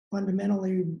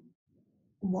fundamentally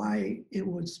why it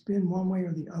would spin one way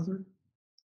or the other.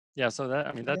 Yeah, so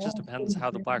that just depends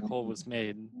how the black hole was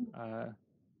made.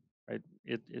 Right,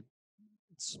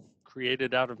 it's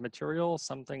created out of material.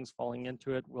 Some things falling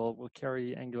into it will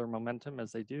carry angular momentum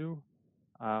as they do,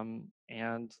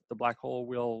 and the black hole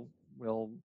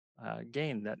will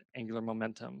gain that angular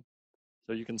momentum.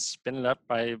 So you can spin it up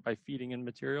by feeding in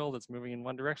material that's moving in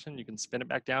one direction. You can spin it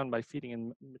back down by feeding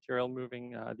in material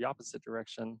moving the opposite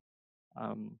direction.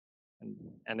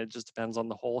 And it just depends on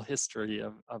the whole history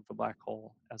of the black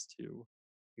hole as to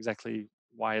exactly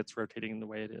why it's rotating the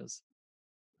way it is.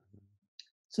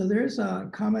 So there's a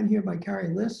comment here by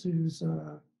Carrie Liss, who's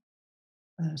an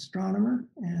astronomer,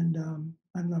 and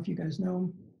I don't know if you guys know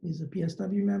him. He's a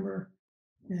PSW member,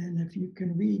 and if you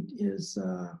can read his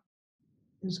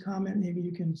comment, maybe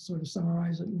you can sort of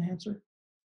summarize it and answer,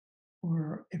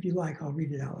 or if you like, I'll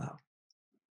read it out loud.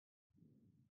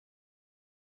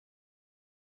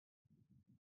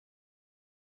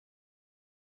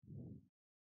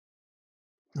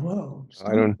 Hello.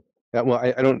 I don't. Well,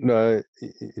 I don't.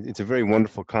 It's a very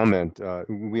wonderful comment.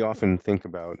 We often think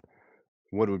about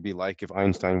what it would be like if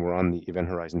Einstein were on the Event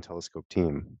Horizon Telescope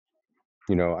team.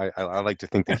 You know, I like to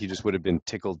think that he just would have been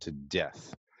tickled to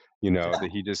death. You know,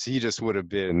 that he just would have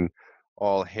been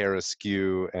all hair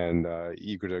askew and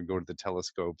eager to go to the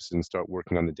telescopes and start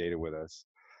working on the data with us.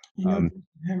 You know,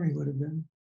 Henry would have been.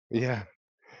 Yeah.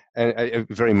 And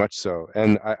very much so.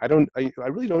 And I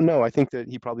really don't know. I think that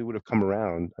he probably would have come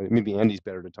around. Maybe Andy's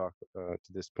better to talk to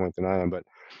this point than I am, but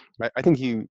I think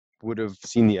he would have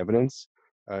seen the evidence.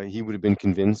 He would have been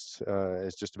convinced,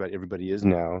 as just about everybody is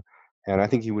now, And I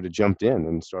think he would have jumped in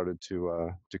and started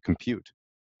to compute,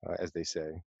 as they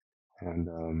say. And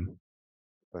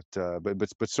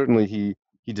but certainly he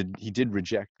did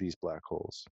reject these black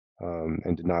holes,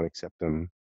 and did not accept them,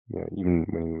 you know, even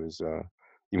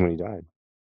when he died.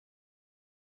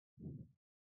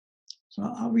 So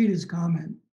I'll read his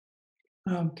comment.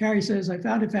 Carrie says, I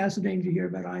found it fascinating to hear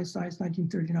about Einstein's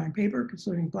 1939 paper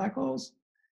concerning black holes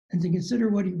and to consider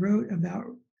what he wrote about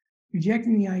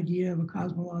rejecting the idea of a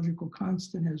cosmological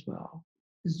constant as well.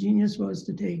 His genius was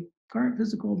to take current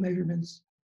physical measurements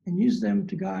and use them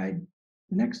to guide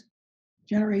the next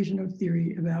generation of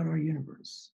theory about our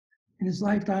universe. In his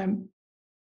lifetime,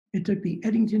 it took the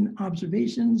Eddington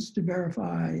observations to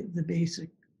verify the basic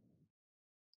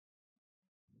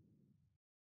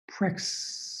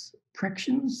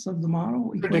predictions of the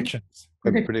model. Predictions.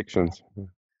 Predictions.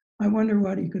 I wonder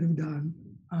what he could have done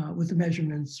with the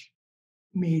measurements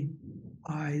made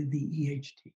by the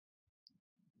EHT.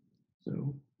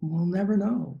 So we'll never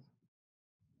know.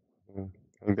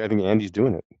 I think Andy's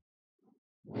doing it.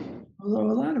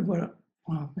 Although a lot of what,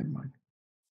 well, never mind.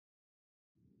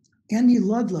 Andy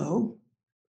Ludlow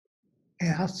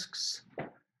asks,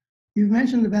 you've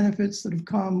mentioned the benefits that have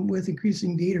come with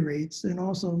increasing data rates and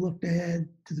also looked ahead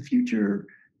to the future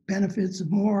benefits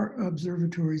of more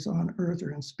observatories on Earth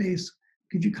or in space.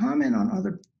 Could you comment on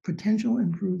other potential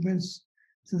improvements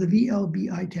to the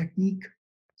VLBI technique,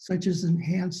 such as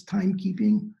enhanced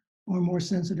timekeeping or more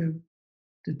sensitive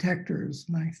detectors?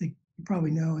 And I think you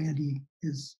probably know Andy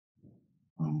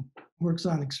works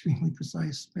on extremely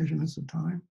precise measurements of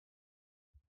time.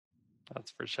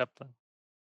 That's for Shep then.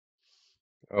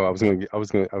 Oh, I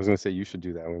was gonna say you should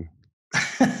do that one.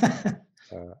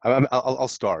 I'll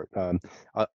start.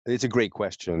 It's a great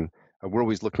question. We're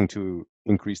always looking to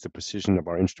increase the precision of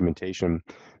our instrumentation.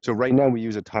 So right now we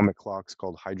use atomic clocks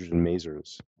called hydrogen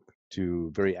masers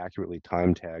to very accurately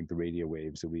time tag the radio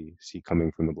waves that we see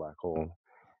coming from the black hole.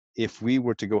 If we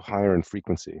were to go higher in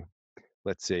frequency,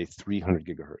 let's say 300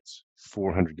 gigahertz,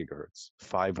 400 gigahertz,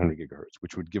 500 gigahertz,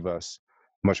 which would give us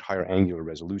much higher angular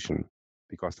resolution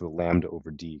because of the lambda over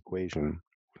d equation,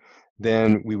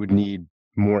 then we would need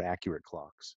more accurate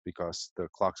clocks, because the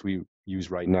clocks we use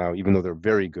right now, even though they're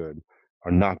very good,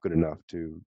 are not good enough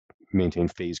to maintain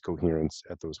phase coherence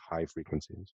at those high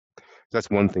frequencies. So that's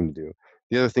one thing to do.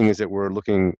 The other thing is that we're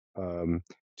looking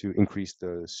to increase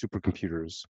the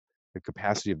supercomputers, the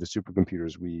capacity of the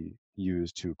supercomputers we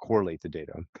use to correlate the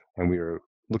data. And we are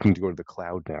looking to go to the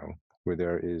cloud now, where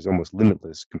there is almost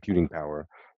limitless computing power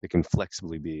that can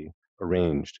flexibly be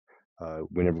arranged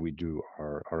whenever we do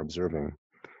our observing.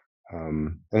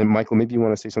 And then Michael, maybe you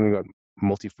want to say something about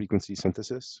multi-frequency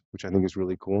synthesis, which I think is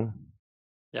really cool.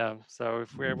 Yeah, so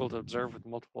if we're able to observe with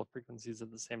multiple frequencies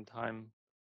at the same time,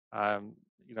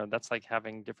 you know, that's like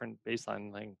having different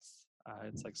baseline lengths.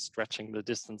 It's like stretching the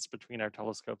distance between our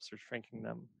telescopes or shrinking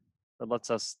them. That lets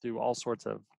us do all sorts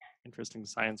of interesting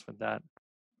science with that.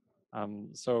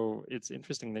 So it's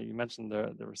interesting that you mentioned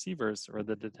the receivers or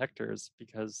the detectors,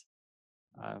 because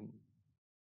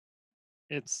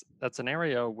that's an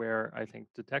area where I think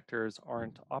detectors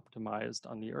aren't optimized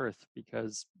on the Earth,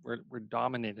 because we're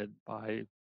dominated by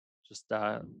just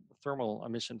thermal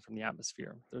emission from the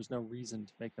atmosphere. There's no reason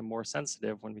to make them more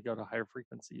sensitive when we go to higher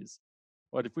frequencies.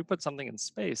 But if we put something in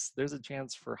space, there's a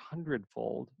chance for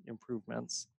 100-fold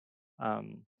improvements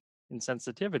in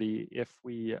sensitivity if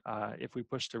we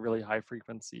push to really high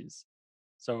frequencies.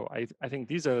 So I think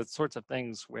these are the sorts of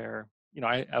things where, you know,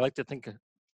 I like to think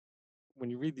when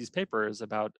you read these papers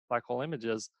about black hole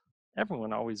images,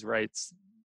 everyone always writes,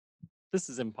 this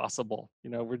is impossible. You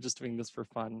know, we're just doing this for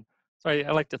fun. So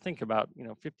I like to think about, you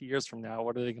know, 50 years from now,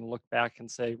 what are they going to look back and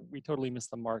say, we totally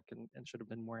missed the mark and should have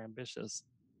been more ambitious.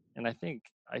 And I think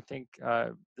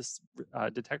this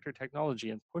detector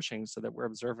technology and pushing so that we're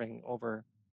observing over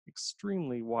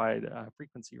extremely wide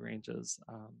frequency ranges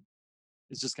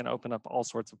is just going to open up all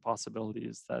sorts of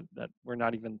possibilities that we're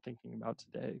not even thinking about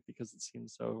today, because it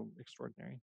seems so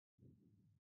extraordinary.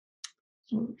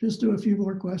 So just do a few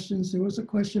more questions. There was a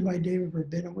question by David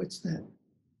Rabinowitz that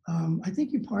I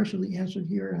think you partially answered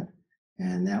here,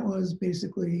 and that was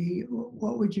basically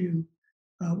what would be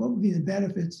the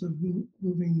benefits of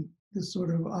moving this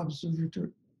sort of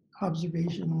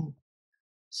observational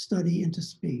study into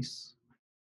space?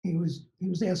 He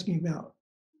was asking about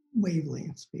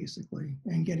wavelengths basically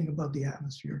and getting above the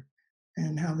atmosphere,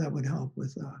 and how that would help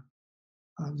with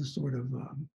this sort of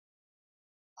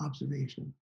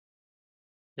observation.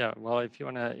 Yeah, well, if you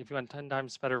want 10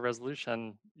 times better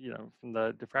resolution, you know, from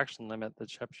the diffraction limit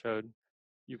that Shep showed,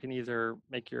 you can either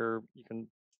you can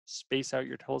space out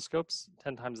your telescopes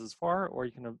 10 times as far, or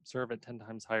you can observe at 10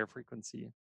 times higher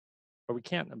frequency. but we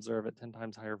can't observe at 10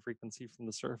 times higher frequency from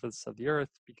the surface of the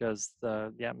Earth because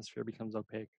the atmosphere becomes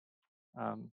opaque.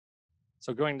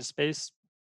 So going to space,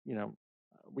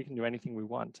 we can do anything we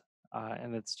want.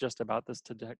 And it's just about this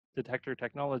detector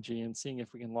technology and seeing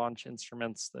if we can launch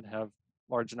instruments that have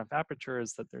large enough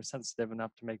apertures that they're sensitive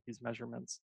enough to make these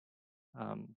measurements.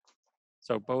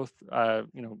 So both,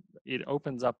 it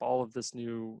opens up all these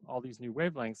new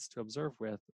wavelengths to observe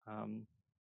with.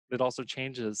 It also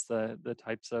changes the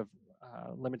types of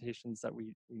limitations that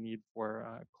we need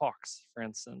for clocks, for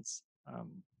instance.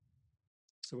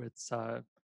 So it's,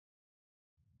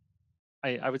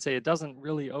 I would say it doesn't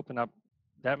really open up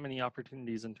that many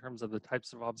opportunities in terms of the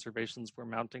types of observations we're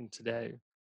mounting today.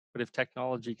 But if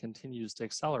technology continues to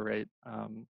accelerate,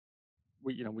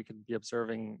 we could be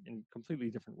observing in completely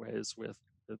different ways with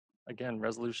again,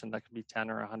 resolution that could be 10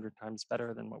 or 100 times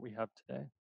better than what we have today.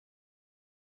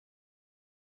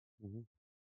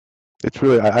 It's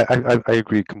really, I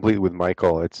agree completely with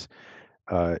Michael. It's,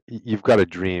 you've got to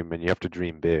dream, and you have to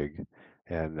dream big.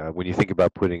 And when you think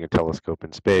about putting a telescope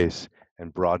in space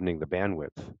and broadening the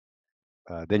bandwidth,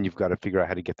 then you've got to figure out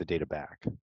how to get the data back.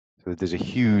 So there's a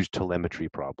huge telemetry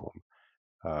problem.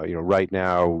 Right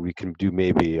now we can do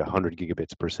maybe 100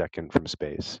 gigabits per second from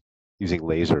space using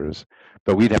lasers,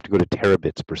 but we'd have to go to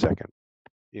terabits per second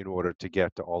in order to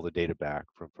get to all the data back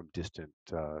from distant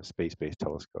space-based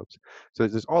telescopes. So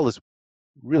there's all this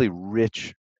really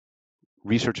rich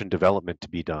research and development to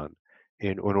be done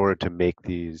in order to make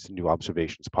these new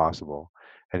observations possible.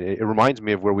 And it reminds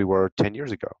me of where we were 10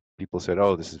 years ago. People said,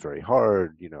 oh, this is very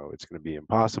hard, it's going to be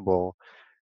impossible.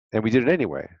 And we did it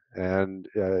anyway. And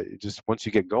just once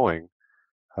you get going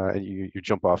and you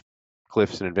jump off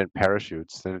cliffs and invent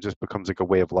parachutes, then it just becomes like a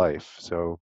way of life.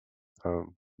 So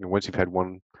once you've had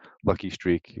one lucky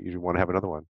streak, you want to have another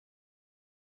one.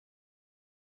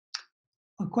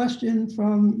 A question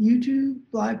from YouTube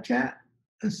live chat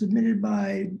submitted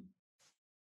by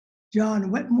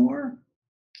John Wetmore.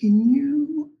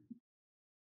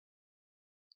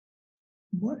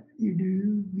 What you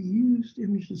do, we used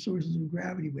image the sources of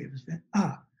gravity waves.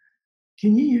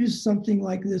 Can you use something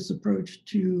like this approach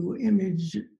to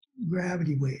image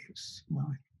gravity waves? Well,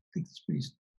 I think it's a pretty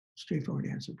straightforward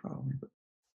answer probably. But.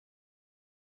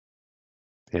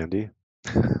 Andy?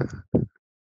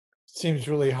 Seems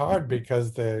really hard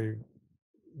because they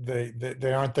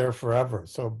aren't there forever.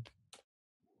 So,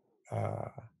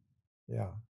 yeah.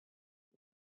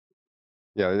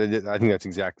 Yeah, I think that's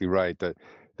exactly right. The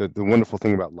wonderful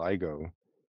thing about LIGO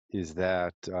is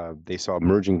that they saw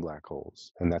merging black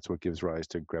holes, and that's what gives rise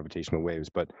to gravitational waves.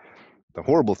 But the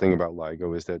horrible thing about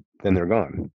LIGO is that then they're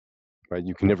gone, right?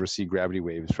 You can never see gravity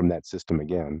waves from that system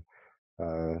again.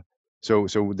 So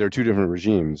there are two different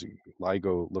regimes.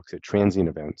 LIGO looks at transient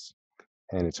events,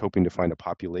 and it's hoping to find a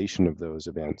population of those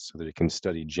events so that it can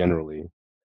study generally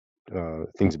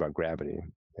things about gravity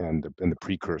and the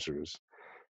precursors.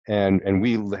 And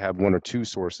we have one or two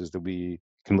sources that we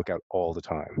can look at all the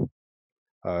time.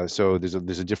 So there's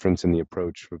a difference in the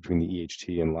approach between the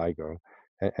EHT and LIGO,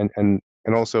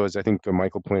 and also, as I think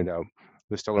Michael pointed out,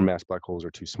 the stellar mass black holes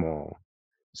are too small.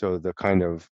 So the kind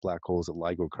of black holes that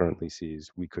LIGO currently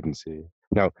sees, we couldn't see.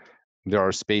 Now, there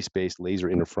are space-based laser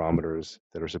interferometers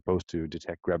that are supposed to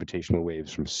detect gravitational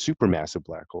waves from supermassive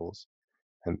black holes,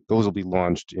 and those will be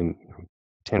launched in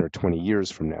 10 or 20 years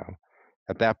from now.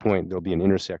 At that point, there'll be an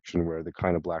intersection where the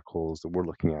kind of black holes that we're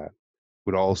looking at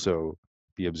would also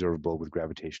be observable with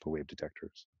gravitational wave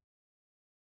detectors.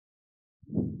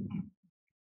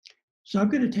 So I'm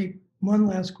going to take one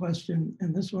last question,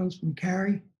 and this one's from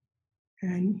Carrie.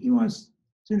 And he wants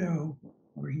to know,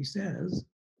 or he says,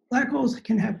 black holes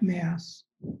can have mass,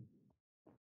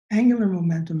 angular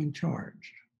momentum, and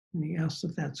charge. And he asks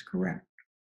if that's correct.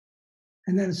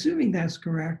 And then assuming that's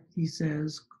correct, he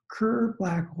says, Kerr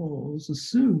black holes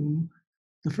assume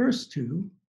the first two,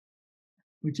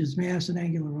 which is mass and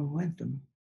angular momentum.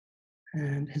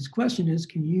 And his question is,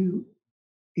 can you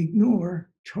ignore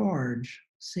charge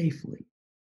safely?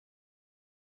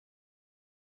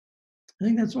 I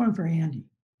think that's one for Andy.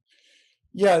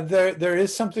 Yeah, there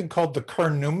is something called the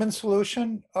Kerr-Newman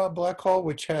solution black hole,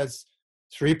 which has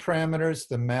three parameters: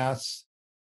 the mass,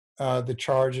 the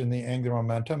charge, and the angular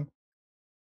momentum.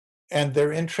 And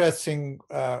they're interesting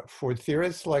for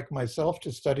theorists like myself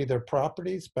to study their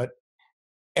properties. But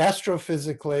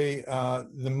astrophysically,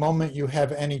 the moment you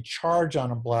have any charge on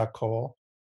a black hole,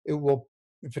 it will,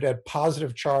 if it had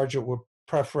positive charge, it will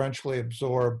preferentially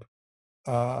absorb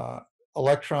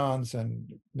electrons, and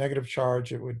negative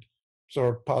charge, it would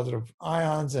absorb positive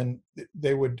ions, and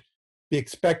they would be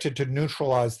expected to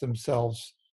neutralize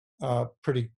themselves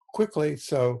pretty quickly.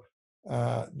 So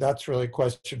that's really a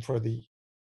question for the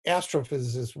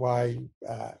astrophysicists why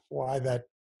that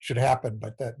should happen,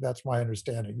 but that's my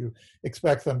understanding. You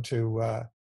expect them to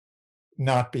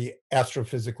not be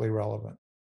astrophysically relevant.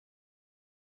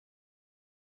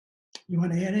 You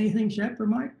want to add anything, Shep or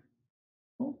Mike?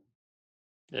 Oh,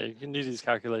 Yeah, you can do these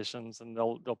calculations, and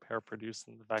they'll pair produce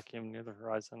in the vacuum near the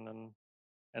horizon,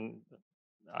 and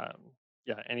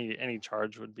yeah, any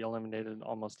charge would be eliminated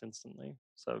almost instantly.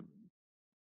 So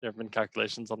there have been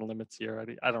calculations on the limits here.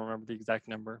 I don't remember the exact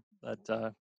number, but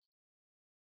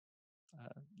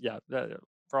yeah,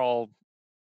 for all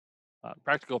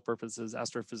practical purposes,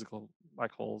 astrophysical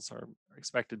black holes are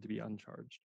expected to be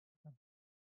uncharged.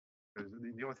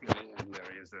 The only thing I add,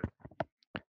 Larry, is that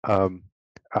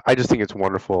I just think it's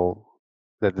wonderful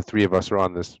that the three of us are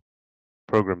on this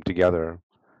program together.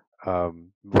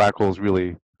 Black holes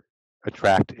really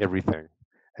attract everything,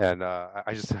 and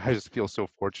I just feel so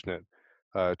fortunate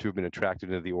to have been attracted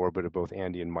into the orbit of both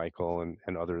Andy and Michael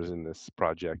and others in this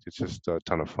project. It's just a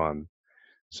ton of fun.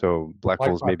 So black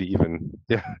holes maybe even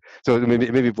So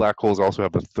maybe black holes also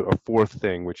have a fourth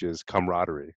thing, which is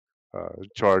camaraderie,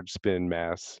 charge, spin,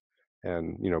 mass,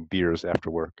 and beers after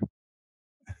work.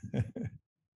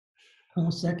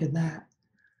 I'll second that.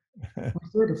 Or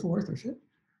third or fourth or fifth.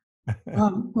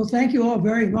 Well, thank you all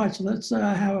very much. Let's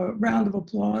have a round of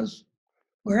applause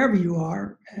wherever you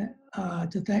are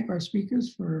to thank our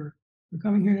speakers for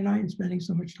coming here tonight and spending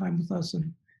so much time with us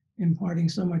and imparting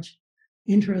so much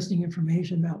interesting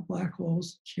information about black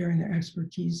holes, sharing their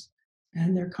expertise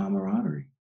and their camaraderie.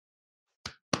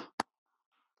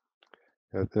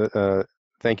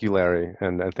 Thank you, Larry,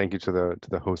 and thank you to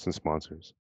the hosts and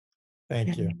sponsors.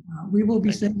 Thank you. We will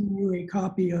be sending you a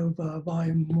copy of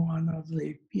Volume 1 of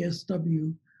the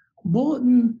PSW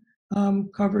Bulletin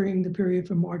covering the period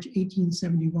from March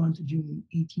 1871 to June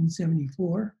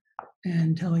 1874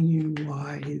 and telling you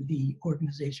why the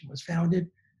organization was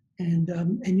founded.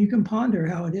 And you can ponder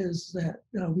how it is that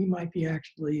we might be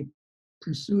actually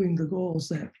pursuing the goals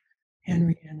that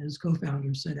Henry and his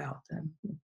co-founders set out, and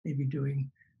maybe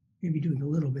doing a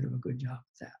little bit of a good job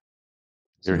with that.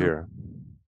 You're here.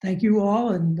 Thank you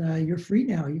all, and you're free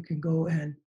now. You can go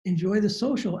and enjoy the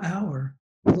social hour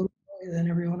a little earlier than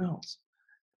everyone else.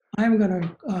 I'm going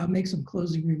to make some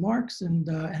closing remarks, and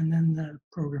then the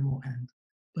program will end.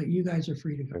 But you guys are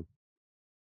free to go.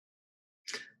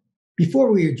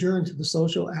 Before we adjourn to the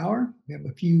social hour, we have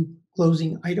a few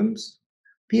closing items.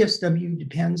 PSW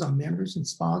depends on members and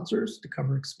sponsors to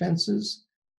cover expenses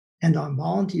and on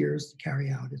volunteers to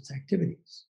carry out its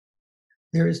activities.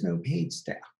 There is no paid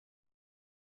staff.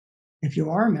 If you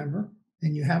are a member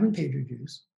and you haven't paid your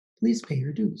dues, please pay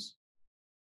your dues.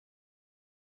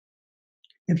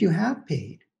 If you have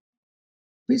paid,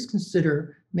 please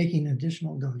consider making an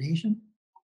additional donation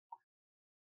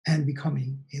and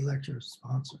becoming a lecture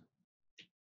sponsor.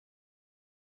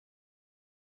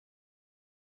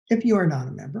 If you are not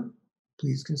a member,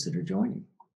 please consider joining.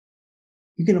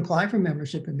 You can apply for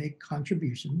membership and make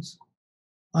contributions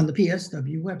on the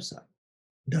PSW website,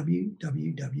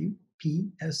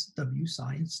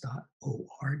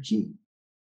 www.pswscience.org.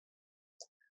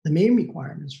 The main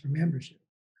requirements for membership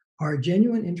are a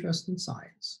genuine interest in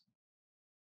science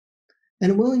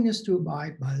and a willingness to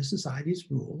abide by the Society's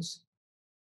rules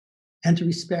and to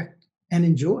respect and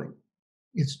enjoy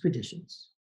its traditions.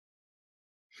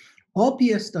 All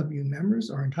PSW members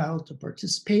are entitled to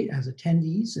participate as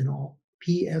attendees in all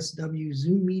PSW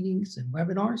Zoom meetings and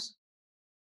webinars.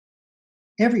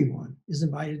 Everyone is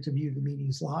invited to view the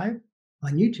meetings live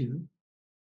on YouTube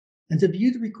and to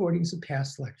view the recordings of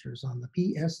past lectures on the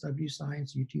PSW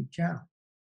Science YouTube channel.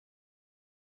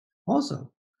 Also,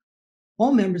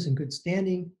 all members in good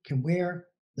standing can wear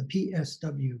the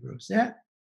PSW rosette.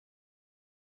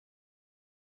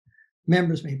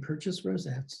 Members may purchase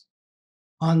rosettes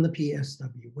on the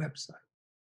PSW website.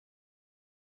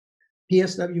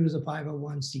 PSW is a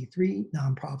 501c3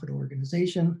 nonprofit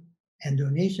organization, and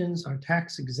donations are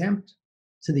tax exempt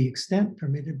to the extent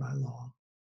permitted by law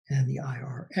and the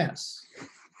IRS.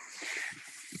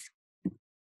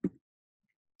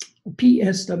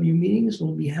 PSW meetings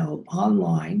will be held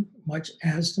online, much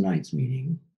as tonight's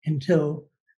meeting, until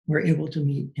we're able to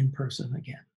meet in person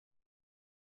again.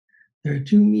 There are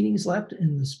 2 meetings left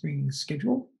in the spring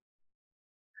schedule.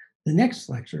 The next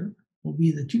lecture will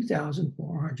be the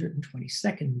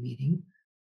 2422nd meeting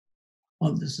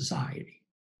of the Society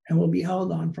and will be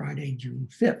held on Friday, June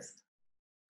 5th.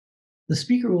 The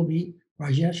speaker will be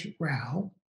Rajesh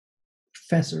Rao,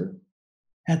 professor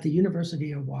at the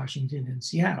University of Washington in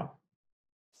Seattle.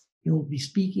 He will be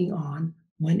speaking on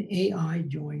when AI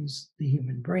joins the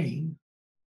human brain,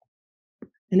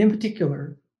 and in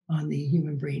particular, on the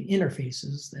human-brain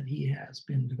interfaces that he has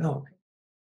been developing.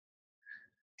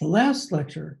 The last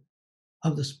lecture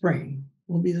of the spring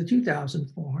will be the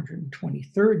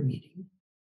 2,423rd meeting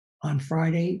on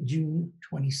Friday, June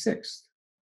 26th.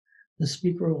 The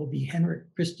speaker will be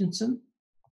Henrik Christensen,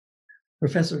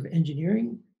 professor of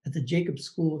engineering at the Jacobs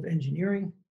School of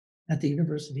Engineering at the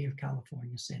University of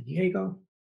California, San Diego.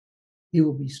 He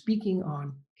will be speaking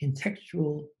on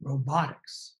contextual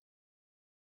robotics.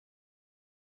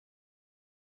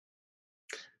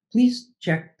 Please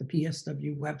check the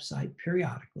PSW website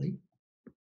periodically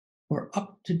for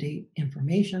up-to-date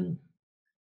information,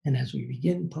 and as we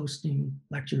begin posting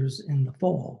lectures in the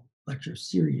fall lecture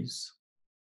series.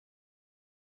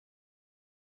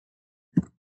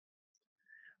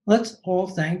 Let's all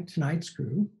thank tonight's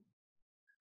crew: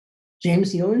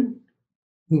 James Doeleman,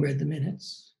 who read the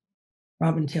minutes,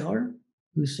 Robin Taylor,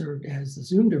 who served as the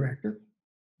Zoom director,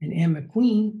 and Ann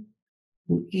McQueen,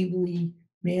 who ably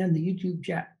manned the YouTube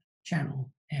chat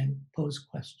channel and posed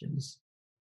questions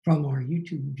from our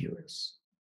YouTube viewers.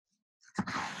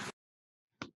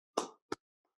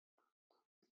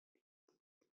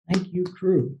 Thank you,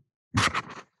 crew.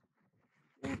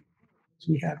 So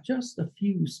we have just a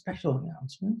few special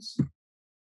announcements.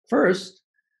 First,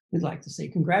 we'd like to say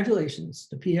congratulations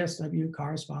to PSW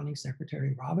Corresponding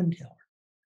Secretary Robin Taylor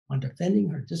on defending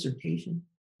her dissertation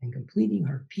and completing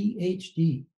her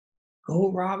PhD.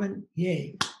 Go, Robin,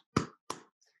 yay.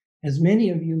 As many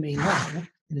of you may know,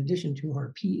 in addition to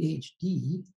her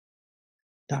PhD,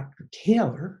 Dr.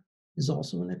 Taylor is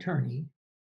also an attorney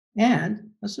and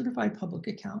a certified public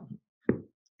accountant.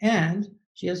 And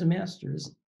she has a master's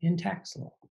in tax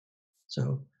law.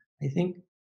 So I think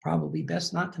probably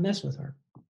best not to mess with her.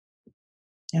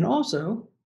 And also,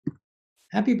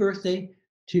 happy birthday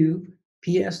to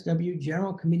PSW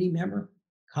General Committee member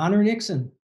Connor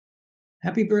Nixon.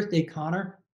 Happy birthday,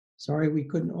 Connor. Sorry we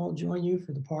couldn't all join you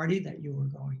for the party that you were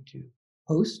going to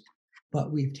host, but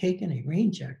we've taken a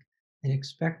rain check and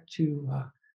expect to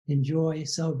enjoy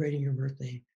celebrating your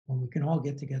birthday when we can all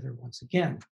get together once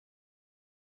again.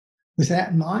 With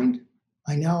that in mind,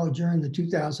 I now adjourn the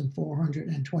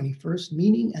 2,421st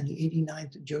meeting and the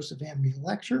 89th Joseph Henry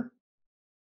Lecture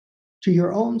to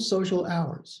your own social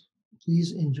hours.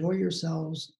 Please enjoy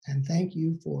yourselves and thank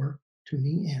you for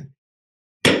tuning in.